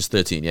join us. She's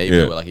 13. Yeah, even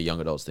though we're like a young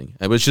adults thing.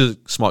 And but she's a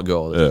smart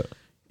girl. Yeah.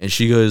 And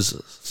she goes,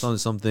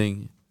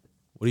 something.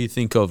 What do you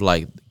think of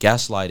like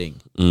gaslighting?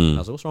 And I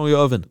was like, what's wrong with your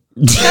oven?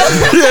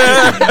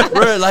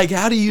 Bro, like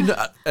how do you know?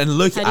 And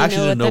look, How do I you actually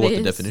know didn't know what what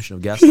that the is? definition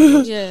of gaslighting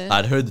was. Yeah.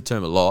 I'd heard the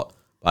term a lot,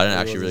 but I didn't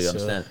actually really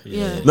understand.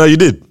 Yeah. No, you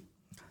did.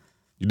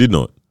 You did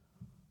know it.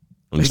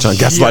 I'm just trying to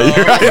gaslight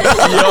you.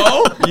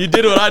 Yo, you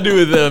did what I do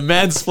with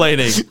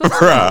mansplaining.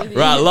 Right. Right,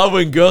 I love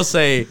when girls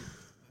say,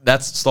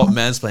 stop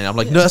mansplaining. I'm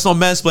like, no, that's not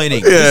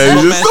mansplaining. Yeah,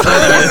 This you is not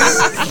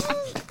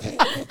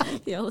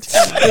mansplaining. Yeah, let's-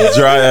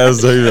 Dry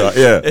ass. Yeah.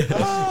 Yeah.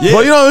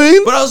 But you know what I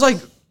mean? But I was like,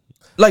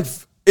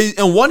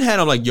 on one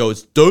hand, I'm like, yo,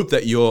 it's dope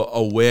that you're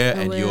aware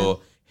and you're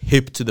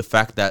hip to the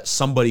fact that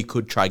somebody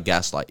could try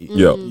gaslight you.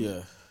 Yeah.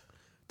 Yeah.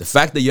 The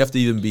fact that you have to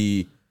even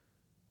be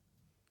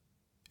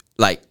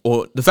like,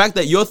 or the fact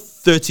that you're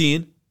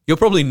 13, you're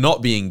probably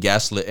not being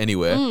gaslit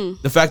anywhere.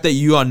 The fact that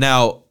you are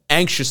now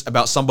anxious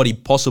about somebody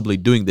possibly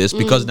doing this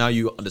because now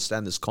you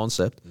understand this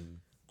concept,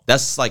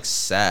 that's like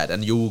sad,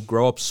 and you will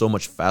grow up so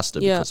much faster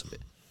Yeah. because of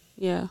it.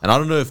 Yeah. And I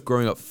don't know if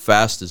growing up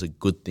fast is a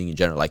good thing in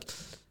general. Like,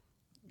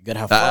 You gotta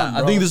have fun.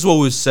 I think this is what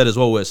we've said as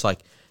well, where it's like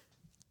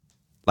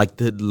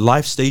the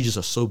life stages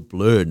are so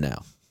blurred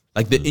now.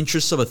 Like the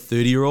interests of a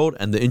 30-year-old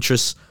and the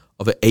interests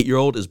of an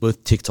 8-year-old is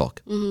both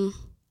TikTok.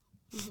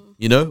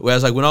 You know,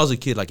 whereas like when I was a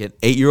kid, like an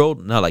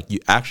 8-year-old, no, like you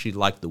actually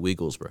like the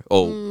Wiggles, bro,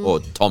 or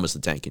Thomas the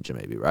Tank Engine,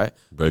 maybe, right?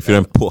 But if you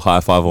don't put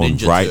high five on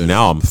Ninja right Turtles.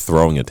 now, I'm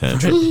throwing a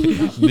tantrum.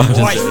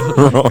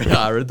 Yeah,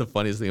 I read the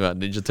funniest thing about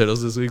Ninja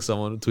Turtles this week.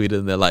 Someone tweeted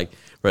and they're like,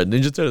 bro,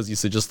 Ninja Turtles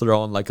used to just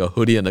throw on like a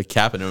hoodie and a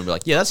cap and everyone be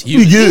like, yeah, that's We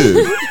huge.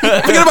 good.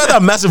 Forget about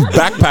that massive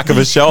backpack of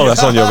a shell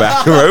that's on your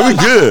back, bro. We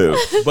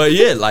good. But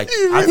yeah, like,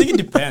 I think it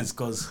depends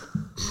because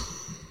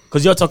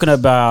you're talking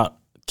about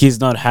kids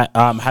not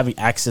having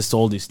access to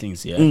all these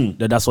things. Yeah,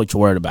 that's what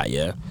you're worried about.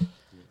 Yeah.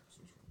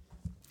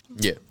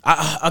 yeah.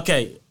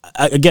 Okay.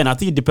 Again, I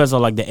think it depends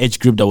on like the age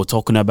group that we're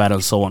talking about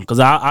and so on. Because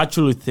I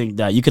actually think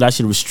that you could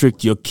actually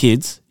restrict your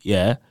kids,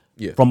 Yeah.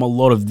 from a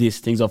lot of these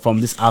things or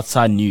from this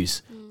outside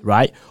news,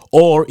 right?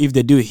 Or if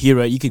they do hear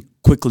it, you can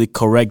quickly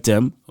correct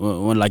them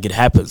when like it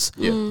happens,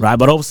 right?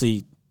 But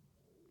obviously,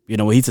 you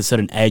know, when it's a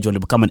certain age, when they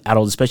become an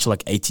adult, especially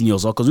like 18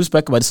 years old, because we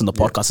spoke about this on the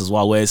podcast as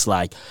well, where it's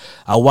like,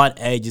 at what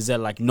age is that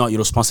like not your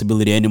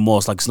responsibility anymore?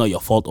 It's like it's not your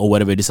fault or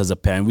whatever it is as a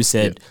parent. We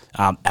said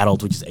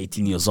adult, which is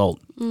 18 years old,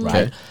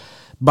 right? Okay.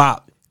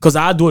 But because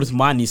I do it with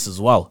my niece as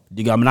well.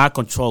 I mean, I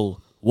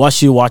control what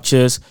she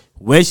watches,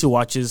 where she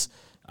watches,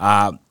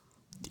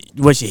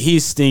 when she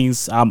hears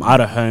things out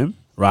of home,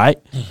 right?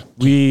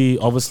 We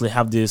obviously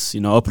have this,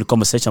 open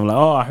conversation. I'm like,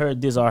 oh, I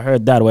heard this or I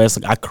heard that. Where it's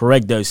like I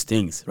correct those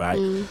things, right?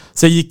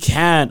 So you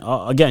can,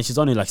 again, she's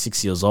only like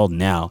 6 years old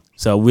now.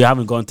 So we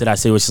haven't gone to that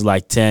stage where she's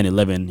like 10,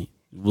 11.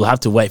 We'll have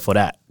to wait for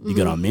that. You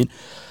get what I mean?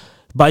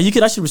 But you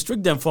can actually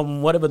restrict them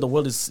from whatever the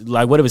world is,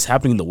 like whatever's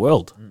happening in the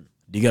world.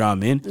 Do you get what I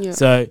mean? Yeah.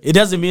 So it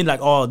doesn't mean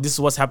like, oh, this is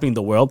what's happening in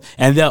the world.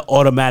 And they'll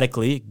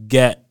automatically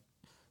get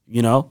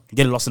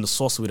lost in the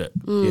sauce with it.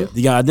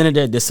 Yeah. At the end of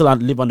the day, they still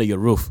live under your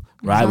roof,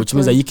 right? Which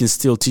means that you can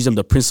still teach them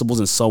the principles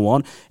and so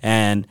on.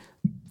 And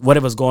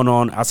whatever's going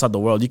on outside the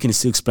world, you can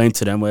still explain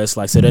to them where it's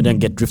like, so they don't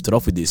get drifted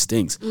off with these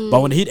things.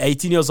 But when they hit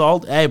 18 years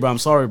old, hey, bro, I'm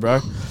sorry, bro.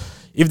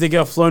 If they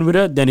get flown with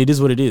it, then it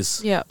is what it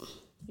is. Yeah.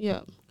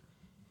 Yeah.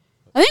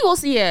 I think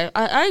also,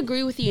 I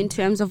agree with you in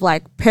terms of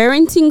like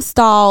parenting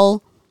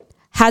style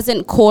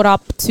hasn't caught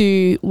up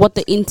to what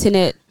the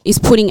internet is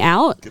putting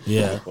out.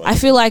 Yeah. I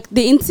feel like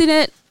the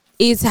internet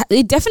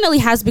it definitely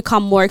has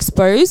become more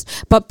exposed,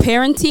 but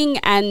parenting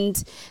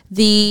and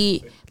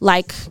the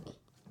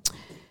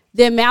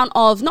amount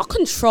of not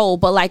control,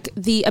 but like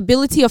the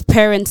ability of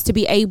parents to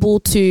be able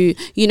to,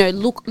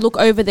 look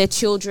over their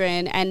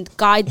children and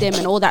guide them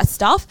and all that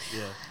stuff.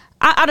 Yeah.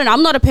 I don't know.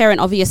 I'm not a parent,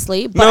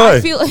 obviously, but No.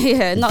 I feel not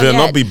They'll yet.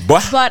 not be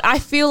But I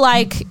feel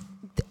like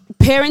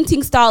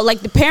parenting style, like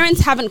the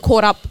parents haven't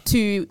caught up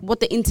to what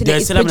the internet They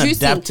is still haven't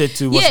producing. adapted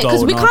to what's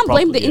because we going on can't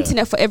blame properly, the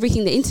internet for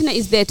everything. The internet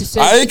is there to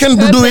serve. I its can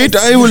do it.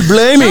 purpose. I will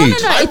blame No,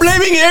 it. no, I'm it's-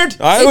 blaming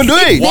it. I will do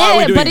it's it. Why are we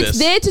there, doing but this? it's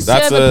there to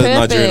That's serve a a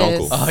purpose. Nigerian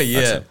uncle. Oh,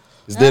 yeah.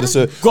 It's there to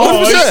serve.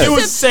 God, 100%. it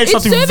would say It's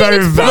something serving very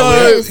its valid.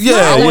 purpose. Yeah,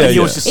 No. yeah, He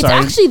yeah. was just It's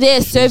saying, actually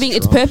there serving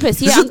its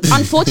purpose. Yeah,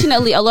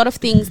 unfortunately, a lot of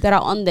things that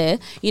are on there,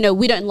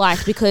 we don't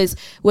like because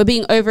we're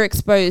being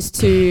overexposed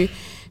to,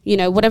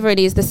 whatever it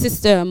is, the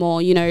system,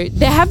 or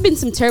there have been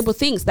some terrible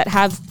things that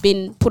have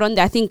been put on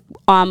there. I think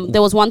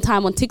there was one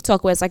time on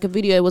TikTok where it's like a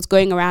video was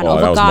going around Wow, of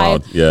that a was guy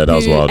wild. Yeah, that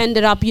was who wild.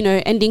 ended up,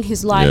 ending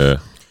his life. Yeah.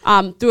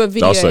 Through a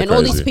video, was so and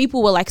all these crazy.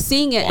 people were like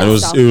seeing it, And it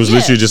was stuff. it was Yeah.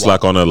 literally just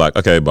like on a like,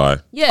 okay, bye.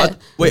 yeah.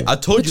 Wait, I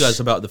told you guys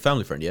about the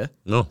family friend, yeah?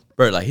 No.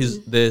 Bro, like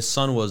their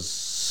son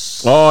was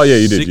Oh yeah,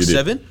 you did. 6, You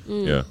did.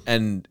 7, Yeah.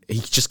 and he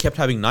just kept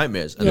having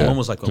nightmares. And Yeah. the mom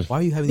was like, "Oh, why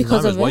are you having these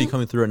Because nightmares? of Why are you it?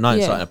 coming through at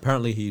night?" So Yeah.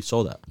 apparently he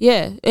saw that.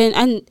 Yeah,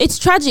 and it's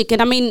tragic,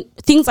 and I mean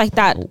things like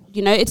that.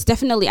 It's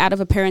definitely out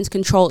of a parent's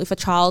control if a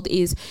child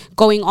is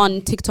going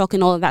on TikTok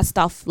and all of that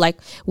stuff like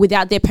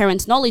without their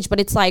parents' knowledge. But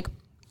it's like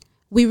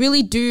we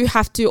really do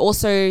have to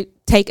also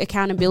take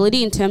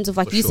accountability in terms of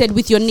like you said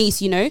with your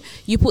niece.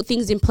 You put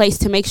things in place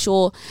to make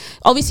sure.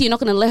 Obviously, you're not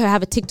going to let her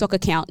have a TikTok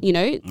account.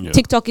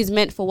 TikTok is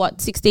meant for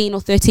 16 or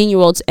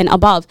 13-year-olds and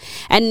above,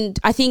 and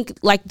I think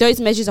like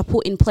those measures are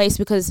put in place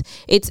because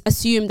it's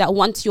assumed that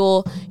once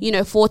you're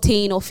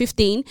 14 or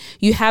 15,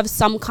 you have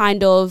some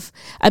kind of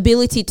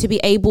ability to be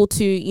able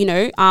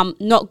to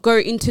not go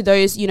into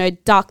those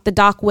the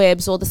dark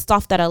webs or the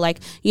stuff that are like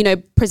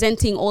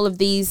presenting all of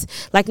these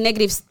like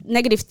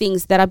negative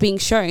things that are being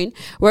shown,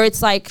 where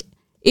it's like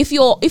if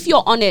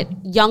you're on it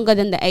younger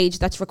than the age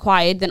that's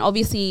required, then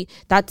obviously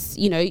that's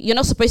you're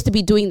not supposed to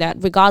be doing that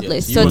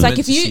regardless. Yeah, so you it's weren't like meant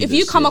if to you see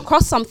this, come yeah.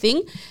 across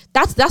something,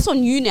 that's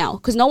on you now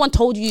because no one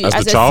told you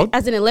As the child?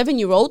 as an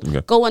 11-year-old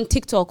Okay. go on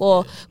TikTok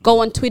or go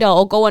on Twitter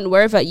or go on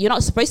wherever. You're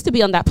not supposed to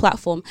be on that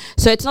platform.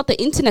 So it's not the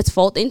internet's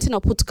fault. The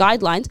internet puts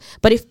guidelines,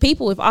 but if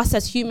us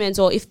as humans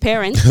or if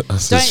parents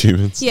Us as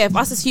humans. if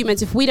us as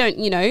humans, if we don't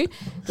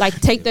like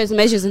take those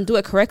measures and do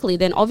it correctly,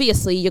 then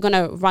obviously you're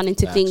gonna run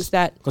into things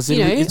that because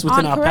it's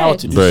within aren't our correct. power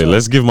to do Bro, so.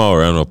 let's give Mal a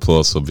round of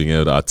applause for being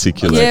able to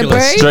articulate Yeah, a bro.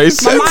 straight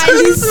My mind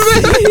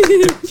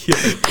sentence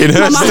is. in her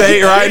my mind-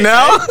 state right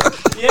now.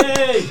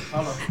 Yay!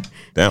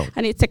 Damn.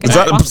 I need to take a Is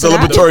that nap after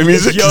celebratory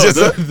music? Yo,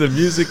 Just- the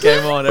music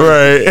came on.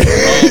 right.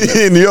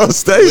 in your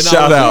state, When I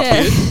shout was out.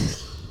 Yeah.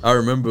 I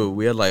remember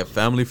we had like a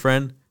family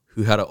friend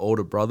who had an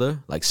older brother,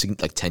 like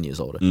 10 years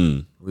older.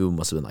 Mm. We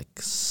must have been like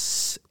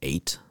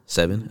 8,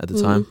 7 at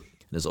the time.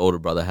 And his older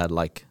brother had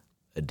like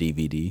a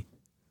DVD.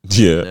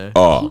 Yeah. Yeah.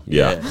 Oh,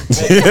 yeah.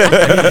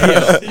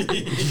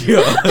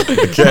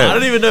 I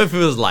don't even know if it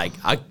was like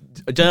I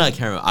can't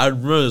remember. I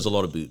remember there was a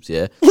lot of boobs,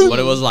 yeah. But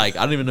it was like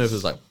I don't even know if it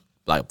was like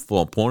full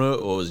on porno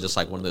or it was just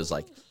like one of those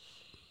like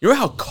you know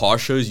how car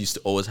shows used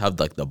to always have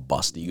like the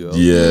busty girl?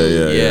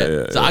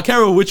 Yeah. So I can't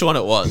remember which one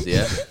it was,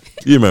 yeah.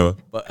 You remember?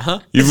 But huh?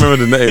 You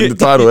remember the name, the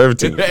title,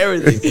 everything.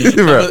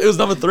 Everything. Right. It was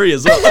number 3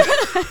 as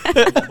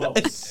well.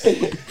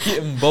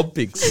 Getting bum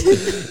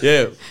pics.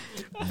 Yeah.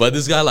 But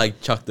this guy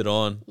like chucked it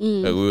on.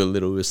 Like, we were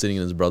little. We were sitting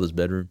in his brother's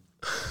bedroom.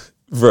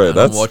 Bro, And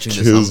that's I'm watching this.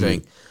 I'm kills me.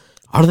 going,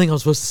 I don't think I'm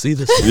supposed to see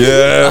this.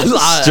 Yeah,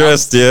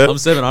 stressed, yeah. I'm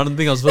 7. I don't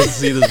think I'm supposed to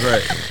see this,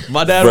 right?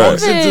 My dad Right.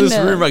 walks into this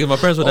Seven. room, right? 'Cause my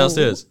parents were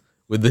downstairs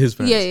with his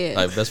parents. Yeah.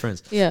 Like best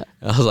friends. Yeah.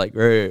 And I was like,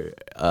 bro,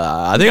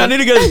 I think I need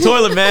to go to the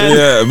toilet, man.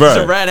 Yeah, bro.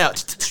 So ran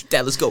out.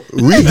 Dad, let's go.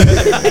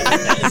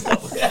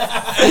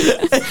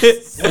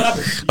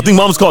 I think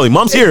mom's calling.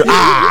 Mom's here.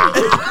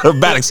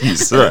 Bad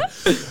excuse. Right.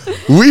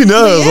 We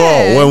know as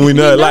well when we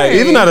know. we Like, know.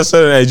 even at a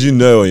certain age, you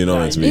know when you're not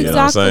meant to be. You know what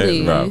I'm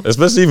saying? Exactly. Right.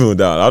 Especially even with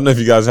that. I don't know if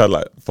you guys had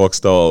like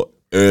Foxtel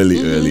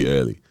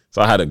early.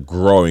 So I had it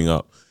growing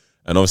up.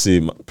 And obviously,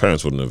 my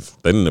parents they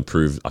didn't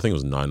approve. I think it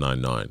was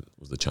 999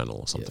 was the channel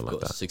or something Yeah, like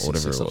got that.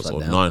 666 Or whatever it was. upside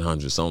Or down.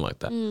 900, something like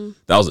that.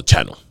 That was a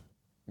channel.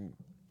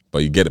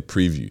 But you get a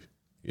preview.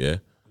 Yeah.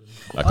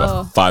 Like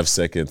a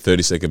 5-second,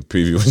 30-second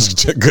preview when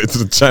you go to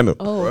the channel.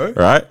 Oh.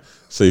 Right?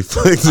 So you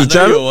flick to the I know you were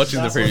channel.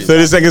 watching the previous.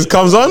 30 seconds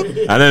comes on, and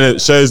then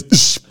it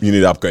shows you need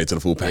to upgrade to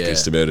the full package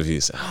Yeah. to be able to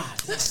view. So,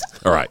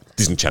 all right,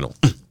 Disney Channel.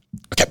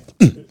 Okay,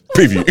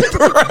 preview.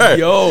 Right.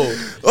 Yo.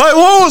 Like,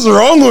 what was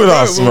wrong with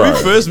us, When bro? we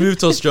first moved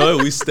to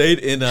Australia, we stayed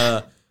in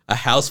a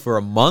house for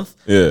a month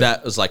Yeah.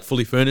 that was like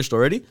fully furnished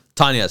already.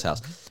 Tiny ass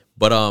house.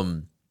 But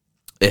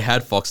it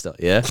had Foxtel,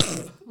 yeah.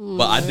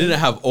 But I didn't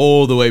have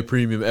all the way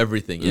premium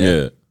everything, yeah.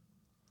 Yeah.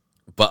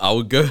 But I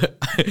would go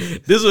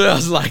this is where I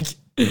was like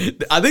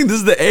I think this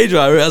is the age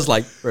where I was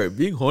like, bro,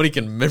 being horny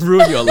can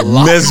ruin your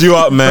life. Mess you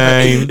up,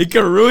 man. It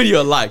can ruin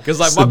your life. Because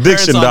like It's my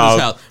addiction, parents are in dog.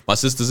 this house. My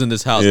sister's in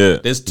this house. Yeah.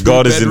 There's 2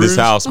 God is in this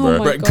bedrooms. house, Oh bro.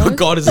 my Bro, God.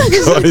 God is in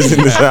this God is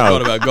in this I forgot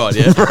house. about God,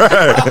 yeah.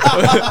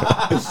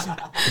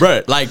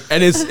 Bro, like,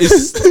 and it's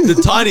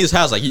the tiniest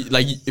house. Like, if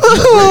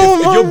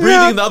you're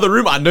breathing in the other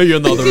room, I know you're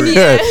in the other room.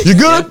 Yeah. You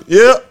good?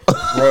 Yeah.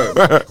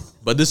 Bro.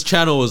 But this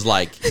channel was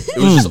like, it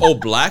was just all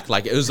black.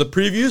 Like, it was the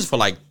previews for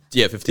like,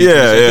 15 Yeah, 20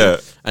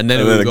 seconds. yeah. And then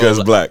And it then would it go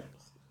goes black.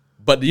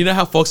 But you know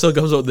how Foxtel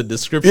goes with the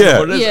description Yeah. of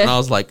what it is? Yeah. And I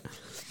was like,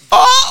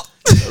 oh,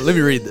 let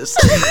me read this.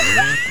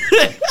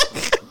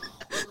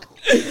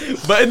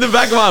 But in the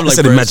back of my mind, I'm like,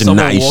 said bro, if someone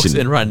walks imagination.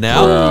 in right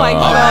now. Oh my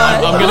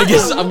god.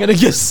 I'm gonna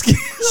get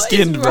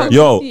skinned, bro.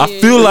 Yo, I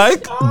feel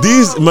like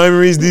these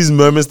memories, these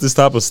moments, this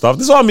type of stuff.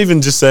 This is what I'm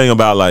even just saying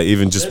about like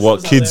even just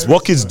what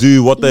kids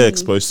do, what they're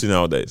exposed to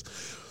nowadays.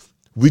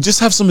 We just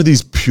have some of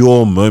these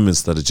pure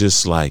moments that are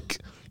just like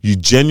you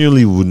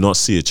genuinely would not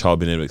see a child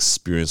being able to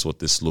experience what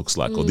this looks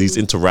like, or these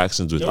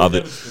interactions with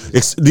other,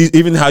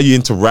 even how you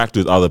interact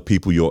with other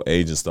people your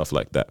age and stuff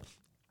like that.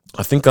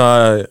 I think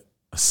I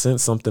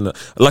sent something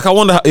like, I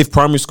wonder if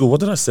primary school,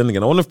 what did I send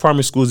again? I wonder if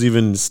primary schools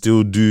even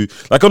still do,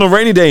 like on a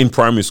rainy day in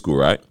primary school,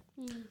 right?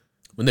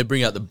 When they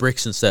bring out the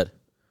bricks instead.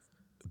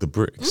 The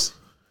bricks.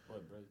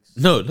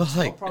 No, not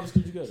like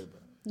The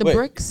Wait.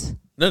 bricks.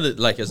 no,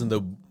 like as in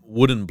the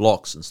wooden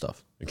blocks and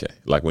stuff. Okay,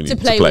 like when you To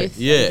play with.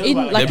 Yeah, In-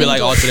 they'd like be like,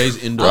 indoor. "Oh,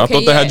 today's indoor." I Okay,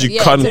 thought they had you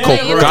yeah, cutting yeah.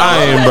 cocaine,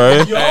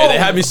 bro. Hey, they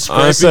had me I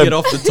scraping said it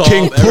off the top.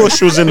 King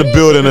Push was in the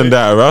building and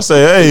that, bro. I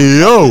say, hey,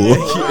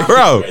 yo,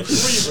 bro.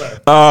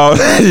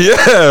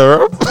 Yeah,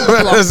 bro.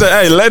 I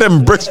said, hey, let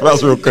them bricks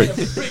bounce real quick.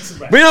 But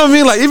you know what I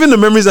mean? Like, even the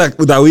memories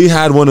that we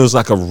had when it was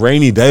like a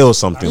rainy day or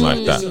something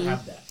like that.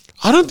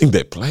 I don't think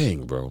they're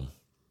playing, bro.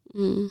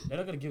 They're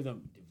not gonna give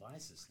them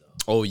devices though.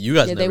 Oh, you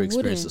guys Yeah, they never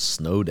experienced a wouldn't.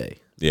 snow day.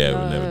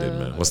 Yeah, we never did,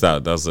 man. What's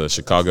that? That's a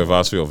Chicago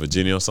varsity or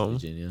Virginia or something?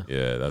 Virginia.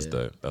 Yeah, that's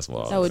dope. That's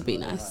wild. That would be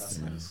nice.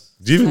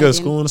 Do you even go to Imagine.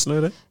 school on a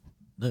snow day?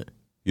 No,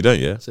 You don't,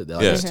 yeah? so like, Yeah.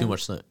 there's too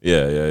much snow,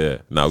 Yeah.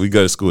 Nah, we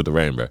go to school with the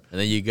rain, bro. and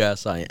then you guys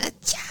saying,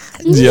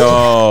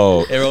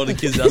 Yo. "Hey, all the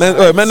kids Man, outside."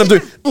 wait, man, I'm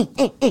doing.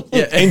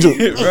 Yeah, Angel,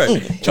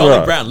 right? Charlie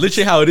Right. Brown,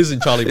 literally how it is in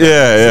Charlie Brown. You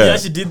Yeah.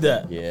 actually did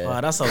that. Yeah.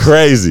 Wow, that's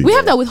Crazy. We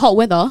have that with hot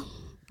weather. I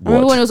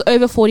remember What? when it was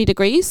over 40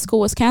 degrees, school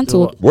was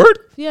cancelled. Word?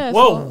 Yeah.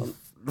 Whoa.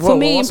 For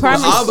me in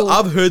primary school.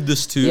 I've heard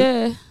this too.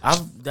 Yeah. It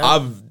I've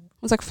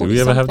was like 40 we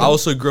ever have something. I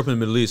also grew up in the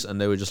Middle East, and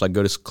they would just like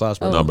go to class.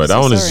 Bro. Oh. No, bro, that so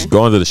one is sorry. just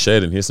go under the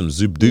shade and hear some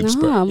zoop doops,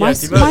 bro. Nah, my,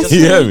 Yeah, my You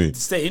hear me?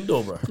 Stay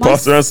indoor, bro. my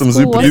Pass around some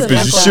school zoop wasn't doopies.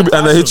 like You that. should be,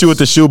 and they hit you with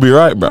the she'll be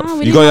right, bro. Nah, we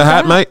You didn't got your have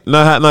hat, that. mate?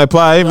 No hat, no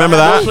play. Remember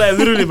Don't that? play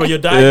literally, but you're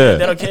dying. Yeah.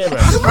 They don't care, bro.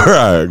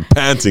 Right,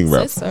 panting,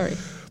 bro. So sorry.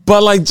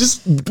 But like,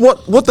 just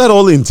what that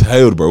all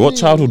entailed, bro. What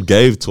childhood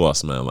gave to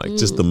us, man. Like,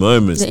 just the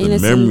moments, The the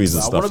innocence. memories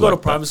and I stuff want to go to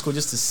like that. private school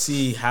just to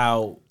see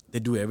how they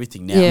do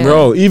everything now. Yeah.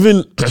 Bro,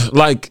 even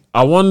like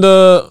I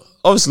wonder.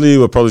 Obviously,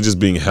 we're probably just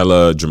being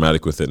hella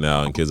dramatic with it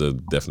now, and kids are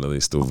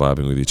definitely still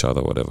vibing with each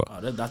other, whatever.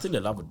 Oh, I think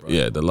they love it, bro.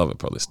 Yeah, they love it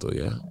probably still.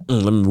 Yeah,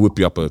 let me whip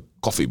you up a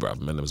coffee, bro.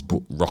 Man, there was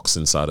rocks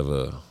inside of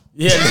a.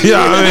 Yeah. You know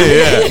what I mean?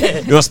 Yeah,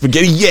 you know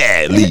spaghetti.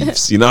 Yeah,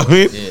 leaves. You know what I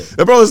mean?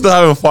 They're probably still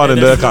having fun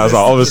and their kind of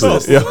stuff.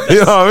 Obviously, yeah,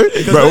 you know what I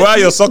mean? Bro, while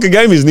your soccer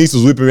game, his niece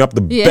was whipping me up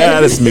the Yeah.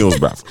 baddest meals,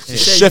 bro.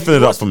 Chefing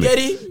it up for me.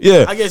 Spaghetti?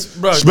 Yeah, I guess,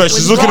 bro. But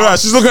she's looking around.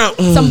 She's looking around.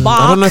 Some I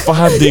bark. don't know if I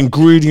have the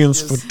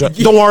ingredients for that.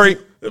 Don't worry,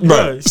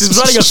 bro. She's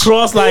running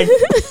across like,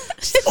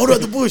 oh no,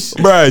 the bush.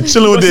 Bro,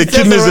 chilling with their She turns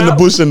kidneys in the around.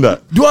 bush and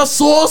that. Do I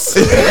sauce?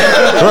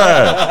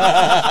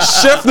 Right.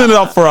 Chefing it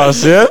up for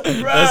us, yeah?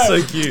 That's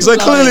so cute. So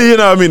clearly, you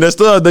know what I mean,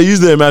 they use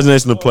their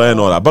imagination to play and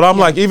all that. But I'm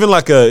like, even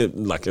like a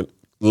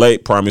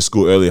late primary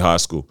school, early high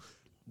school.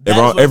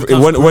 Everyone, what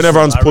becomes when crucial,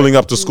 everyone's I pulling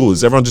up to school,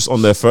 is everyone just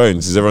on their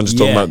phones? Is everyone just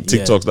talking Yeah, about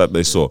TikToks that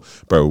they saw?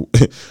 Bro,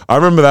 I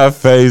remember that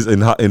phase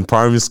in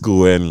primary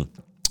school when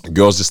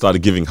girls just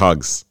started giving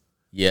hugs.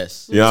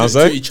 Yes. You know what I'm To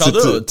saying? each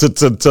other.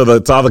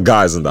 To other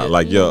guys and that.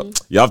 Like, you're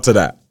up to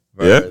that.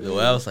 Bro, Yeah? The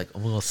way I was like, oh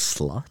my god,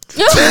 slut.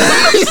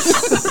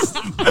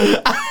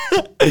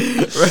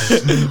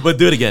 But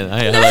do it again.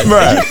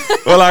 Right.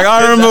 Well, like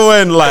I remember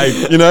when, like,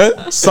 you know,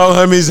 some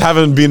homies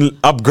haven't been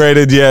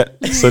upgraded yet,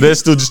 so they're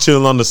still just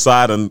chilling on the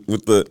side and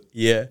with the,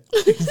 Yeah.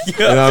 you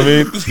know what I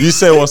mean? You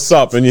say what's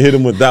up and you hit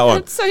them with that one.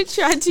 That's so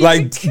tragic.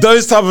 Like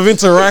those type of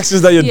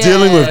interactions that you're Yeah.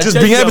 dealing with, It just changed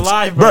being your able to,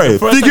 life, bro. The bro,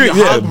 first time figuring,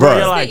 you yeah, hug, bro, you're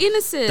bro. like, the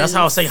innocence. that's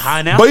how I say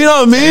hi now. But you know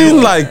what I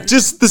mean? Like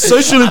just the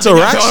social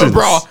interactions.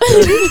 bro.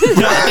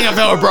 I think I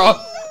felt it, bro.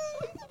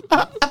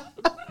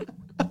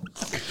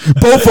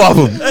 Both of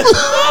them.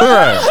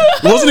 Right.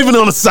 It wasn't even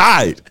on the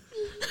side.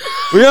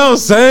 You know what I'm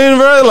saying,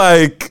 bro?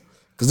 Like,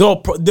 because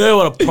they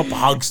were proper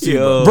hugs too,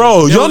 bro.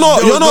 bro, There you're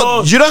was- there was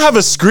no- you don't have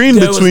a screen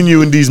there was- between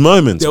you in these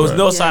moments. There was bro.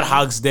 no side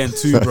hugs then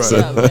too, bro.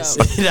 Yeah.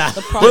 Nah.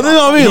 But you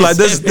know what I mean? Like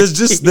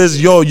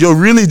you're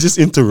really just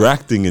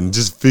interacting and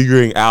just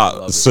figuring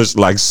out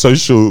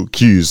social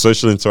cues,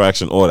 social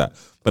interaction, all that.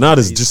 But now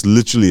there's just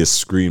literally a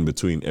screen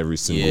between every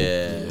single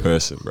Yeah.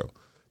 person, bro.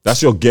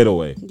 That's your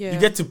getaway. Yeah. You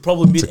get to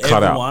probably meet To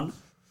cut out. everyone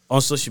on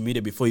social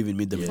media before you even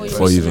meet them. in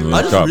Before you even person. I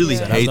link just up. really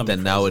Yeah. hate That's that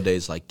crazy.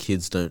 nowadays, like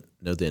kids don't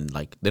know they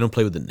don't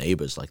play with the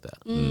neighbors like that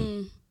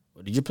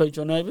Did you play with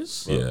your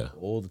neighbors? Yeah.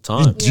 all the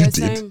time. You Yeah,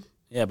 did. same.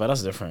 Yeah, but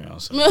that's different.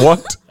 Also.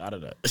 What? I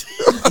don't know.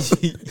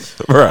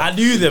 Right. I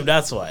knew them.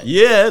 That's why.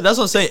 Yeah, that's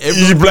what I'm saying.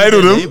 Everyone You played plays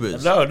with their them?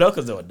 neighbors. No,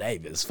 because they were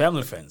neighbors,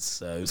 family friends.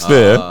 So it's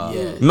Fair.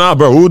 yeah. Nah,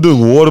 bro, we were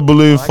doing water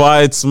balloon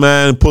fights,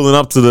 man, pulling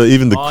up to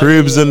the Oh,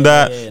 cribs yeah, and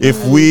that. yeah,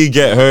 If we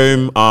get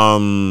home,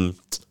 and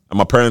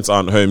my parents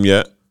aren't home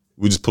yet,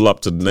 we just pull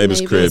up to the neighbor's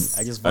crib, Neighbours.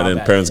 I just and vibe then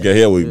out, parents yeah. get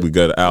here, we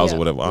go to ours Yeah. or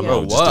whatever. I don't Yeah. know,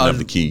 Bro, we just didn't what? have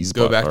the keys.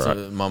 Go but back all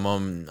to right. my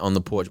mom on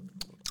the porch.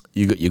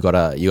 you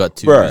got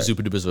two Bruh.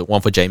 super dupers,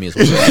 one for Jamie as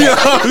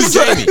well.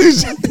 Jamie.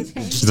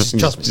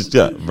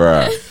 Yeah,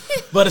 bro.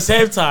 But at the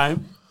same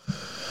time,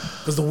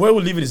 because the world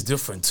we live in is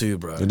different too,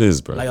 bro. It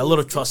is, bro. Like a lot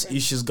of trust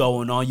issues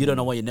going on. You don't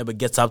know what your neighbor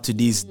gets up to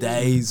these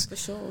days. For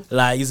sure.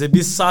 Like it's a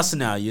bit sus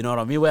now, you know what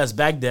I mean? Whereas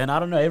back then, I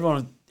don't know,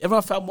 everyone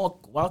felt more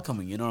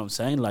welcoming, you know what I'm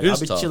saying? Like It's I'll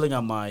be tough. chilling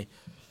at my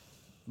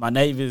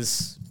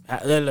neighbors.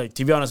 Like,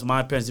 to be honest,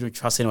 my parents didn't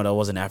trust anyone that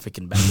wasn't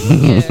African back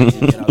then. You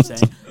know what I'm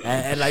saying?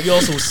 And like you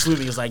also was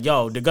swimming. It's like,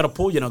 yo, they got a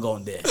pool, you're not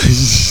going there.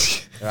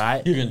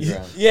 Right? You're gonna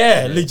drown.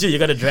 Yeah, legit, you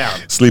gotta drown.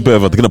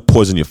 Sleepover, they're gonna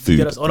poison your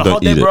food. On a Don't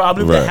hot day, eat bro, it. I'll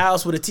leave the Right.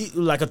 house with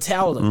like a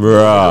towel.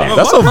 Bruh,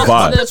 that's a My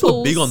vibe. parents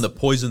were big on the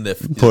poison their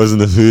food. Poison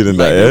the food and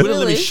Like, that, they yeah? wouldn't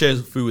let me Really? share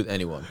food with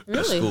anyone at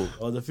Really? school.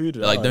 Or the food.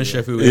 They're like, Oh, don't yeah.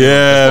 share food with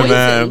Yeah, anyone.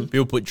 man.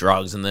 People put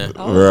drugs in there.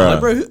 Bruh. Like,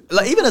 bro,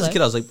 like even as a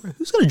kid, I was like, bro,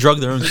 who's gonna drug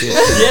their own kid?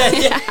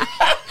 Yeah.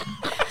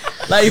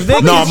 Like if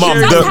they No, can mom.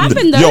 share- Does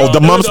happen, though.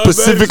 The mom No,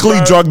 specifically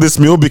bro. drugged this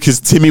meal because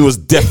Timmy was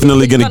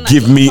definitely gonna Gonna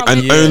give eat me from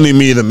and it. only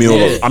me the meal.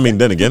 Yeah. I mean,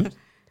 then again,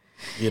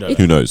 you know.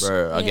 who knows,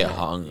 Bro, I get Yeah.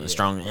 hung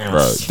strong.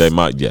 bro? They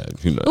might, yeah.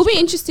 Who knows? It'll be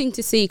interesting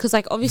to see because,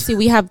 like, obviously,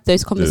 we have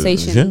those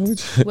conversations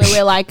Yeah. where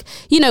we're like,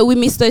 you know, we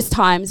miss those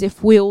times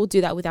if we'll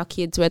do that with our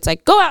kids, where it's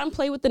like, go out and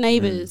play with the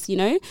neighbors, you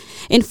know,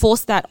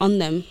 enforce that on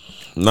them.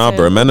 Nah, So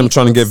bro. Man, I'm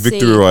trying to get people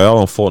Victory see- Royale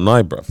on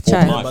Fortnite, bro. Fork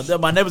Try. knife. But then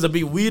my neighbors are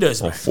big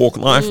weirdos, On man. fork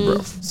knife,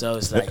 bro. So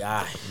it's like,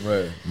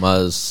 Bro,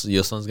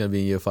 your son's gonna be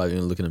in year 5. You're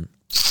gonna look at him.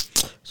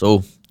 So,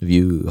 have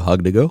you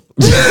hugged a girl?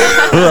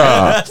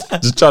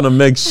 Bruh. Just trying to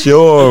make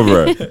sure,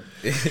 bro.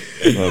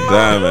 Oh,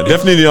 damn, man.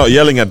 Definitely not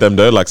yelling at them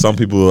though, like some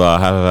people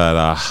have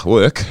at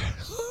work.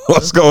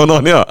 What's going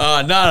on here?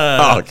 No.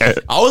 Oh, okay.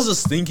 I was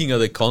just thinking of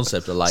the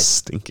concept of like,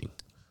 Stinking.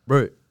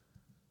 bro,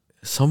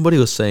 somebody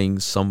was saying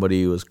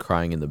somebody was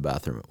crying in the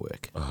bathroom at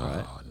work.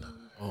 Right?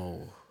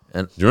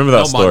 And Do you remember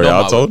that Not my- story not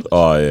I my told?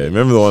 Oh yeah,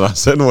 remember the one I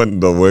said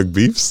when the work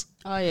beefs?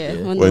 Oh yeah,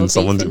 When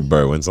someone,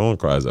 when someone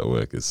cries at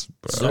work, it's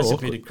bro, that's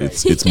pretty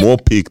crazy. it's more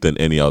peak than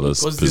any other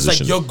Because it's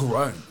position, like you're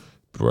grown.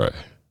 bro.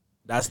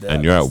 That's the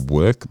And you're at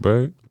work,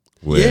 bro,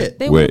 where Yeah.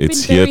 They where would've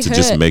it's been here very to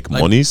just hurt. make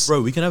like, monies,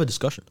 bro, we can have a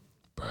discussion.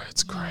 bro.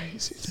 It's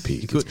crazy. It's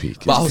peak. It's could. peak.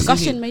 But I was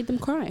discussion thinking, made them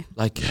cry.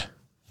 like,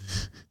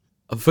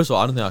 first of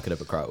all, I don't think I could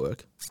ever cry at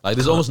work. Like,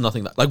 there's almost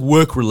nothing that, like,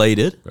 work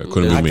related. Bro,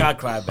 couldn't I be me. can't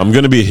cry, bro. I'm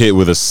gonna be hit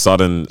with a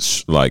sudden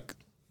like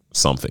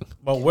something.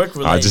 But work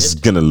related. I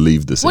just gonna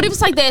leave this. What in. if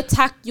it's like they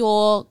attack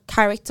your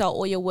character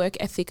or your work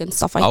ethic and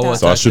stuff like I that? was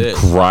So I That's should it.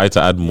 cry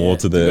to add more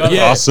to the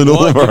Yeah, arsenal,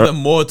 more, give bro. them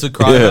more to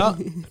cry Yeah.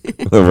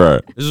 about. Bro.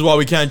 This is why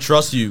we can't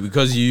trust you,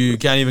 because you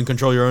can't even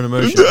control your own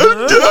emotions.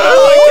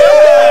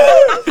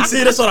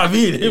 See, that's what I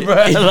mean, bro.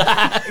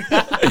 That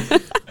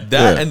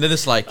Yeah. and then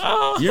it's like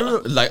you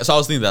remember, like, so I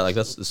was thinking that, like,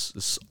 that's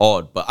it's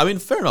odd, but I mean,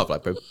 fair enough,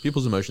 like,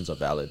 people's emotions are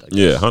valid, I guess,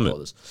 Yeah, and 100. all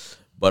this.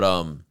 But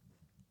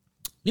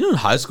you know, in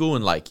high school,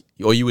 and like,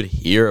 or you would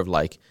hear of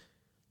like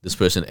this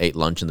person ate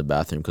lunch in the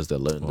bathroom because they're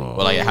lonely, or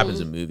like it happens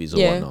in movies or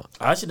Yeah. whatnot.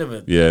 I actually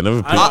never. Yeah,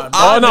 never. I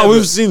Oh no, never-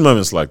 we've seen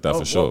moments like that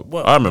for Oh, sure.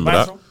 what, I remember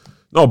bathroom? that.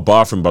 Not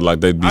bathroom, but like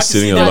they'd be I can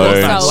sitting see that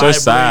alone. outside So library.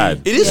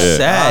 sad. It is yeah.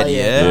 sad, Oh,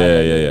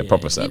 yeah. Yeah.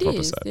 Proper sad, It proper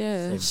is, sad.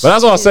 yeah. But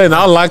that's what I was saying.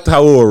 I liked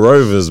how we were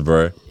rovers,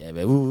 bro. Yeah,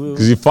 man.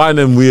 Because you find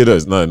them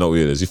weirdos. No, not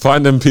weirdos. You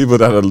find them people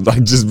that are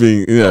like just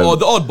being, you know, Or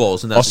the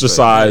oddballs, and that's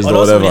ostracized But or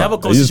also, whatever. when you have a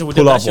And you just conversation with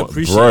pull them, up, they on,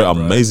 appreciate bro. it,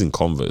 bro. Amazing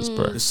converse,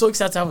 bro. It's so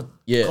excited to have a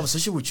Yeah.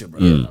 conversation with you,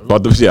 bro.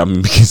 But yeah, I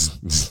mean, because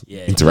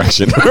Yeah.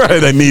 interaction, right?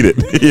 They need it.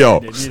 Yo,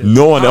 need it.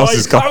 no one else Oh,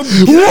 is you coming.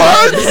 come-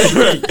 What?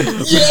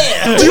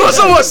 Yeah. Do you want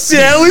some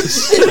sandwich?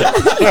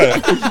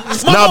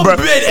 Nah, bro.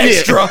 Bit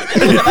extra.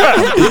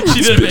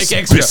 She didn't make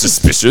extra. Bit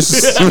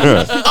suspicious.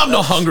 I'm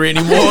not hungry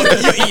anymore.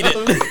 You eat it.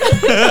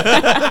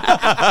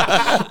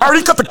 I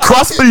already got the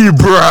crust for you,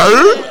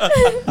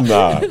 bro.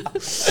 Nah.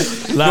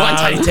 You want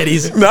tiny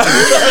teddies?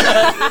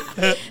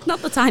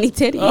 Not the tiny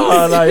teddy.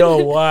 Oh, no,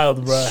 you're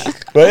wild, bro.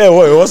 But yeah,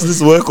 wait, what's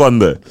this work on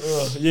there?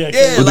 Yeah,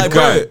 Yeah, With the like,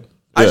 bro, guy.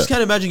 I Yeah. just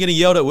can't imagine getting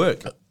yelled at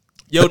work.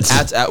 Yelled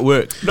at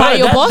work. By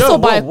your boss or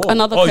by whoa.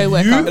 another Oh,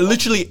 coworker? you,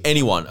 literally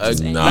anyone. Nah,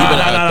 even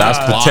that's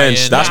a potential.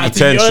 client. That's Nah,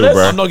 potential,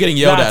 bro. I'm not getting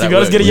yelled Nah, at. to at be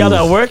honest, work. getting yelled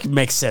at work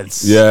makes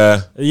sense.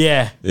 Yeah,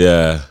 Yeah.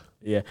 yeah.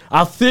 Yeah.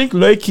 I think,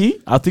 low-key,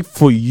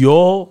 for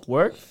your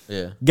work,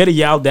 Yeah. getting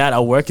yelled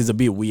at work is a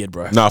bit weird,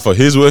 bro. Nah, for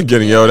his work,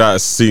 getting yelled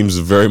at seems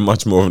very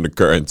much more of an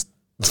occurrence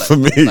for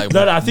me. Like,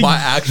 No, I think- my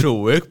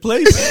actual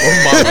workplace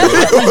or my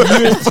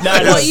work?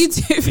 What you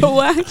do for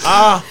work?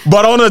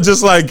 But on a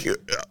just like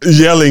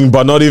yelling,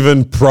 but not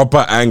even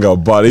proper anger.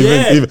 But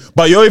Yeah.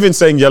 but you're even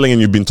saying yelling and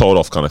you've been told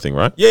off, kind of thing,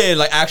 right? Yeah,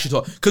 like, actually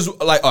talk. Because,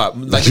 like, all right,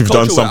 like, you've the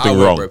done culture where I something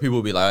work, wrong. Bro, people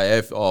will be like,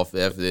 F off,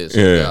 F this.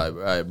 Yeah.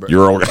 Right, bro.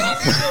 You're wrong.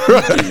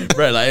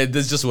 Bro, like,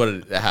 that's just what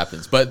it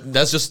happens. But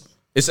that's just,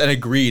 it's an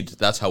agreed,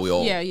 that's how we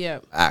all Yeah.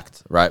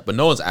 act, right? But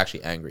no one's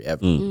actually angry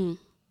ever.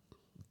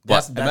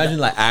 But imagine,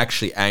 like,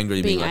 actually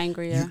angry. Being like,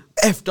 angry, yeah. You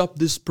effed up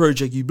this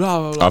project, you blah,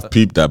 blah, blah. I've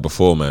peeped that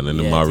before, man, and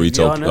in Yeah, my to be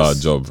retail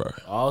honest- job, bro.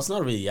 Oh, it's not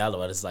really yellow,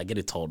 but it's like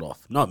getting told off.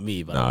 Not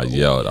me, but Nah,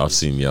 yelled. I've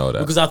seen yelled at.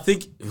 because I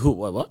think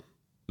what?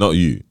 Not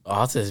you. Oh,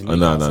 I said me.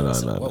 No, I no, said- no, I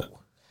said, no, whoa. no.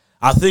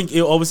 I think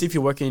obviously if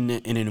you're working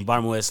in an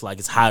environment where it's like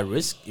it's high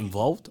risk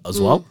involved as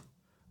well,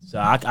 so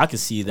I can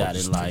see that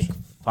in like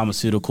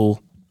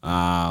pharmaceutical,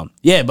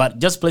 but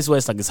just places where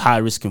it's like it's high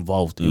risk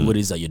involved in what it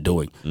is that you're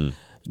doing.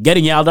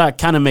 Getting out of that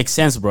kind of makes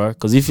sense, bro.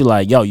 Because if you're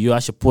like, yo, you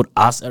actually put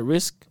us at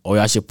risk, or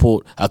you actually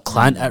put a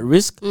client at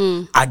risk,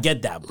 I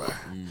get that, bro.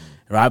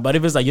 Right? But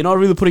if it's like you're not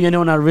really putting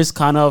anyone at risk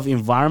kind of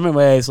environment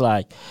where it's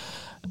like,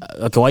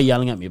 okay, why are you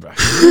yelling at me, bro?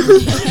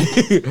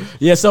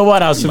 Yeah, so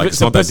what? I was Like, it's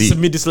supposed not that to deep.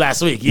 submit this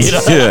last week. You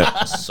know?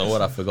 Yeah, So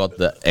what? I forgot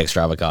the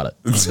extra avocado.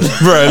 bro.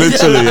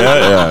 Literally,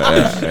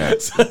 yeah.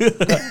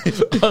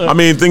 I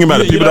mean, think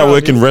about it. You People know that what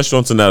work I mean? in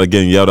restaurants and that are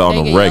getting yelled at on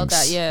They the get yelled regs.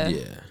 at, yeah.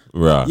 Yeah.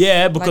 Right.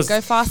 Yeah, Like, because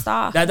go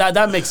faster.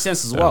 that makes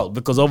sense as well.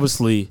 Because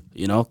obviously,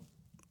 you know,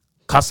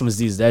 customers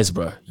these days,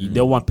 bro,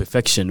 they want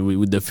perfection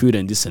with the food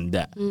and this and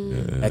that.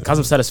 And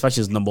customer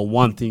satisfaction is number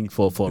one thing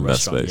for a that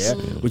restaurant. space,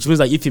 Yeah? Which means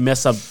like if you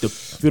mess up the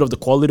food of the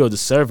quality of the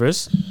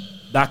service,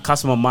 that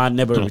customer might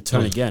never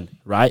return again,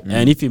 right?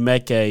 And if you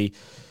make a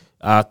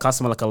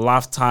customer like a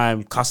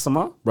lifetime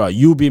customer, bro,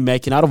 you'll be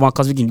making out of one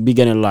customer, you can be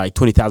getting like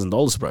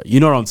 $20,000, bro.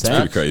 You know what I'm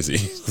saying? Pretty crazy.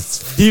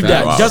 Deep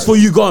that Wow. just for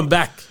you going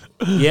back.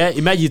 Yeah,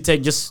 imagine you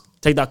take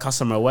that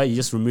customer away, you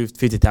just removed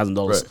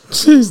 $50,000.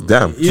 Jeez,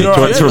 damn. You know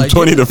From what I mean? 20 Like,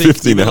 20 to think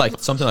 50 even now. like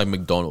something like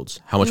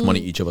McDonald's. How much money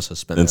each of us has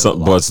spent? And there some,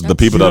 in our but lives. the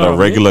people You that know are what I mean?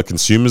 regular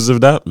consumers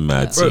of that,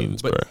 mad Bro,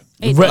 scenes, but-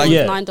 bro. Right,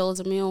 yeah. $9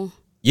 a meal.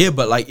 Yeah,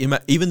 but like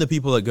even the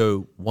people that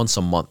go once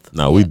a month,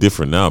 Nah, we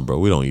different now, bro.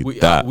 We don't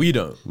eat that. we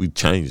don't. We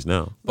changed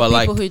now. But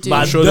like, People who do.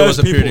 I'm sure there was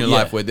a Those period in people,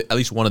 life yeah. where at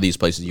least one of these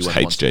places you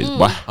went once. HJ's.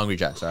 Why? Hungry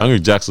Jack's. Right? Hungry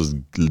Jacks was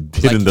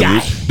hitting the guy.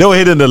 lick. They were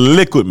hitting the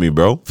lick with me,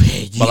 bro.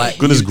 But like,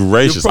 Goodness you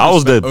gracious. I probably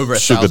was spent there over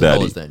sugar $1,000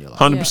 daddy. then, you're like,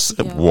 100%.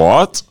 Yeah, yeah.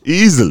 What?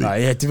 Easily.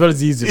 Yeah, to be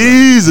honest, easy. Bro.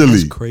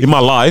 Easily. crazy. In my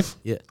life?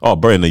 Yeah. Oh,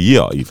 bro, in a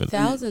year even.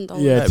 $1,000.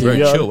 Yeah, Hey, bro,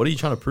 Yeah. chill. What are you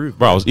trying to prove?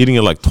 Bro, I was eating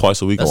it like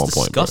twice a week That's at one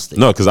point. Bro. disgusting.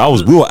 No,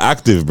 because we were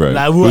active, bro.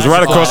 Like, it we was were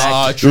right actually across. quite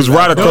active. It was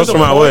right There across was a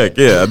from my point- work.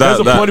 Yeah, There's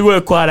a that. point where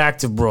we're quite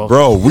active, bro.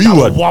 Bro, we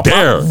were Whopper,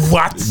 there.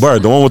 What? Bro,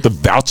 the one with the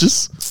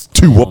vouchers,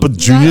 2 Whopper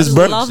Juniors,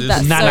 bro. Love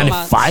that so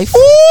much. $9.95.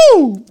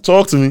 Woo!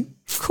 Talk to me.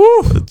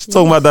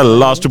 Talking about that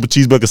large triple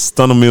cheeseburger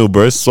stunner meal,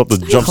 bro. Swap the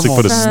drumstick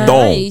for the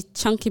Hey, stone.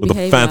 chunky With the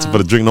behavior. Fanta for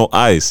the drink, no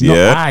ice. No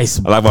Yeah, ice,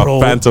 I like my bro.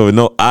 Fanta with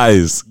no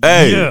ice.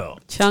 Hey, Yeah.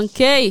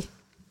 Chunky.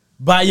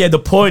 But yeah, the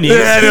point is,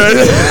 Yeah,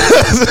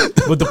 anyway.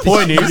 but the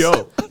point is,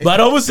 but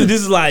obviously this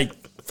is like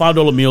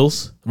 $5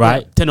 meals,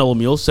 right? $10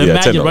 meals. So Yeah,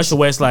 imagine $10. Russia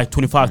where it's like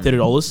 $25,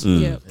 $30.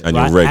 Yeah. And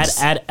Right? your regs,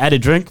 Add a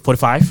drink,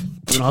 45.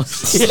 You know,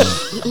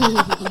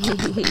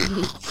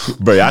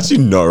 bro. You're actually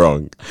not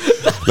wrong.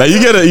 Like you're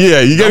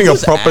getting a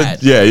was proper,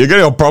 ad. you're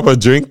getting a proper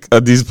drink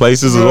at these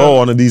places as well.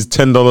 One of these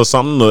 $10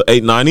 something or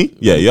 $8.90.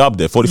 Yeah, you're up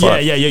there.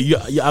 45. yeah,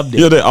 you're up there.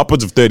 You're there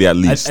upwards of 30 at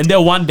least. And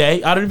then one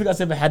day, I don't know if you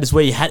guys ever had this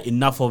where you had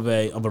enough of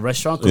a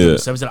restaurant because Yeah. the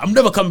service said, I'm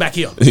never coming back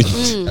here.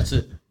 That's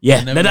it.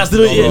 Yeah, Never then that's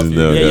gonna literally it. go off.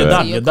 Never Yeah, go you're off.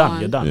 done. You're You're done. gone.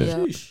 You're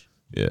done.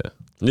 Yeah.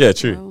 Yeah,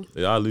 true. Wow.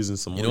 They are losing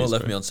some. You know what monies,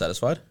 left bro. me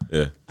unsatisfied? Yeah.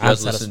 You guys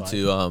I'm listened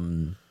satisfied.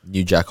 to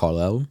New Jack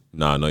Harlow album?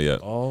 Nah, not yet.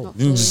 Oh.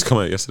 Didn't it just come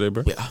out yesterday,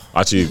 bro? Yeah.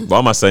 Actually, why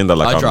am I saying that?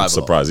 Like I drive a I'm lot.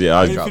 surprised.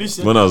 Yeah, you finish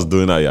it? when I was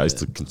doing that, I used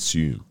to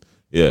consume.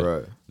 Yeah.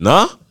 Bro.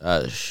 Nah.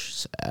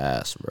 That's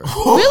ass, bro.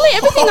 Really,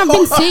 everything I've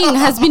been seeing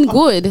has been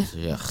good.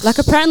 Yeah. Like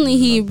apparently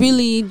he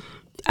really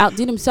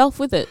outdid himself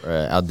with it.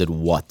 Outdid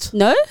what?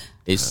 No?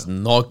 It's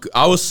not.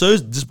 I was so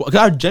disappointed.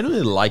 I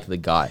genuinely like the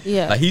guy.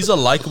 Yeah. Like he's a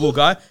likable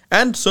guy,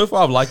 and so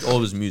far I've liked all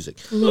of his music.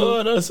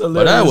 Oh, that's hilarious.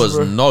 But that was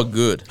bro. not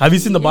good. Have you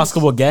seen the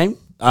basketball game?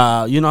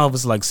 You know how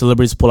it's like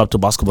celebrities pull up to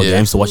basketball Yeah.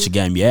 games to watch the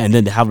game, yeah? And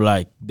then they have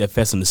like their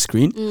face on the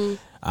screen.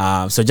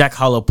 So Jack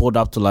Harlow pulled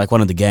up to like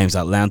one of the games,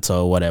 Atlanta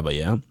or whatever,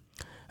 yeah?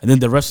 And then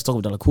the refs were talking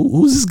about like,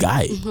 who's this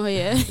guy? Oh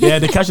yeah. Yeah,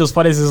 the catch was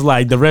funny is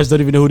like the refs don't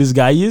even know who this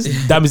guy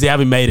is. That means they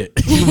haven't made it.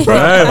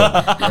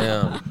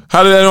 Yeah.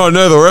 How did I not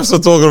know the refs are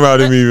talking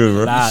about him even,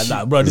 bro?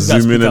 Nah, bro, this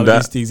guy's Zoom in picking and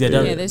up that. these things.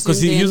 Yeah, they Because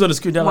zoomed he was in. on the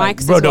screen, they're like,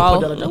 Mics bro, as don't well.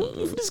 put that like,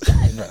 who's this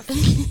guy, bro?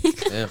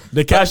 Yeah.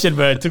 The caption,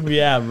 bro, it took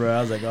me out, bro.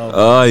 I was like, oh.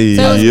 Oh, So it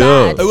was yeah.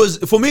 bad. It was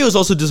for me. It was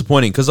also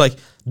disappointing because like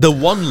the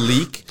one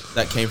leak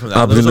that came from that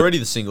I've there was been- already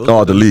the single.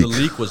 Oh, the leak. The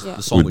leak was Yeah.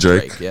 the song With with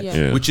Drake? Drake, yeah?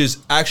 Yeah. Which is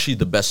actually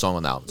the best song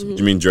on the album.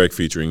 You mean Drake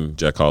featuring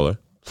Jack Harlow?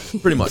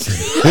 Pretty much.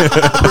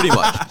 Pretty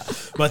much.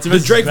 But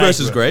The Drake verse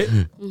is bro.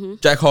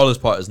 great. Jack Harlow's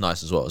part is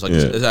nice as well. It's like Yeah.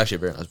 it's actually a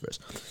very nice verse.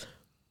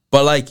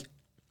 But like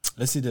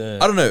Let's see the.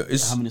 I don't know.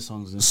 It's How many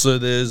songs is this? so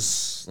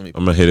there's let me.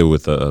 I'm gonna hit it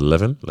with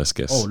 11. Let's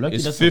guess. Oh, lucky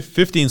It's that's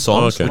 15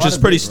 songs, okay. which is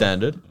pretty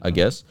standard, I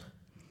guess.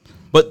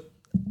 But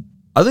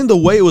I think the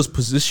way it was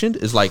positioned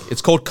is like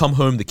it's called "Come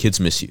Home, the Kids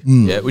Miss You,"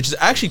 yeah, which is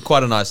actually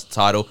quite a nice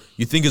title.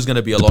 You think it's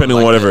gonna be a Depending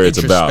lot on of like whatever an it's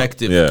about,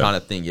 introspective yeah. kind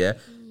of thing, yeah.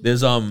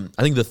 There's I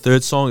think the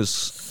third song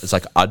is it's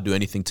like "I'd Do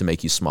Anything to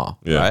Make You Smile,"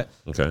 Yeah. right?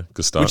 Okay.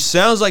 Good start. Which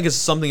sounds like it's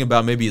something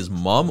about maybe his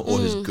mom or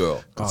his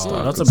girl.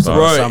 Oh, that's a Good start.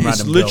 Bro, some it's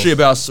random literally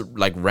girl. about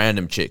like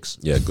random chicks.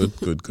 yeah. Good.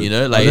 Good. You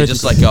know, like it's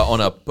just like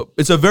on a.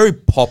 It's a very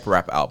pop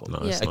rap album,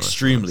 Nice, Yeah.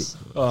 extremely.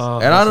 Oh,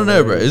 And I don't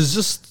know, bro. It's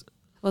just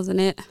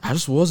Wasn't it? I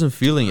just wasn't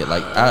feeling it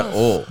like at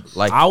all.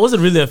 Like I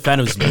wasn't really a fan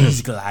of his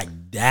music like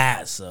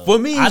that. So For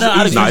me, I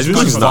don't it's Nah, easy. his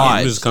music's Good nice. vibes.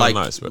 His music's kinda Like,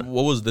 nice, bro.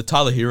 what was the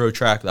Tyler Hero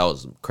track? That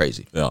was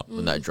crazy. Yeah.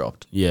 When that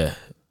dropped. yeah,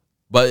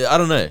 But I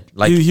don't know.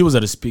 Like he was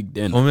at his peak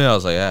then. for me, I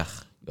was like,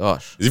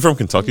 gosh. Is he from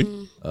Kentucky?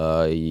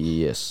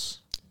 Yes.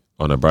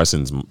 Oh no,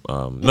 Bryson's.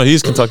 No,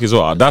 he's Kentucky as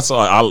well. That's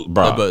bro.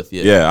 They're both,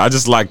 yeah. Yeah, I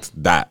just liked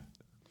that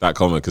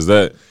comment because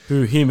that.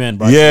 Who him and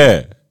bro.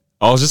 Yeah,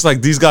 I was just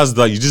like these guys.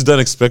 Like you just don't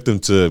expect them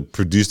to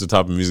produce the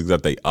type of music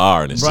that they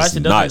are, and it's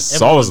Bryson just doesn't nice. ever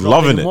So I was drop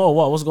loving it.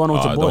 anymore. What's going on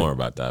with your Don't boy? worry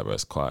about that, bro.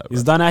 It's quiet. Bro.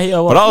 He's done out here.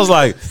 Or what? But I was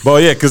like,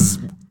 but yeah, because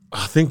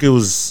I think it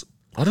was.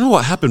 I don't know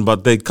what happened,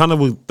 but they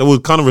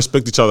would kind of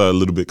respect each other a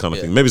little bit, kind of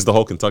thing. Maybe it's the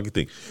whole Kentucky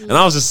thing, and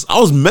I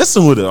was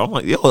messing with it. I'm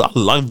like, yo, I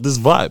love this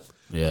vibe.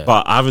 Yeah.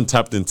 But I haven't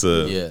tapped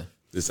into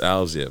this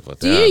album yet. But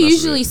Do you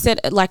usually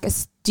set like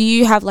do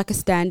you have like a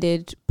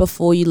standard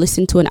before you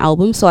listen to an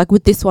album? So like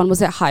with this one,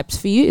 was it hyped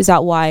for you? Is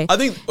that why? I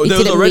think it there was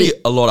didn't already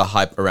meet- a lot of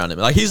hype around him.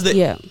 Like he's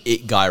the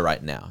it guy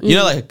right now. You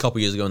know, like a couple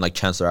years ago, when like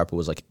Chance the Rapper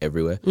was like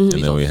everywhere, And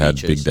then we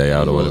had Big Day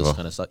Out or whatever.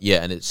 kind of stuff. Yeah,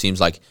 and it seems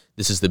like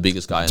this is the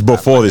biggest guy.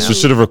 Before this, we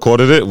should have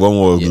recorded it when we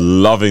were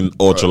loving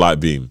Ultralight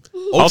Beam.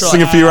 I'll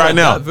sing it for you right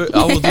now.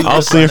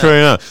 I'll sing it for you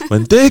right now.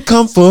 When they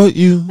come for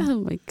you,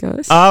 Oh my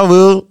gosh. I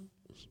will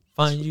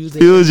find you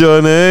there. use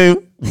your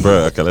name.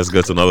 Bro, okay, let's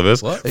go to another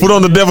verse. What? Put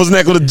on the devil's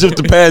neck with a gift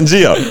to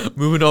Pangea.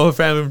 Moving over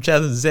family from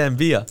Chad to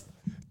Zambia.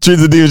 Treat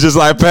the demons just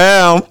like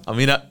Pam. I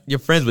mean, you're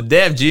friends with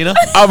damn Gina.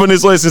 I've been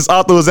this way since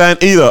Arthur was an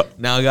eater.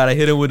 Now I gotta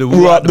hit him with the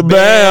Who out the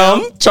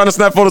bam. Trying to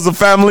snap photos of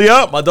family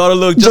up. My daughter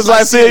look Just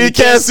like Sia, you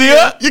can't see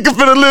her. You can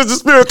feel the lives of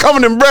spirit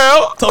coming in,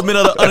 bro. Told me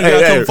another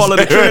underground come follow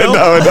the trail.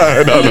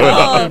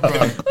 No.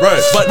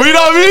 Bro, but But you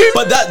know what I mean?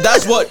 but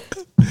that's what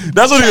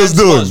That's what he was Chance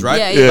doing. was, right?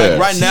 Yeah, yeah. Like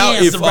right now,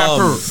 Chance the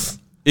rapper.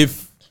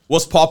 if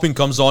What's Popping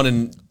comes on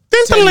in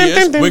 10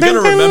 years, we're gonna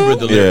remember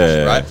the lyrics,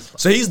 Yeah. right?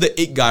 So he's the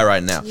it guy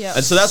right now, Yeah.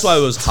 and so that's why it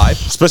was hype.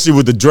 Especially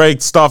with the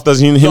Drake stuff that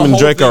him The and whole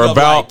Drake thing are of,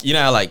 about. like, you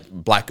know how like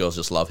black girls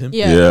just love him,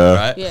 Yeah. Yeah.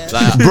 right? Yeah.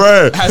 Like,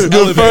 Bruh, has the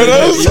elevated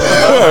photos.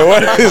 him.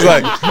 What is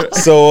like?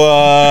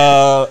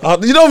 So,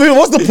 you know what I mean?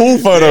 What's the pool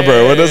photo,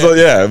 bro? When there's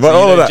but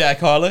all You of know that, Jack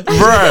Harlow.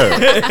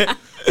 bro.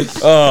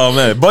 Oh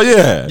man, but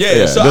yeah,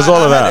 So there's I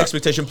all of had that.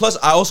 expectation. Plus,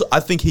 I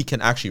think he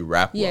can actually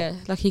rap well. Yeah,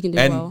 like he can do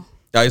And well.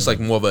 it's like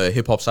more of a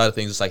hip hop side of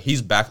things. It's like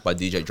he's backed by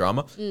DJ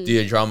Drama.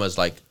 DJ Drama is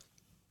like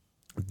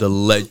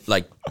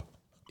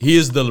he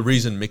is the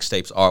reason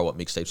mixtapes are what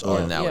mixtapes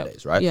are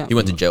nowadays, right? Yeah. He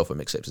went to jail for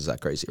mixtapes. Is that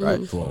crazy, right?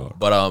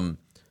 But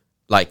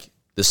like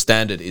the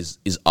standard is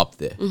up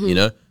there, you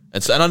know.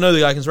 And I know the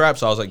guy can rap,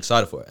 so I was like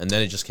excited for it. And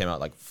then it just came out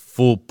like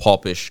full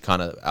popish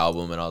kind of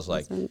album, and I was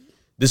like,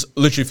 this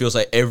literally feels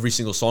like every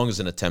single song is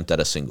an attempt at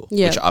a single,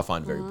 Yeah. which I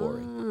find very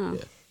boring.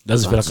 Yeah.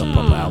 Doesn't feel like a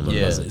proper album,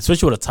 Yeah. does it?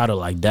 Especially with a title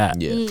like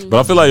that. Yeah. But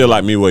I feel like you're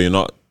like me, where you're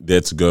not there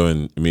to go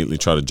and immediately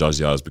try to judge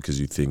the others because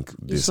you think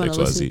this just wanna X,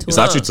 listen Y, Z. to It's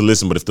it. actually to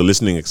listen, but if the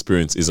listening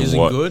experience isn't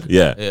what, good?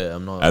 yeah,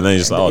 I'm not. and then you're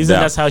just like, oh, Isn't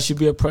damn. that how it should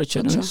be approached?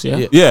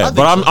 Yeah. Yeah, I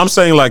but think I'm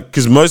saying like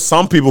because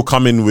some people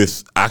come in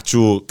with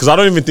actual because I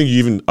don't even think you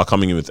even are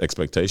coming in with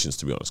expectations,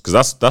 to be honest,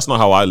 because that's not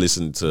how I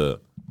listen to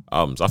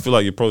albums. I feel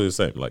like you're probably the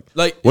same. Like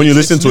when you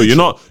it's listen to it,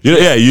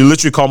 you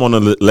literally come on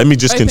and let me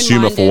just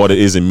consume it for Open-minded. what it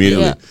is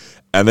immediately, Yeah.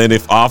 and then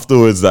if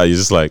afterwards that you're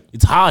just like,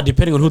 It's hard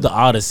depending on who the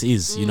artist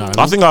is. You know what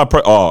I I mean? think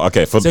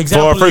okay for So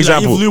example, for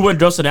example. if Lil Wayne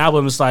drops an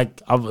album, it's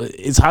like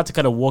it's hard to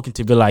kind of walk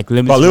into be like,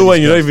 let me. But see Lil what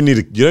Wayne, this you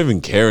does. don't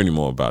even care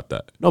anymore about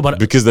that. No, but-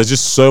 because there's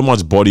just so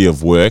much body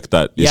of work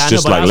that it's Yeah, I know,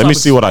 just but like, that's let what me I'm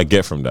see what I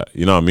get from that.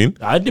 You know what I mean?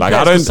 It Like depends.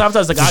 I 'cause don't.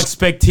 sometimes like I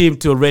expect him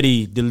to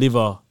already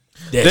deliver.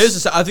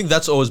 This. I think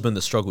that's always been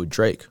the struggle with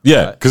Drake.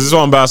 Yeah, right? because this is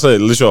what I'm about to say.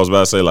 Literally, I was about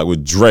to say, like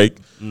with Drake,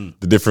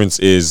 the difference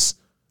is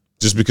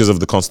just because of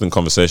the constant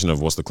conversation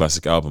of what's the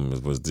classic album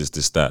was this,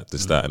 that,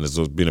 and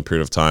there's been a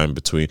period of time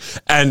between.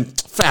 And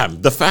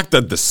fam, the fact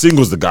that the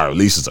singles the guy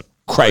releases are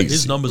crazy.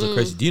 His numbers are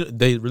crazy. Do you know,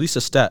 they released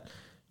a stat.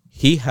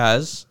 He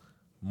has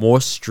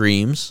more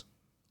streams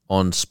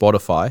on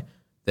Spotify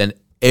than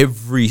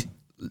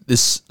this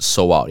is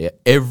so wild, yeah.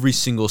 Every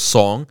single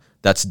song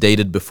that's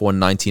dated before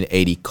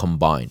 1980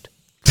 combined.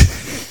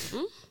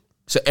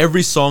 So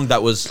every song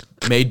that was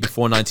made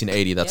before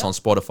 1980 that's on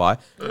Spotify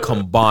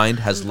combined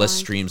has less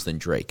streams than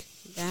Drake.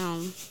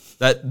 Damn.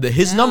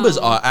 His numbers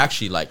are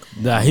actually like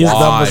His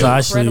numbers are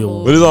actually.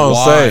 Incredible. What is what I'm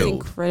Wild. saying?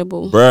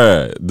 Incredible.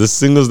 Bruh, the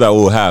singles that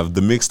we'll have,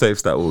 the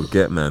mixtapes that we'll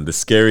get, man, the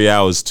Scary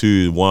Hours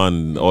 2,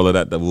 1, all of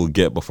that we'll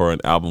get before an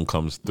album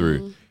comes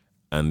through.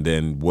 And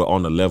then we're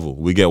on a level.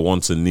 We get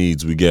wants and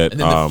needs. We get and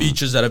then the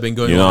features that have been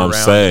going you know on what I'm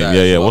around saying? that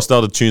Yeah, as yeah. well. What's the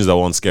other tunes that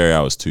want Scary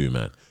Hours 2,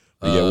 man?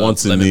 We get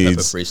wants and Lemon Pepper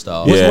needs.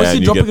 Freestyle. Yeah, What's and he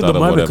you dropping get at the that or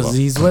moment? whatever. Because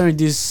he's wearing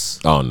this.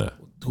 Oh no.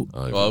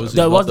 Well,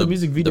 That was the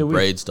music video The we-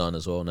 braids done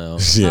as well now.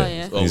 Yeah.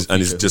 yeah. Oh, And he's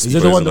feature. just Is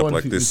it the one posing the up one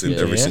like who- this who- in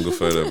every yeah? single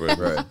photo, bro.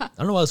 Right. I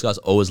don't know why this guy's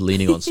always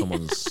leaning on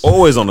someone's.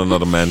 Always on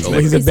another man's neck.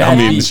 He's a I bad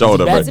mean, beat.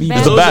 shoulder, bro. He's a He's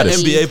bad the beat.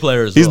 baddest. NBA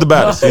player as He's the well.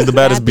 baddest. He's the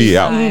baddest Bad B beat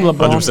out. guy.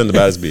 100% the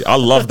baddest B. I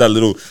love that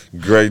little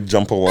grey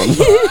jumper one.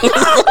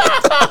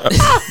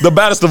 The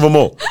baddest of them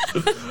all.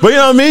 But you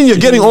know what I mean? You're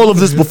getting all of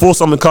this before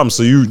something comes.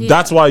 So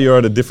that's why you're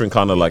at a different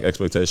kind of like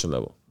expectation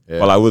level.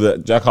 But like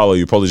with Jack Harlow,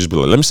 you probably just be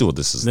like, let me see what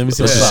this is. Let me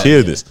see Let's what's just up.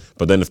 hear this.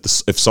 But then if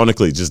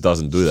sonically it just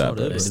doesn't do that, not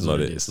bro, it. it's It's not what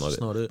it. it It's is. not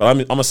It's not it. it.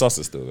 But I'm a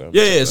saucer still. Man.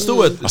 Yeah, it's still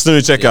worth. I still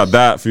need to check out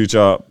that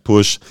Future,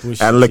 Push, and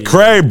Future.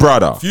 Lecrae,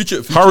 brother.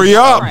 Future- Hurry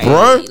up,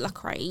 bro.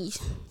 Lecrae.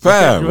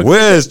 Fam,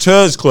 where's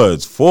church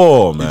clothes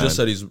for, man? He just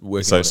said he's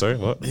working. So on it. sorry,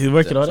 what? He's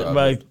working on it,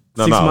 Sorry. but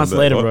 6 months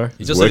later, what? bro.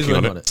 He just said he's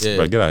working working on it. Yeah.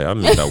 Bro, get out of here. I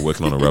don't need that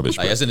working on a rubbish,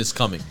 bro. Like, as in it's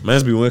coming.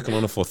 Man's been working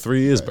on it for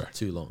 3 years, bro.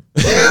 Too long.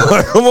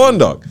 Come on,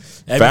 dog.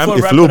 Hey, Fam, before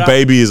if wrap Lil it up-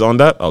 Baby is on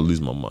that, I'll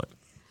lose my mind.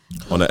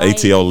 On an Baby.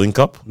 ATL link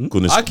up,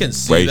 goodness I can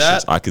see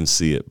gracious, that. I can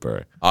see it,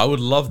 bro. I would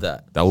love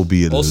that. That would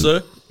be an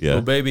Also, yeah.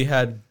 Lil Baby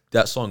had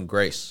that song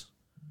Grace.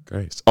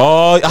 Grace.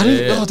 Oh, I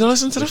didn't. Yeah. Oh, did I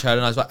listen to Which that? had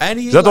a nice vibe. And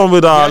he Is that the one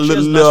with, he actually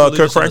has Lil- nice Kirk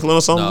lyrics on Franklin it.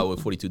 or something? No, with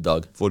 42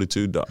 Doug.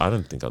 42. I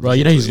don't think I. Bro,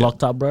 you know he's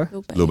locked up, bro.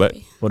 Lil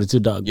Baby. 42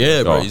 dog.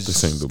 Yeah, bro. Oh, he's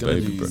this ain't Lil gonna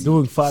Baby, be- bro.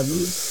 Doing 5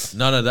 years.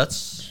 No,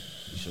 that's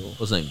what's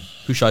his name?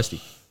 Who's Shiesty?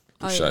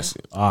 Oh, Should yeah. I see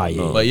it? Ah,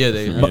 yeah. But yeah,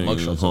 they had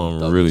mugshots. I'm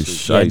of Doug really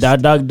this week. Yeah, shy.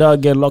 that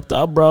dog get locked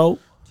up, bro.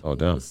 Oh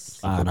damn.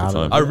 Ah, Good nah,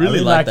 time. I really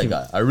like that him.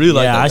 guy. I really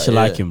like Yeah, that I guy. actually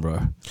yeah. like him, bro.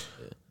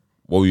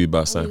 What were you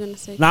about to What were say? you gonna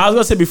say? Now I was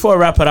gonna say before I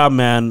wrap it up,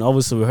 man.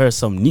 Obviously, we heard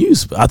some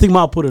news. But I think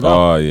Mal put it up.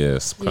 Oh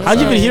yes. Yeah. How'd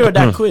you even hear it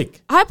that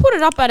quick? I put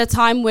it up at a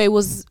time where it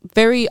was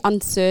very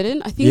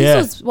uncertain. I think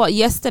Yeah. this was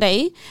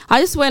yesterday.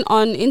 I just went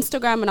on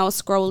Instagram and I was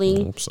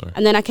scrolling, Oops, sorry.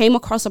 and then I came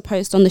across a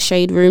post on the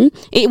Shade Room.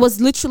 It was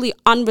literally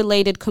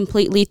unrelated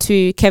completely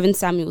to Kevin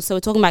Samuels. So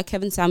we're talking about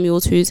Kevin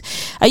Samuels, who's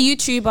a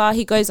YouTuber.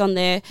 He goes on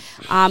there,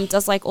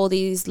 does like all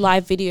these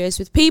live videos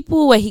with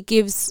people where he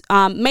gives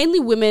mainly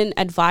women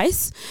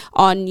advice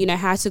on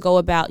how to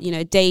go about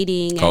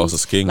dating Oh, and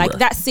it's a king, like bro.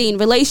 that scene,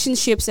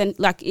 relationships, and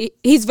like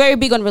he's very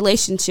big on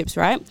relationships,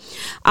 right?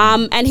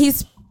 And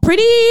he's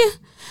pretty,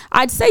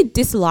 I'd say,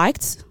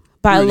 disliked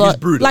by a He's lot.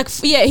 brutal. Like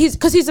he's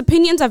because his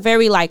opinions are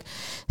very like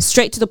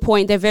straight to the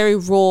point. They're very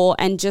raw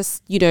and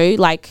just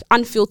like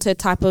unfiltered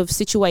type of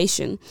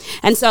situation.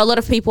 And so a lot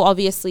of people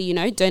obviously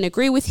don't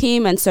agree with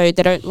him, and so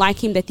they don't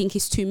like him. They think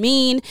he's too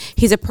mean.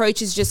 His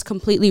approach is just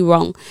completely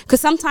wrong.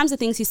 Because sometimes the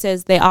things he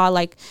says, they are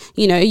like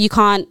you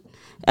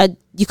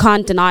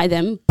can't deny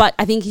them, but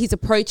I think his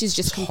approach is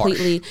just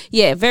completely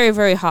very,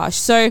 very harsh.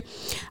 So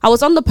I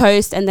was on the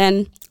post, and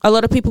then a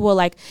lot of people were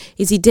like,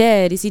 is he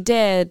dead? Is he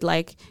dead?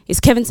 Like, is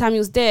Kevin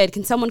Samuels dead?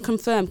 Can someone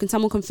confirm? Can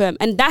someone confirm?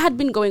 And that had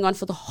been going on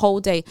for the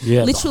whole day. Yeah,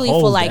 the Literally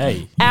whole for like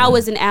day.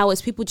 hours and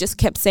hours. People just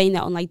kept saying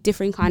that on like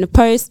different kind of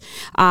posts,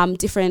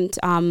 different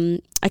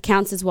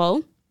accounts as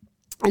well.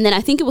 And then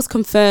I think it was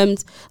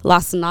confirmed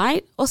last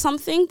night or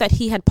something that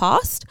he had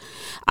passed.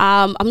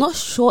 I'm not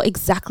sure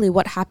exactly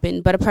what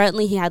happened, but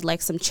apparently he had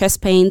like some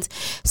chest pains.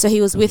 So he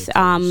was with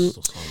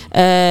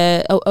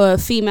a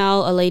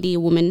female, a lady, a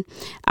woman.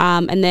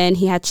 And then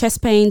he had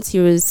chest pains. He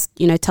was,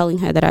 telling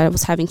her that I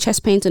was having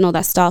chest pains and all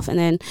that stuff. And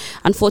then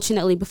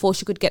unfortunately, before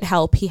she could get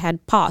help, he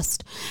had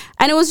passed.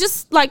 And it was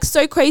just like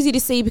so crazy to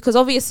see, because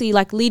obviously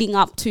like leading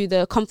up to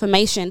the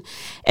confirmation,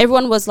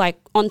 everyone was like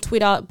on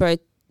Twitter, bro,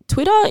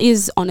 Twitter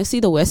is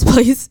honestly the worst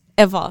place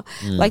ever.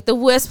 Like the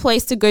worst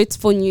place to go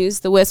for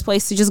news, the worst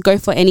place to just go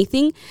for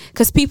anything,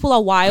 because people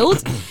are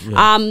wild.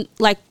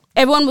 Like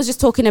everyone was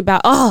just talking about,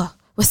 oh,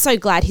 we're so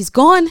glad he's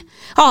gone.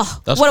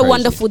 Oh, That's what a crazy.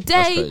 wonderful That's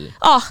day. crazy.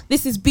 Oh,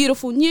 this is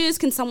beautiful news.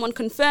 Can someone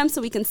confirm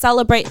so we can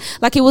celebrate?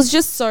 Like it was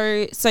just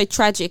so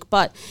tragic.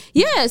 But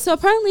yeah, so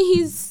apparently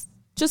he's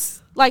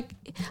just like,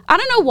 I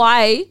don't know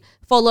why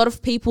for a lot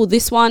of people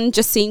this one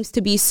just seems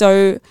to be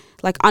so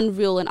like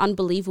unreal and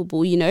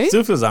unbelievable,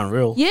 Still feels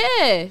unreal.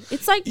 Yeah,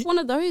 it's like one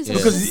of those. Yeah.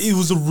 Because it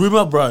was a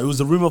rumor, bro. It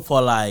was a rumor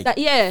for like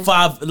Yeah.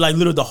 5, like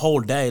literally the whole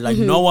day. Like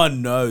no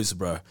one knows,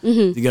 bro.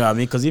 You get what I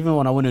mean? Because even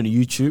when I went on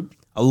YouTube,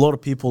 a lot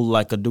of people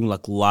like are doing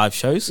like live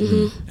shows,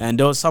 and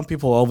there was some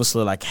people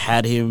obviously like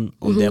had him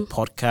on their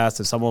podcast,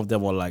 and some of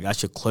them were like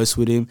actually close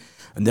with him,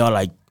 and they were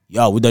like,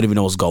 "Yo, we don't even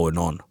know what's going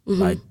on.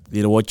 Like,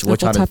 we're Like, trying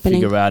what's to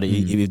happening? figure out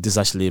if this is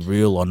actually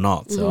real or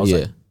not." So I was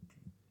like,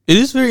 It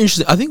is very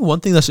interesting. I think one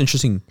thing that's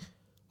interesting,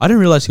 I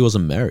didn't realize he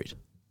wasn't married.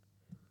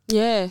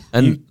 Yeah.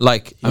 And He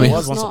I mean,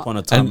 was once not. upon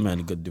a time, and- man.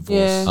 He got divorced.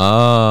 Yeah.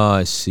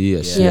 I see. I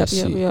Yep.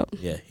 see.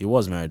 Yeah, he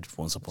was married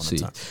once upon See. a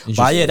time. But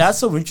Interesting. yeah, that's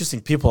so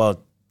interesting.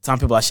 Some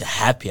people are actually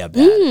happy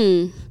about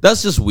it.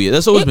 That's just weird.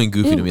 That's always been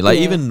goofy to me. Like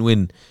yeah. even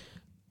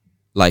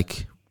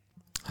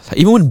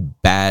when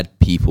bad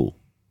people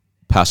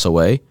pass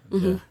away,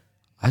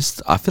 I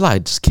feel like I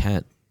just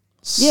can't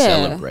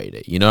Yeah. celebrate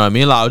it. You know what I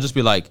mean? Like I'll just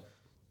be like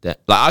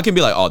that. Like I can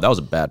be like, oh, that was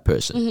a bad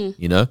person.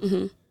 You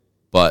know,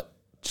 but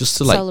just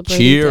to like Celebrating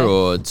cheer death.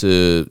 or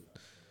to,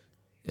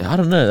 I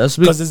don't know. That's a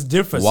bit Because it's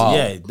different. Wow.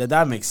 Yeah,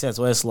 that makes sense.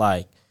 Where it's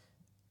like,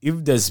 if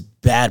there's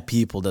bad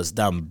people that's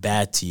done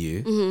bad to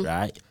you,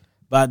 right?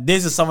 But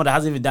this is someone that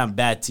hasn't even done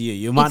bad to you.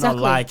 You might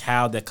Exactly. not like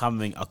how they're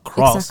coming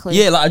across. Exactly.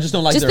 yeah. Like I just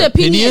don't like Just their the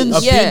opinions.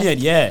 opinions. Yeah. Opinion,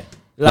 yeah.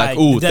 Like,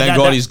 oh, thank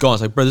God he's gone.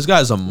 It's like, bro, this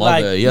guy's a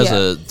mother. Like, he has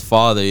yeah. a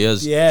father. He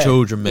has Yeah.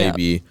 children. Yeah.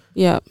 Maybe.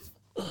 Yeah.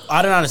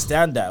 I don't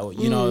understand that.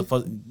 You know,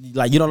 for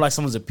like you don't like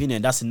someone's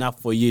opinion, that's enough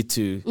for you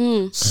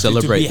to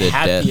Celebrate to be their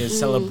happy death. and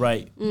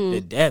celebrate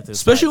their death. It's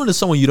Especially like, when it's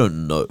someone you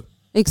don't know.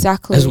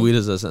 Exactly. As weird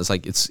as that sounds, it's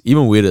like it's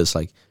even weirder. It's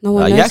like No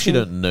one you knows actually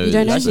him. don't know. You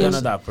don't this know Actually, I him.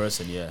 know that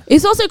person. Yeah.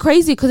 It's also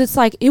crazy because it's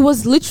like it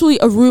was literally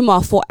a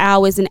rumor for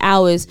hours and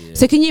hours.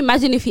 So can you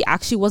imagine if he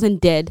actually wasn't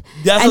dead?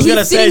 That's and what I was he's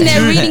gonna sitting say,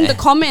 there dude. reading the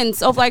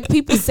comments of like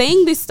people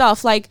saying this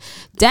stuff. Like,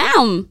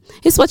 damn,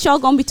 it's what y'all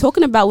gonna be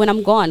talking about when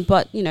I'm gone.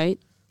 But you know,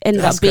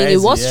 ended That's up being it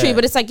crazy, was true. yeah.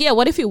 But it's like, yeah,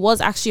 what if it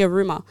was actually a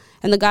rumor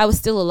and the guy was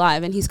still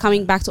alive and he's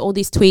coming back to all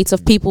these tweets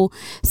of people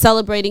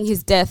celebrating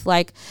his death?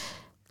 Like,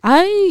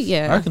 I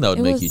reckon that would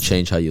it make was you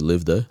change how you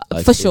live, though.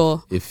 Like for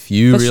sure. If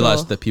you For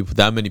realized sure.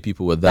 that many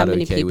people were that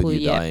many okay people. with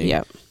you Yeah, dying,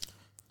 yeah.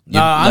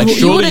 like you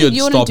surely wouldn't- you'd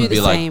you wouldn't stop do and be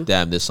the like, same.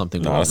 "Damn, there's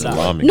something No, wrong." that's with that.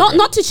 alarming. Not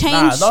bro. to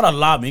change. Nah, not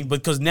alarming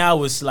because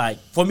now it's like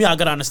for me, I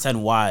gotta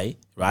understand why,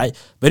 right?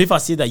 But if I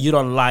see that you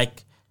don't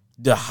like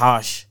the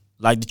harsh,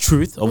 like the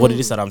truth of what it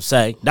is that I'm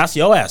saying, that's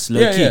your ass, low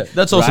Yeah, key. yeah,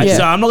 that's also right? true.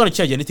 So I'm not gonna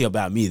change anything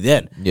about me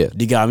then. Yeah.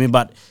 Do you get what I mean?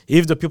 But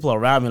if the people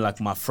around me, like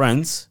my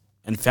friends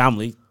and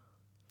family,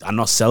 are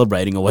not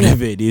celebrating or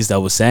whatever it is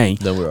that we're saying,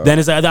 Then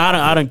it's like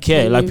I don't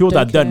care. Like You people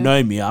that don't don't care.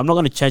 know me, I'm not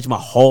gonna change my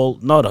whole,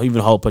 not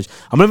even whole approach.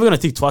 I'm never gonna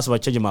think twice about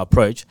changing my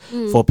approach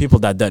for people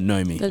that don't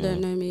know me. They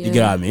don't know me. You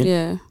get what I mean?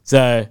 Yeah.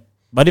 So,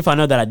 but if I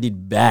know that I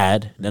did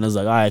bad, then I was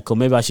like, all right, cool,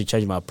 maybe I should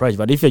change my approach.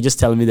 But if you're just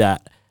telling me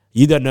that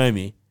you don't know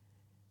me,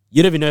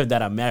 you don't even know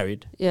that I'm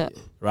married, Yeah.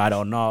 right,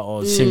 or not,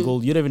 or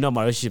single, you don't even know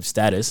my relationship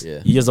status. Yeah.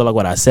 You just don't like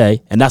what I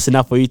say, and that's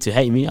enough for you to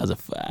hate me. I was like,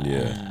 fuck.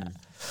 Yeah.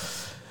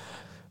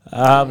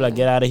 I'm like,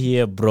 get out of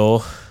here,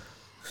 bro.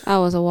 That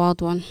was a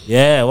wild one.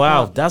 Yeah,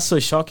 wow, that's so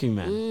shocking,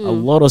 man. A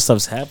lot of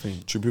stuff's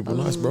happening. Treat people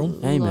nice, bro.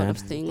 Hey, a lot man. of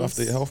things. Look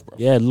after your health, bro.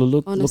 Yeah,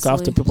 look Honestly.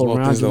 after people Small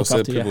around things you. that Look said,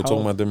 after your people talking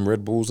health. about them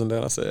Red Bulls and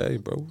that. I say, hey,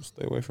 bro,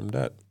 stay away from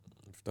that.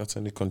 If that's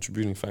any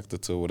contributing factor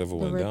to whatever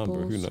went Red down, bro,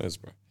 who Bulls. knows,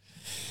 bro?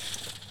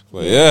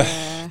 But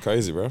yeah,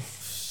 crazy, bro.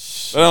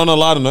 But on a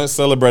lot of notes,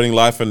 celebrating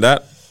life and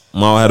that.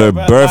 Mom had her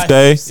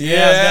birthday.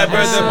 Yeah,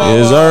 birthday.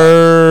 Is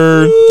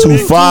her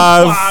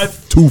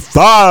 25.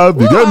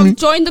 25. You get me?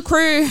 Join the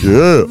crew.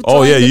 Yeah.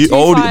 Oh, yeah. the You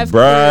old 25 it,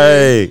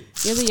 right?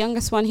 You're the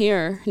youngest one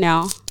here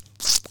now.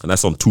 And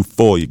that's on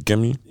 2-4. You get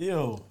me?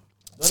 Yo,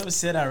 don't ever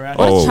say that around.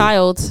 What Oh. a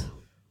child.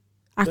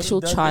 Actual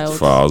Don't- child.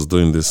 Fuck, I was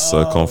doing this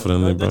so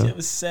confidently, Don't you bro.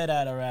 ever say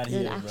that around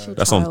You're here, an bro. actual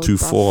That's on child,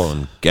 2-4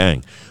 on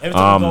gang. Every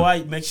time you go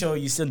out, make sure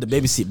you send the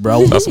baby seat,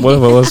 bro. That's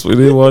whatever. That's what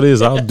it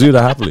is. I'll do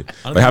that happily. I don't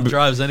But think happy, he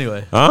drives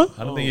anyway. huh?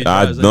 I don't think he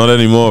drives. Not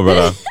anymore,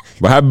 brother.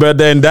 But happy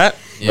birthday and that.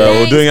 Bro, we're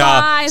Thanks, doing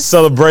our guys.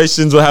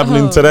 celebrations. We're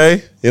happening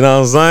today. You know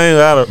what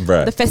I'm saying?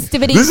 Bro. The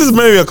festivities. This is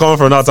maybe a comment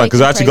for another time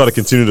because we Taking actually got to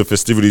place. continue the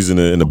festivities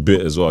in a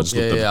bit as well. I just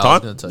Yeah, looked yeah, at I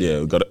was the gonna time. tell you. Yeah,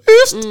 we got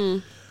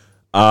it.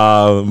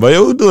 But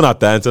yeah, we're doing our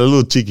dance. A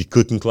little cheeky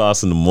cooking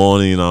class in the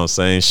morning. You know what I'm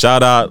saying?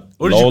 Shout out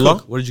What did you Lola.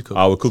 cook? What did you cook?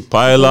 We cooked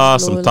paella,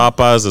 some Lola.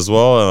 tapas as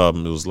well.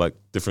 It was like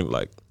different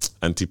like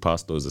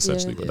antipastos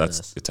essentially, but Yeah, that's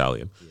nice.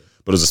 Italian.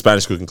 But it was a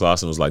Spanish cooking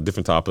class and it was like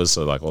different tapas,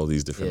 so like all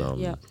these different.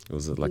 Yeah. It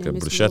was like Yeah, a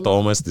Miss bruschetta Lola.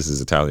 almost. This is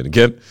Italian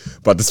again,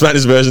 but the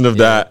Spanish version of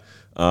that.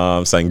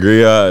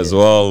 Sangria as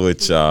well,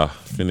 which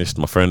finished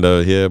my friend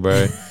over here,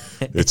 bro.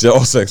 Which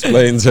also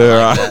explains her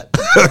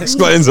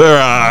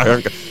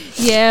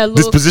Yeah, look.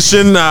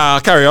 disposition.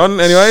 Carry on,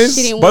 anyways.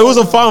 She didn't But it was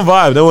a want- fun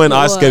vibe. They went It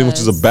ice skating, which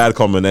was was. a bad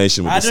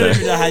combination with I the don't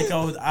same. even know how you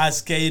go with ice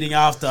skating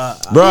after.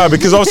 Bro,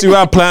 because obviously we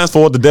had plans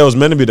for what the day was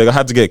meant to be. They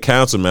had to get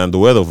cancelled, man. The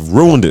weather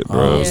ruined it,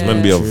 bro. It was meant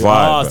to be a Oh,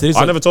 vibe. so bro. this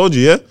I is- never told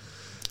you, yeah?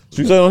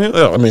 Should we say it on here?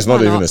 Yeah, I mean, it's not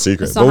Why even not? a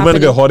secret. It's But not we're meant to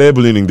get happening. hot air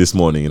ballooning this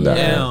morning in that.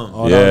 Yeah. man.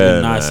 Oh, that would've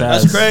been nice.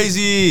 That's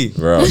crazy.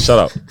 Bro, shut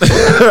up.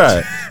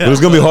 Right. It was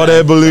gonna be hot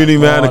air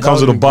ballooning, man. Oh, It comes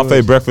that with a would be buffet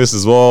good. breakfast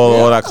as well,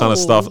 all that kind of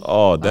Oh. stuff.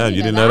 Oh, damn, didn't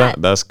you didn't know know that.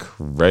 that? That's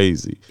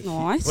crazy.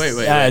 Nice. Wait.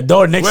 Yeah,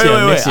 door next Wait, year.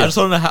 wait, Next wait. I year. just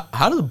want to know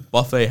how does the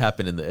buffet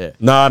happen in the air?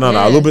 No,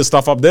 Yeah. a little bit of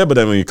stuff up there, but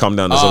then when you come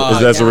down, there's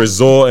a yeah.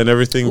 resort and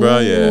everything, bro.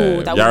 Ooh,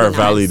 Yeah, that would Yarra be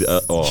Valley,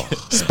 nice.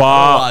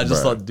 spa. I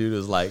just bro. thought dude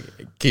was like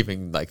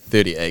keeping like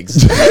 30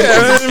 eggs. Crack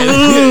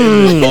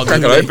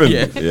it open.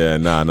 Yeah. Yeah,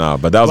 nah.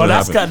 But that was Well, what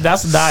that's happened.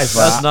 that's nice,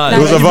 bro. That's nice. It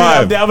was a You'd be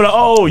up vibe. there, I'm like,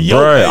 oh, yo,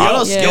 Bro, yo. I'm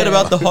not Yeah. scared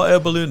about the hot air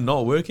balloon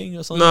not working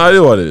or something. No, it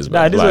is what it is, bro.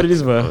 Nah, it is Like, what it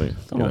is, bro. I mean,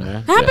 Come on,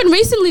 man. It happened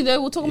recently though.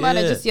 We were talking about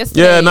it Yeah. just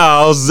yesterday. Yeah, no,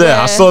 I was there.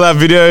 Yeah. I saw that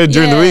video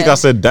during the Yeah. week. I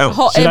said, damn.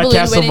 Hot Should air I balloon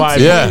cancel went my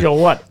into Yeah. or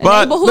what? But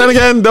neighborhood. then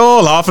again, they're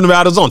all laughing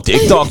about it. It was on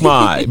TikTok,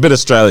 my bit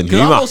Australian I'm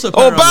humor. also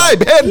Oh, paranoid,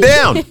 babe, head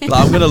down.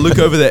 Like, I'm gonna look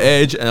over the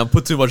edge and I'll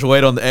put too much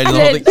weight on the edge and,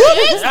 And I'm then- like,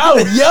 Oh,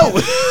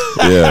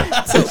 yo. Yeah.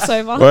 Tips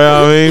over.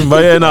 Well, I mean,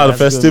 but yeah, no, the That's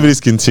good, festivities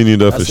continue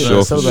though for That's good. sure,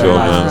 That's for so sure,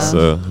 nice, man. man.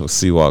 So we'll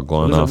see what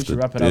going We after should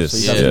wrap it up. this. So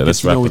you guys Yeah, can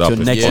let's wrap continue it with up. your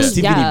if next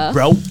possible. activity, Yeah.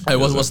 bro. hey,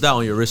 what's that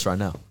on your wrist right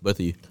now? Both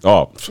of you.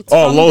 Oh,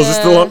 From Lowe's is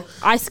still on. the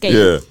Ice skate.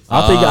 Yeah.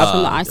 I think I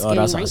From the ice oh, skating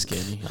that's rink. ice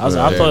skating. I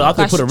thought I could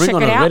Guys put a should ring check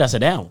on it the out. red. I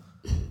said, down.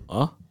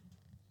 Huh?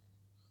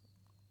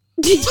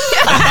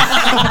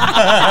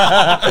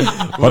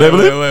 Whatever.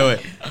 Wait.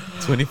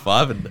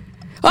 25 and.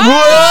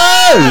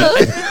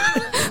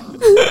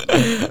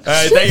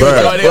 Hey, thank you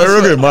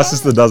Bro, look at my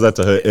sister does that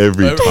to her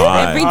every Every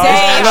time. Every day.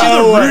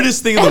 Actually, the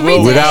rudest thing in the Every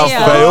world. day. Without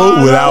Yeah.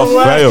 fail, without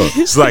fail.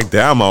 It's like,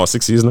 damn, I was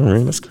 6 years no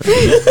ring. That's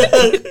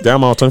crazy.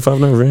 Damn, I was 25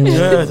 no ring.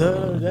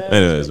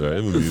 Anyways,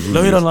 right.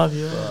 No, we don't love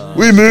you.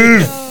 We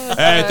move.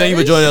 Hey, thank you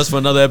for joining us for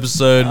another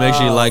episode. Make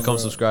sure you like,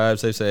 comment, subscribe,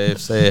 stay safe,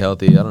 stay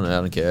healthy. I don't know.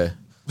 I don't care.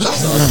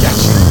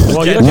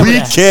 Well, you don't care We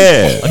about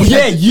care. that.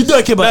 Yeah, you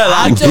don't care about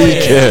I that. Do We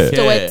it. care.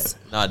 Do it.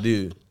 Nah,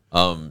 dude.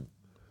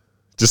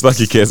 Just like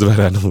he cares about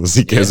animals,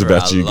 he cares Yeah, bro,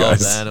 about I you love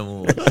guys.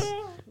 animals.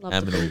 Love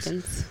Animals. the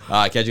vegans. All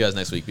right, catch you guys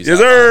next week. Peace Yes,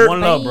 out. sir.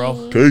 One love,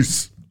 bro.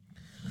 Peace.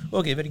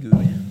 Okay, very good.